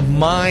is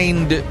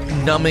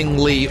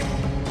mind-numbingly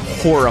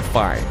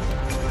horrifying.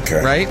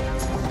 Okay. Right?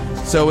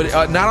 So it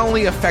not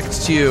only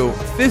affects you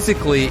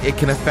physically, it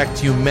can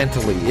affect you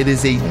mentally. It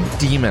is a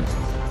demon.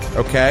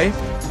 Okay?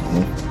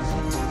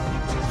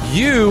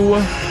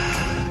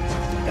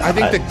 I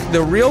think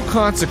the real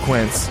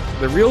consequence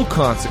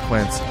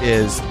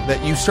is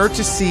that you start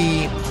to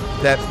see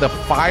that the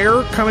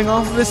fire coming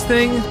off of this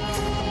thing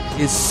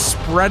is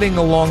spreading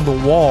along the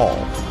wall.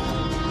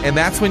 And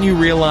that's when you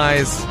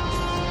realize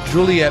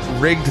Juliet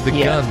rigged the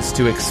guns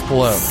to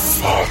explode.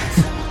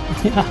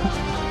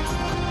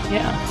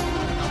 Yeah.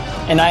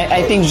 And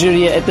I think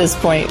Juliet at this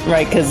point,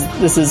 right, because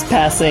this is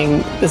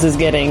getting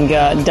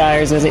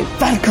Dyer's going to say,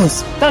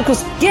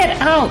 Falcos, get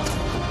out!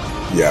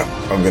 Yeah,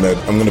 I'm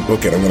gonna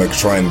book it. I'm gonna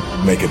try and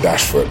make a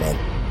dash for it, man.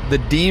 The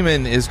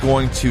demon is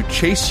going to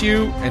chase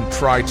you and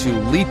try to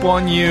leap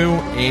on you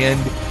and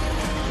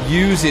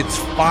use its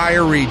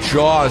fiery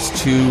jaws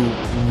to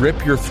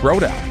rip your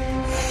throat out.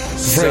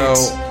 So,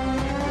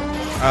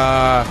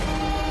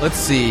 let's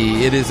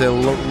see. It is a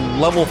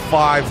level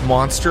 5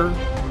 monster,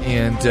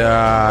 and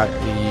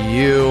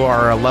you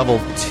are a level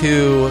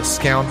 2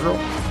 scoundrel.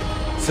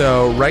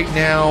 So right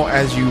now,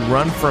 as you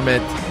run from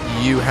it,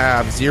 you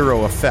have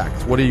 0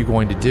 effect. What are you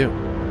going to do?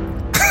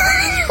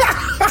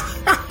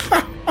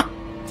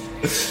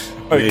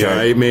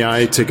 Okay. May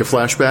I take a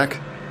flashback?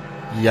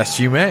 Yes,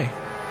 you may.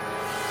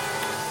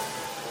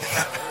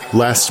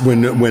 Last,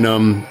 when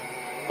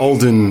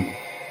Alden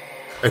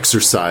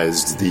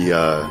exorcised the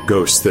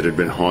ghost that had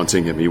been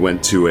haunting him, he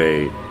went to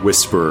a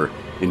whisper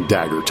in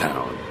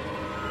Daggertown.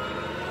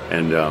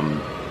 And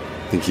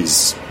I think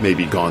he's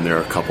maybe gone there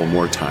a couple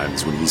more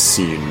times when he's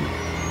seen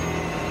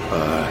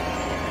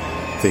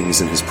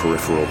things in his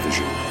peripheral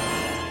vision.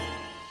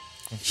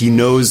 He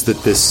knows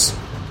that this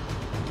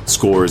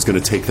score is going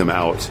to take them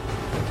out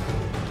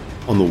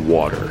on the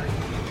water.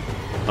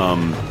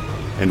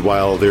 And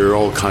while there are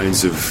all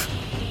kinds of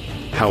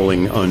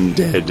howling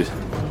undead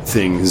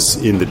things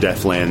in the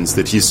Deathlands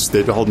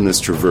that Alden has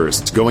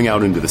traversed, going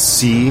out into the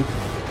sea,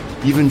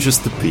 even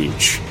just the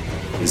beach,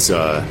 is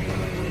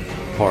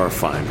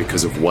horrifying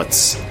because of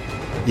what's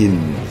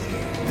in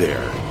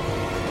there.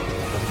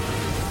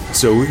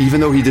 So even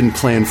though he didn't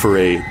plan for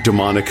a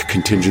demonic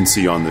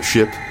contingency on the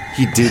ship,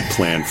 he did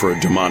plan for a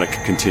demonic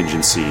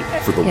contingency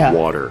for the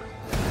water.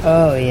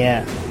 Oh,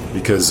 yeah.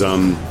 Because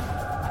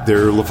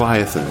they're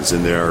leviathans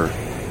and their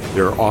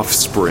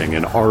offspring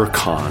and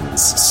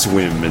archons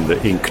swim in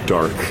the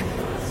ink-dark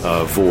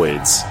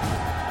voids.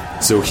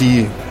 So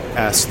he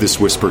asked this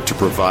whisper to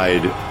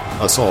provide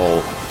us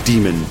all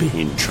demon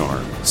bane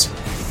charms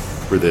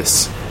for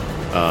this,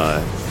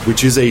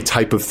 which is a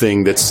type of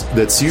thing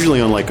that's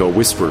usually on like a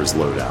whisper's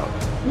loadout.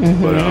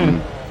 Mm-hmm.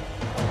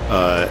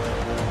 But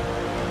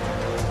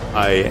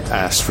I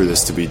asked for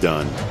this to be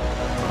done,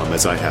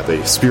 as I have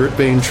a spirit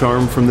bane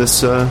charm from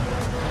this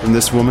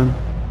woman,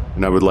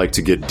 and I would like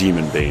to get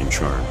demon bane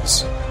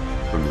charms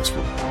from this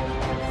woman.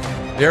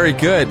 Very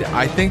good.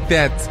 I think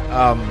that's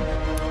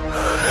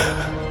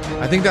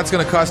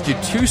going to cost you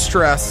 2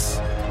 stress.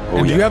 Oh,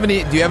 and yeah. Do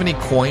you have any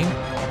coin?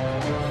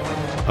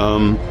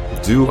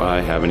 Do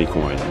I have any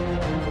coin?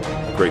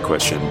 Great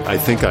question. I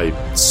think I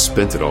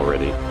spent it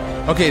already.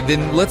 Okay,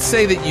 then let's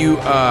say that you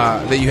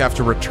have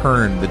to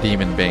return the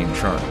demon bane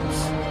charms.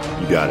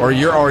 You got it. Or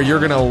you're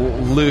going to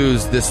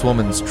lose this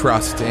woman's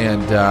trust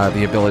and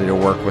the ability to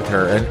work with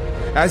her. And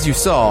as you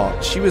saw,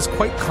 she was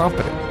quite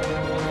competent.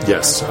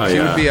 Yes,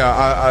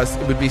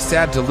 it would be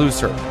sad to lose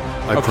her.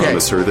 I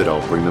promise her that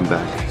I'll bring them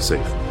back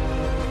safe.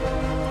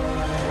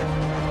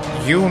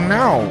 You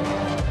know,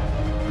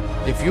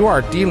 if you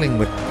are dealing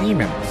with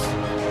demons,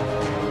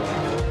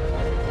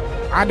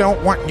 I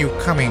don't want you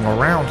coming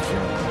around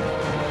here.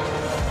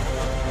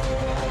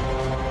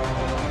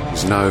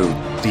 There's no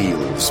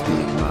deals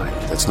being made.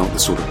 That's not the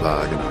sort of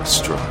bargain I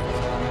strike.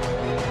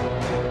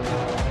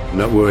 I'm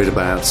not worried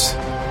about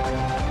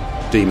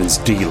demons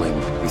dealing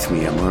with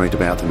me. I'm worried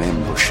about them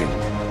ambushing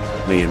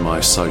me and my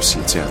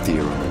associates out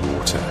there on the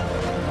water.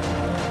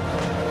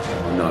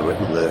 I know it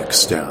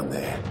lurks down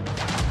there.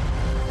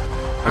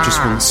 I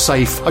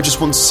just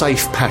want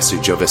safe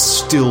passage over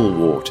still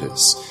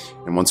waters.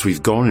 And once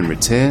we've gone and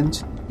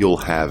returned, you'll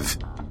have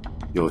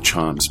your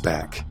charms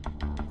back.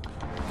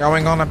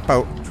 Going on a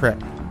boat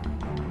trip.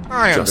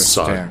 I Just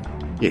understand. So.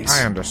 Yes.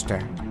 I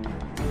understand.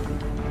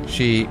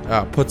 She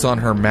puts on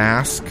her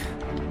mask,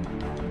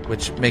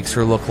 which makes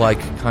her look like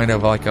kind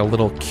of like a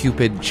little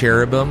Cupid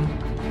cherubim,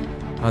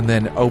 and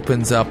then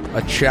opens up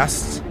a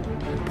chest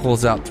and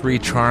pulls out 3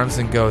 charms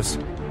and goes,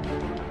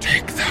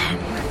 "Take them,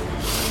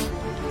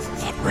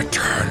 but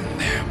return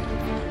them.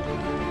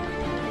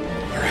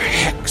 You're a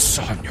hex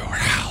on your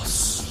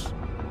house."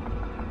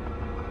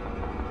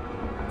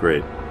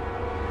 Great.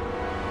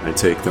 I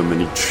take them,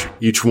 and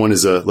each one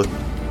is a...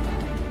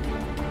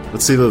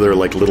 Let's say that they're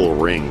like little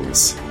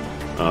rings.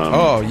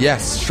 Oh,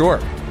 yes, sure.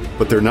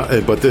 But they're not.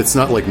 But it's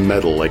not like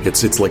metal. Like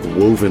it's like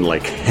woven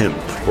like hemp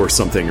or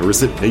something. Or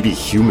is it maybe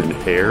human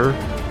hair?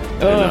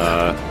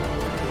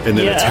 And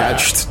then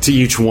attached to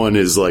each one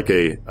is like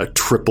a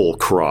triple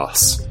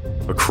cross.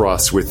 A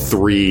cross with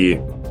 3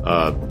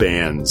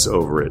 bands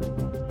over it.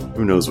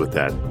 Who knows what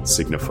that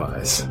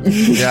signifies?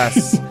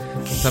 Yes.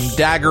 Some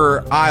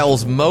Dagger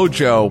Isles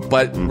mojo,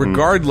 but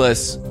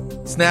regardless,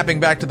 snapping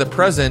back to the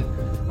present,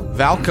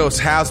 Valkos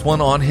has one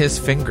on his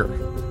finger.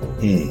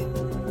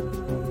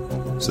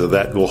 So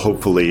that will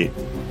hopefully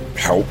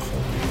help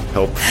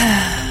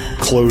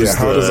close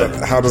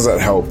how does that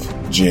help,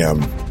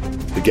 GM?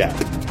 the gap.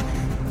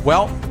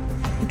 Well,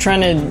 I'm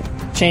trying to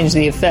change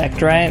the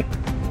effect, right?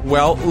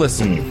 Well,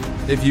 listen,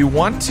 if you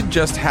want to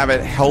just have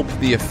it help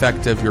the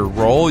effect of your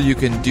roll, you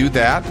can do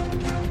that.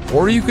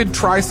 Or you could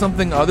try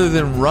something other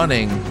than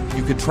running.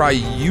 You could try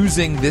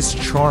using this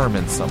charm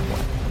in some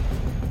way.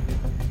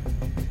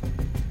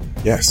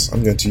 Yes,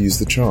 I'm going to use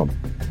the charm.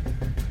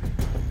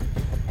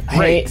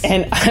 Great.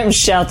 And I'm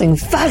shouting,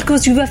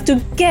 Falcos, you have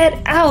to get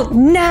out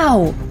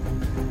now!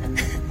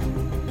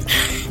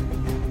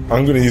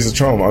 I'm going to use the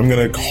charm. I'm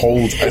going to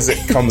hold, as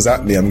it comes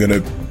at me, I'm going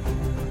to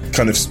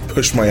kind of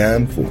push my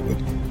hand forward.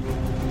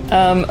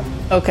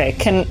 Okay,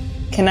 can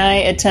I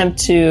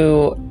attempt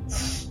to...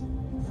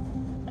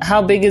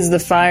 How big is the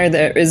fire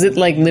there? Is it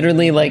like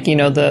literally like, you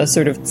know, the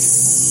sort of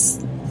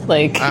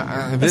like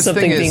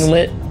something being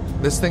lit?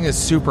 This thing is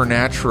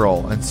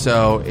supernatural, and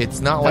so it's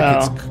not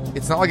like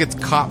it's not like it's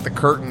caught the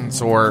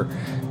curtains or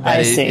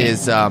that it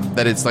is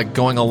that it's like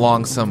going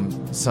along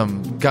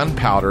some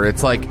gunpowder.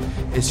 It's like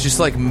it's just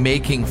like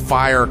making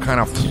fire kind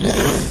of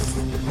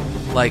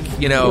like,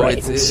 you know,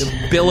 it's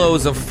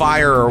billows of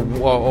fire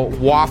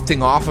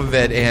wafting off of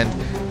it and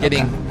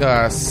getting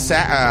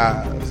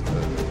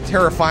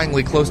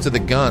terrifyingly close to the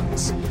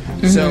guns.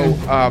 So,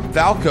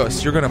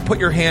 Valkos, you're going to put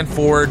your hand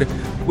forward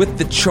with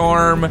the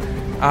charm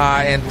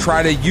and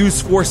try to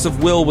use force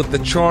of will with the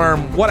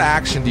charm. What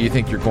action do you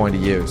think you're going to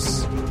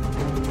use?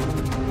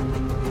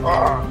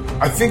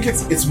 I think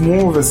it's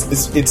more of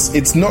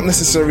it's not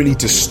necessarily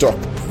to stop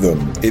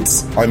them.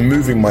 It's I'm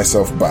moving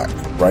myself back,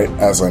 right,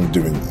 as I'm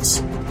doing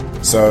this.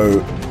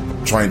 So,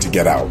 trying to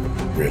get out,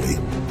 really.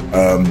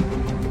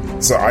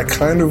 So I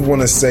kind of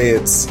want to say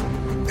it's...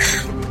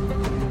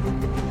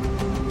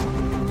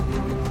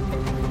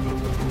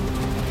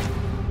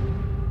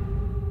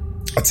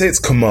 I'd say it's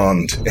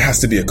command. It has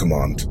to be a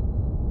command.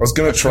 I was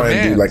going to try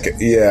and do like,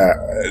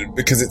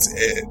 because it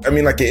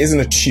isn't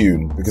a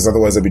tune, because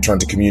otherwise I'd be trying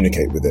to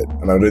communicate with it.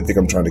 And I don't think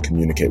I'm trying to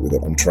communicate with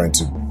it. I'm trying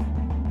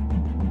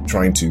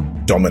to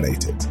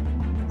dominate it,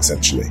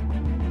 essentially.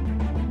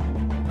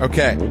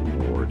 Okay.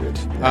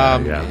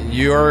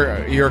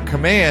 Your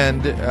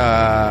command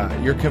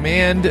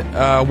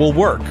will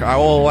work. I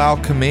will allow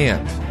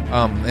command.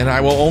 And I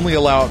will only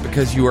allow it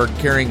because you are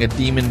carrying a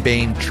Demon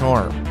Bane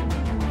charm.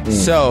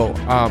 So,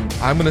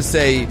 I'm going to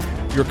say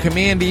your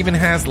command even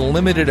has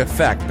limited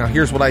effect. Now,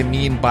 here's what I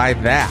mean by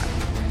that.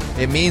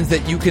 It means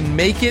that you can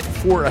make it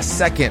for a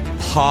second.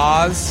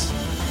 Pause.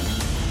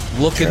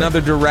 Look another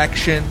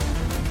direction.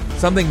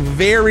 Something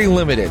very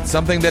limited.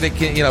 Something that it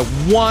can,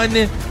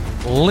 one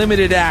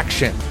limited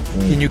action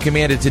can you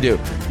command it to do.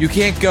 You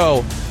can't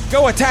go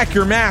attack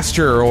your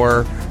master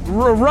or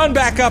run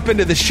back up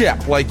into the ship.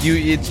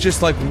 It's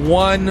just like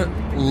one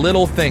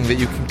little thing that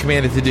you can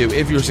command it to do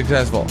if you're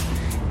successful.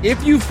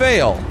 If you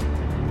fail,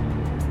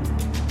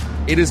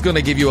 it is going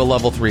to give you a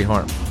level 3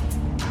 harm.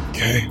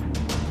 Okay.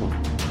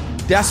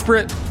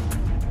 Desperate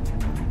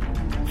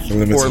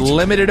or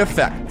limited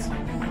effect.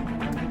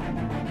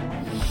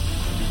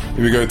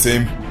 Here we go,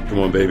 team. Come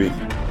on, baby.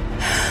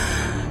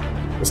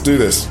 Let's do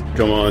this.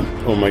 Come on.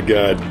 Oh, my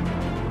God.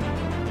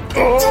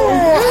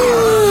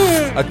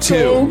 A 2.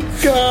 Oh,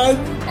 God.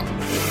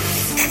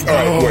 All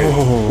right, wait.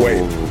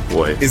 Oh,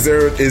 boy.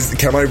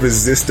 Can I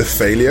resist the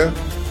failure?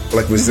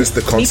 Like, resist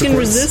the consequence? You can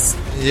resist?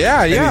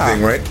 Yeah.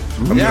 Anything, right?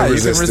 You can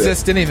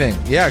resist anything.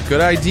 Yeah,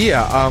 good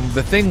idea.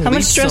 The thing. How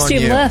much stress do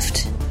you have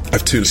left? I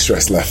have 2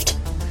 stress left.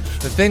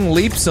 The thing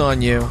leaps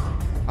on you,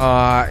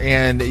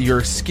 and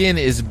your skin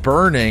is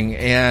burning,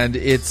 and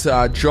its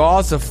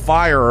jaws of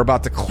fire are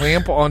about to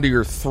clamp onto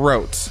your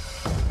throat.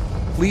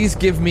 Please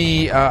give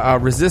me a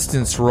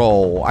resistance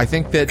roll. I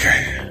think that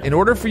in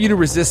order for you to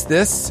resist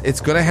this,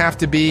 it's going to have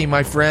to be,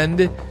 my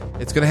friend,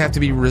 it's going to have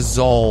to be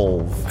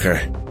resolve.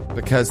 Okay.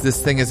 Because this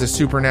thing is a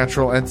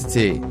supernatural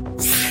entity.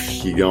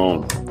 Keep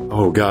going.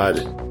 Oh, God.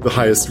 The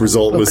highest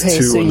result was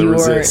 2 on the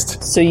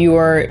resist. So you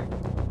are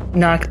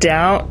knocked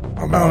out?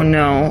 Oh,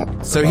 no.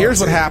 So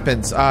here's what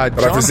happens. But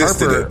I've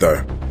resisted it,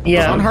 though.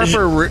 Yeah. John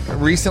Harper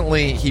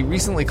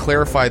recently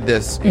clarified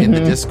this in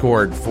the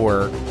Discord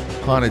for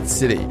Haunted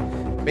City.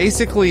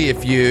 Basically,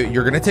 if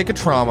you're going to take a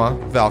trauma,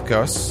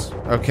 Valkos,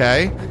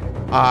 okay?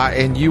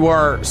 And you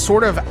are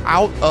sort of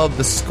out of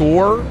the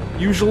score,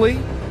 usually,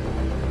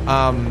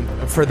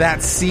 for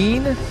that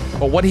scene.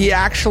 But what he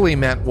actually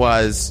meant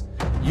was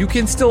you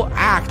can still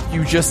act,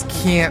 you just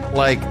can't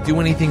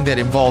do anything that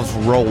involves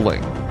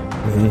rolling.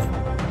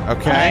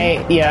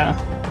 Okay? I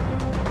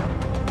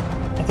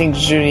think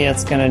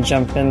Juliet's gonna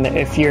jump in there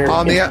if you're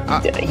on the oh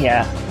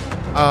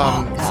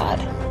God.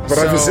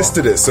 But I've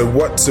resisted it. So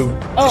what? So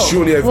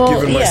surely I've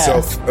given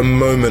myself a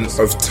moment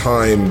of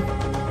time.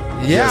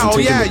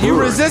 Yeah, you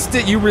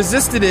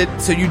resisted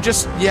it, so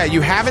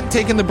you haven't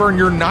taken the burn,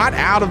 you're not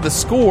out of the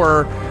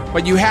score,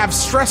 but you have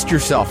stressed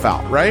yourself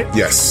out, right?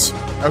 Yes.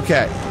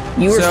 Okay.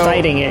 You were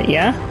fighting it,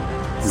 yeah?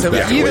 So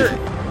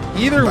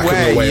either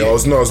way... I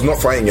was not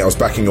fighting it, I was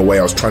backing away,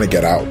 I was trying to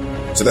get out.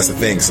 So that's the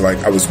thing, so like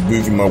I was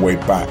moving my way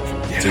back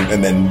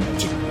and then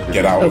to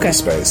get out of the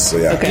space, so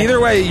yeah. Okay.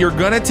 Either way, you're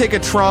gonna take a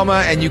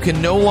trauma, and you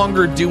can no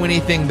longer do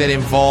anything that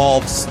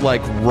involves,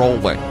 like,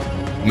 rolling.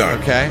 No.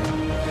 Okay?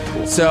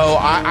 So,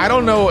 I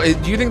don't know.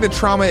 Do you think the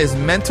trauma is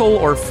mental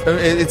or...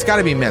 it's got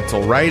to be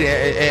mental, right?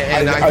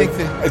 And I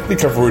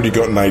think I've already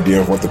got an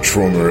idea of what the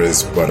trauma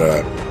is, but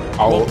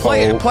I'll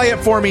play it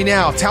for me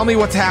now. Tell me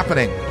what's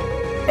happening.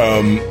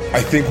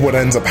 I think what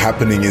ends up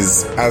happening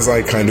is as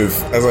I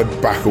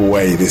back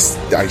away,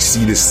 I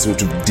see this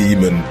sort of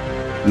demon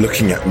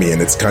looking at me,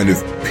 and it's kind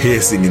of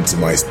piercing into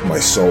my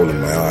soul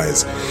and my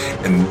eyes,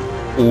 and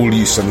all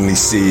you suddenly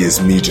see is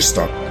me just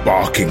start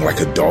barking like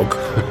a dog,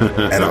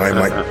 and I'm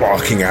like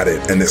barking at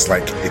it, and it's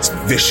like it's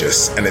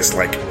vicious and it's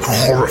like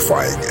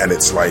horrifying, and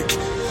it's like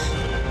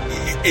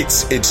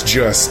it's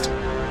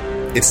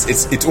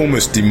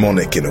almost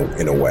demonic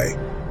in a way.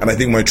 And I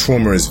think my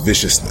trauma is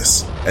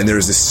viciousness, and there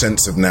is this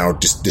sense of now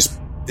just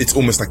it's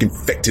almost like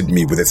infected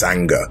me with its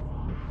anger.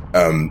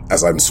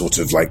 As I'm sort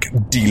of like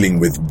dealing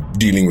with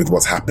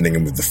what's happening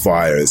and with the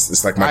fires.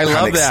 It's like my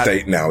panic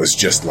state now is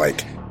just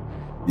like,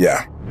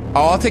 yeah.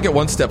 Oh, I'll take it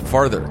one step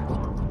farther.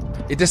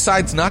 It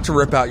decides not to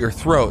rip out your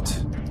throat,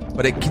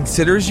 but it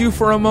considers you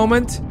for a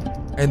moment,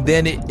 and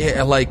then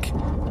it like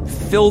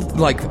filled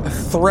like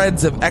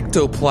threads of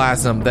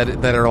ectoplasm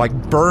that are like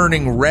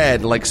burning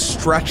red, like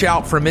stretch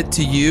out from it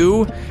to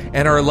you,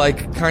 and are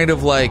like kind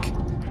of like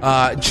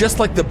just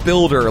like the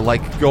builder,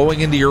 like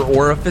going into your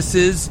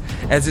orifices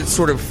as it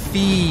sort of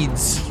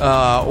feeds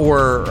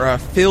or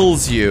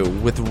fills you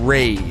with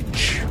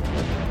rage.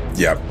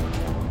 Yep.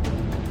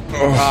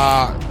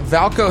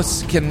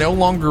 Valkos can no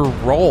longer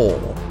roll.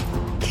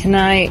 Can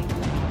I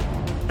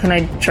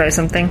try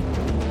something?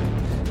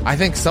 I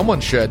think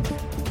someone should.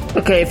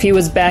 Okay, if he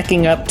was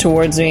backing up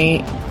towards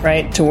me,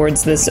 right,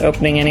 towards this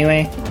opening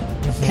anyway,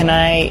 can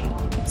I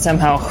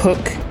somehow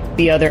hook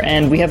the other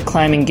end? We have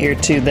climbing gear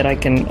too that I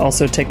can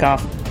also take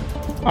off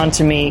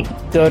onto me,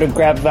 go to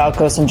grab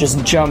Valkos and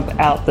just jump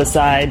out the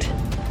side.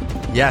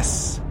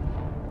 Yes.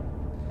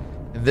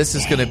 And this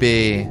is going to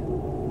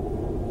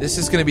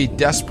be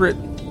desperate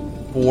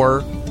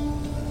for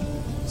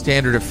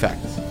standard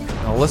effect.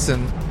 Now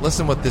listen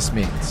what this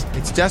means.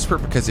 It's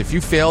desperate because if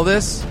you fail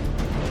this,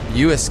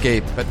 you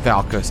escape, but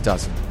Valkos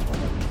doesn't.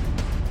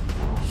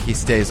 He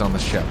stays on the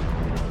ship.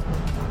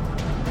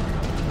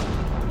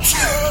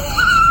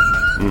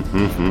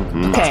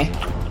 Okay.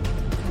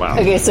 Wow.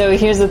 Okay, so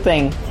here's the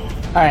thing.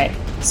 Alright,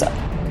 so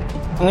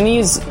I'm going to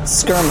use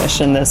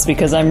skirmish in this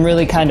because I'm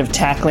really kind of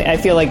tackling. I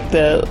feel like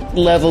the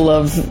level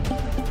of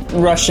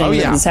rushing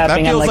that is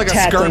happening, I'm like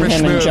tackling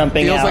him and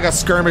jumping out. Feels like a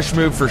skirmish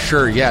move for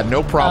sure. Yeah,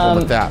 no problem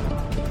with that.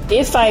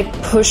 If I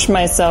push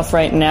myself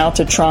right now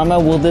to trauma,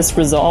 will this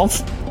resolve?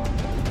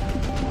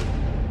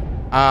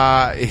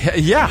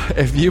 Yeah,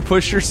 if you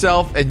push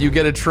yourself and you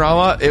get a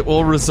trauma, it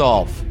will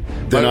resolve.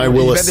 Then I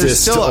will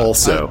assist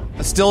also.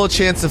 Still a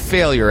chance of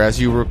failure, as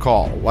you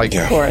recall. Like,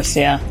 of course,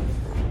 yeah.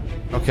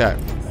 Okay.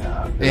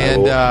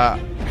 And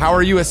how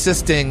are you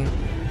assisting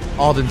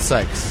Alden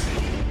Sykes?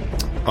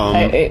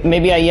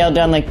 Maybe I yell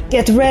down like,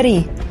 "Get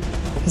ready,"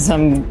 because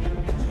I'm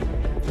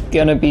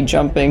gonna be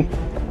jumping.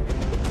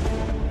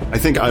 I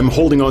think I'm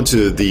holding on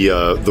to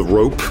the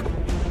rope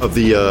of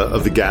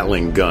the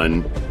Gatling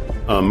gun.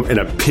 And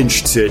I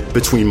pinched it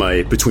between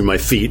my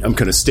feet. I'm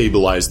kind of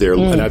stabilized there,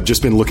 and I've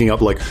just been looking up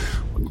like,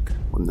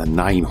 what in the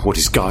name? What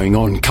is going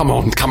on? Come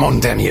on,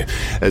 damn you!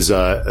 As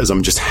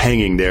I'm just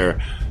hanging there,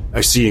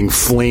 I'm seeing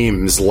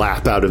flames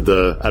lap out of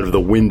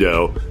the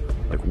window.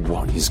 Like,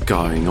 what is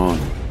going on?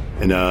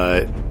 And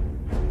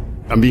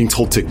I'm being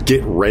told to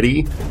get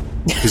ready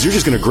because you're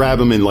just going to grab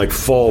him and like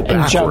fall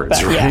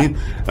backwards, right?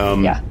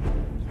 Yeah.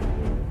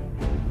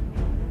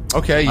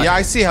 Okay. Yeah,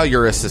 I see how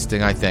you're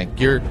assisting. I think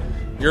you're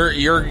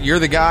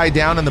the guy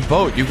down in the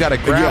boat. You got to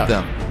grab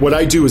them. What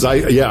I do is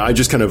I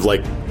just kind of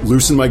like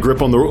loosen my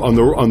grip on the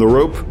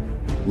rope,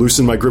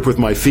 loosen my grip with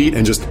my feet,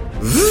 and just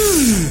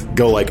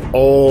go like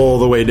all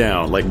the way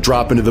down, like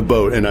drop into the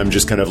boat, and I'm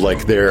just kind of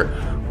like there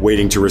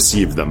waiting to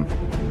receive them.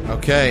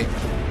 Okay.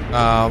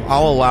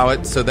 I'll allow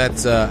it. So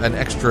that's an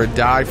extra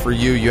die for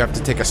you. You have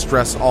to take a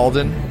stress,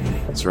 Alden.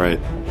 That's right.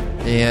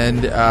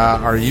 And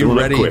are you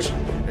ready?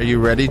 Are you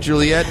ready,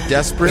 Juliet?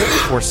 Desperate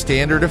for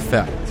standard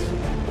effect.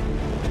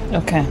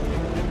 Okay.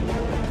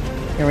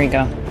 Here we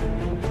go.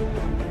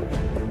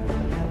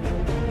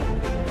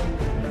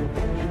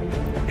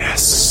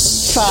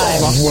 Yes.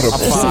 5. What a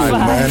 5,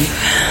 man.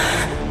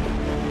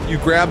 You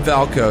grab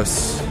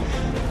Valkos.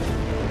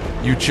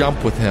 You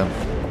jump with him.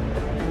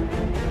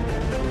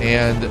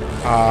 And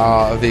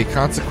the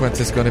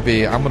consequence is going to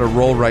be, I'm going to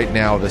roll right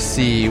now to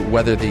see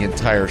whether the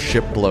entire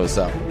ship blows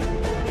up.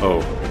 Oh,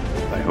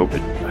 I hope.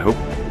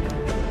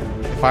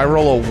 If I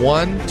roll a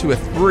 1 to a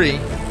 3,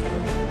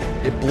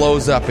 it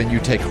blows up and you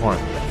take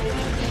harm.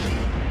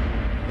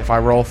 If I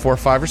roll a 4,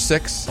 5, or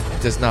 6,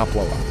 it does not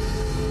blow up.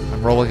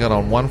 I'm rolling it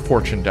on 1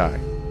 fortune die.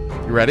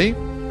 You ready?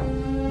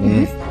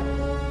 Mm-hmm.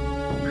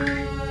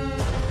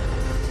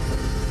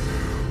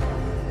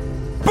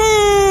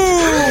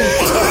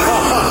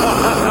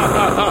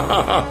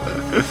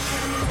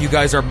 You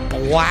guys are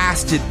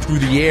blasted through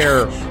the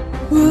air,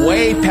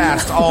 way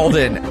past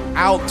Alden,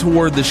 out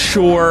toward the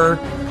shore.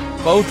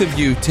 Both of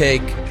you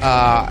take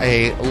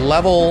a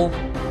level,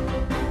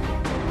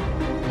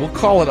 we'll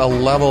call it a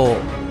level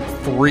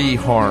 3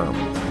 harm.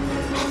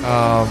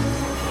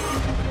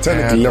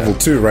 Technically level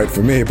 2, right,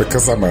 for me,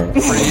 because I'm a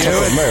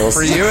male.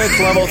 For you, it's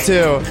level 2.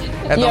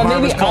 And yeah,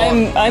 maybe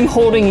I'm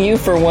holding you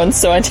for once,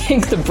 so I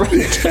take the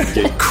brunt.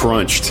 Get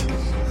crunched.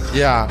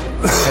 Yeah,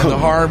 and the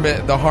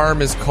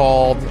harm is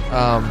called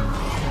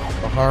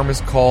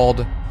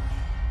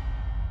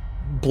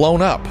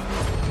blown up.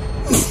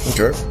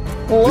 Okay.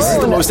 This is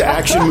the most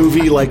action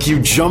movie. Like, you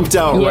jumped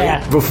out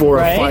right before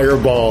a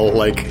fireball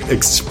like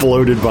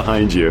exploded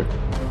behind you.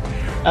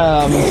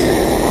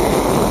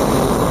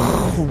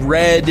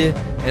 Red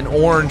and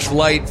orange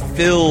light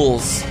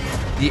fills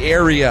the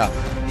area.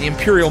 The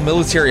Imperial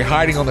military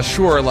hiding on the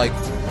shore, like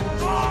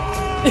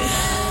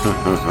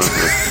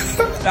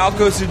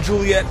Falcos and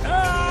Juliet.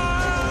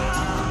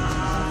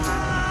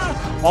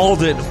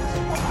 Alden.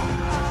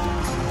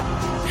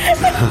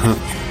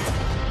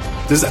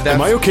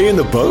 Am I okay in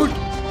the boat?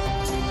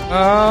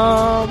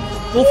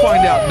 We'll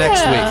find out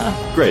next week.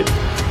 Great.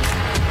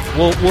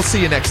 We'll see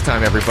you next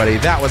time, everybody.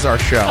 That was our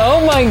show.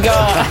 Oh my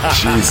god.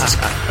 Jesus.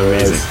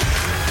 Amazing.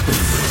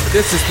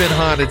 This has been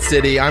Haunted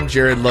City. I'm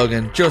Jared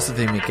Logan,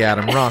 Josephine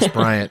McAdam, Ross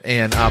Bryant,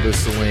 and Abu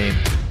Salim.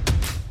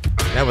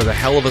 That was a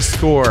hell of a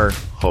score.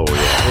 Oh,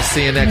 yeah. We'll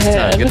see you next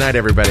time. Good night,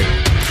 everybody.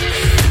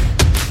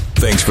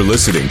 Thanks for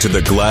listening to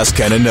the Glass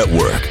Cannon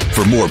Network.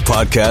 For more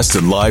podcasts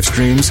and live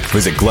streams,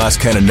 visit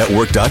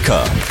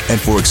glasscannonnetwork.com. And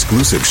for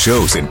exclusive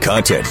shows and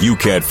content you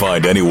can't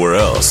find anywhere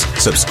else,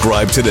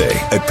 subscribe today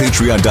at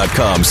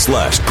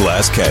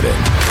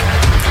patreon.com/glasscannon.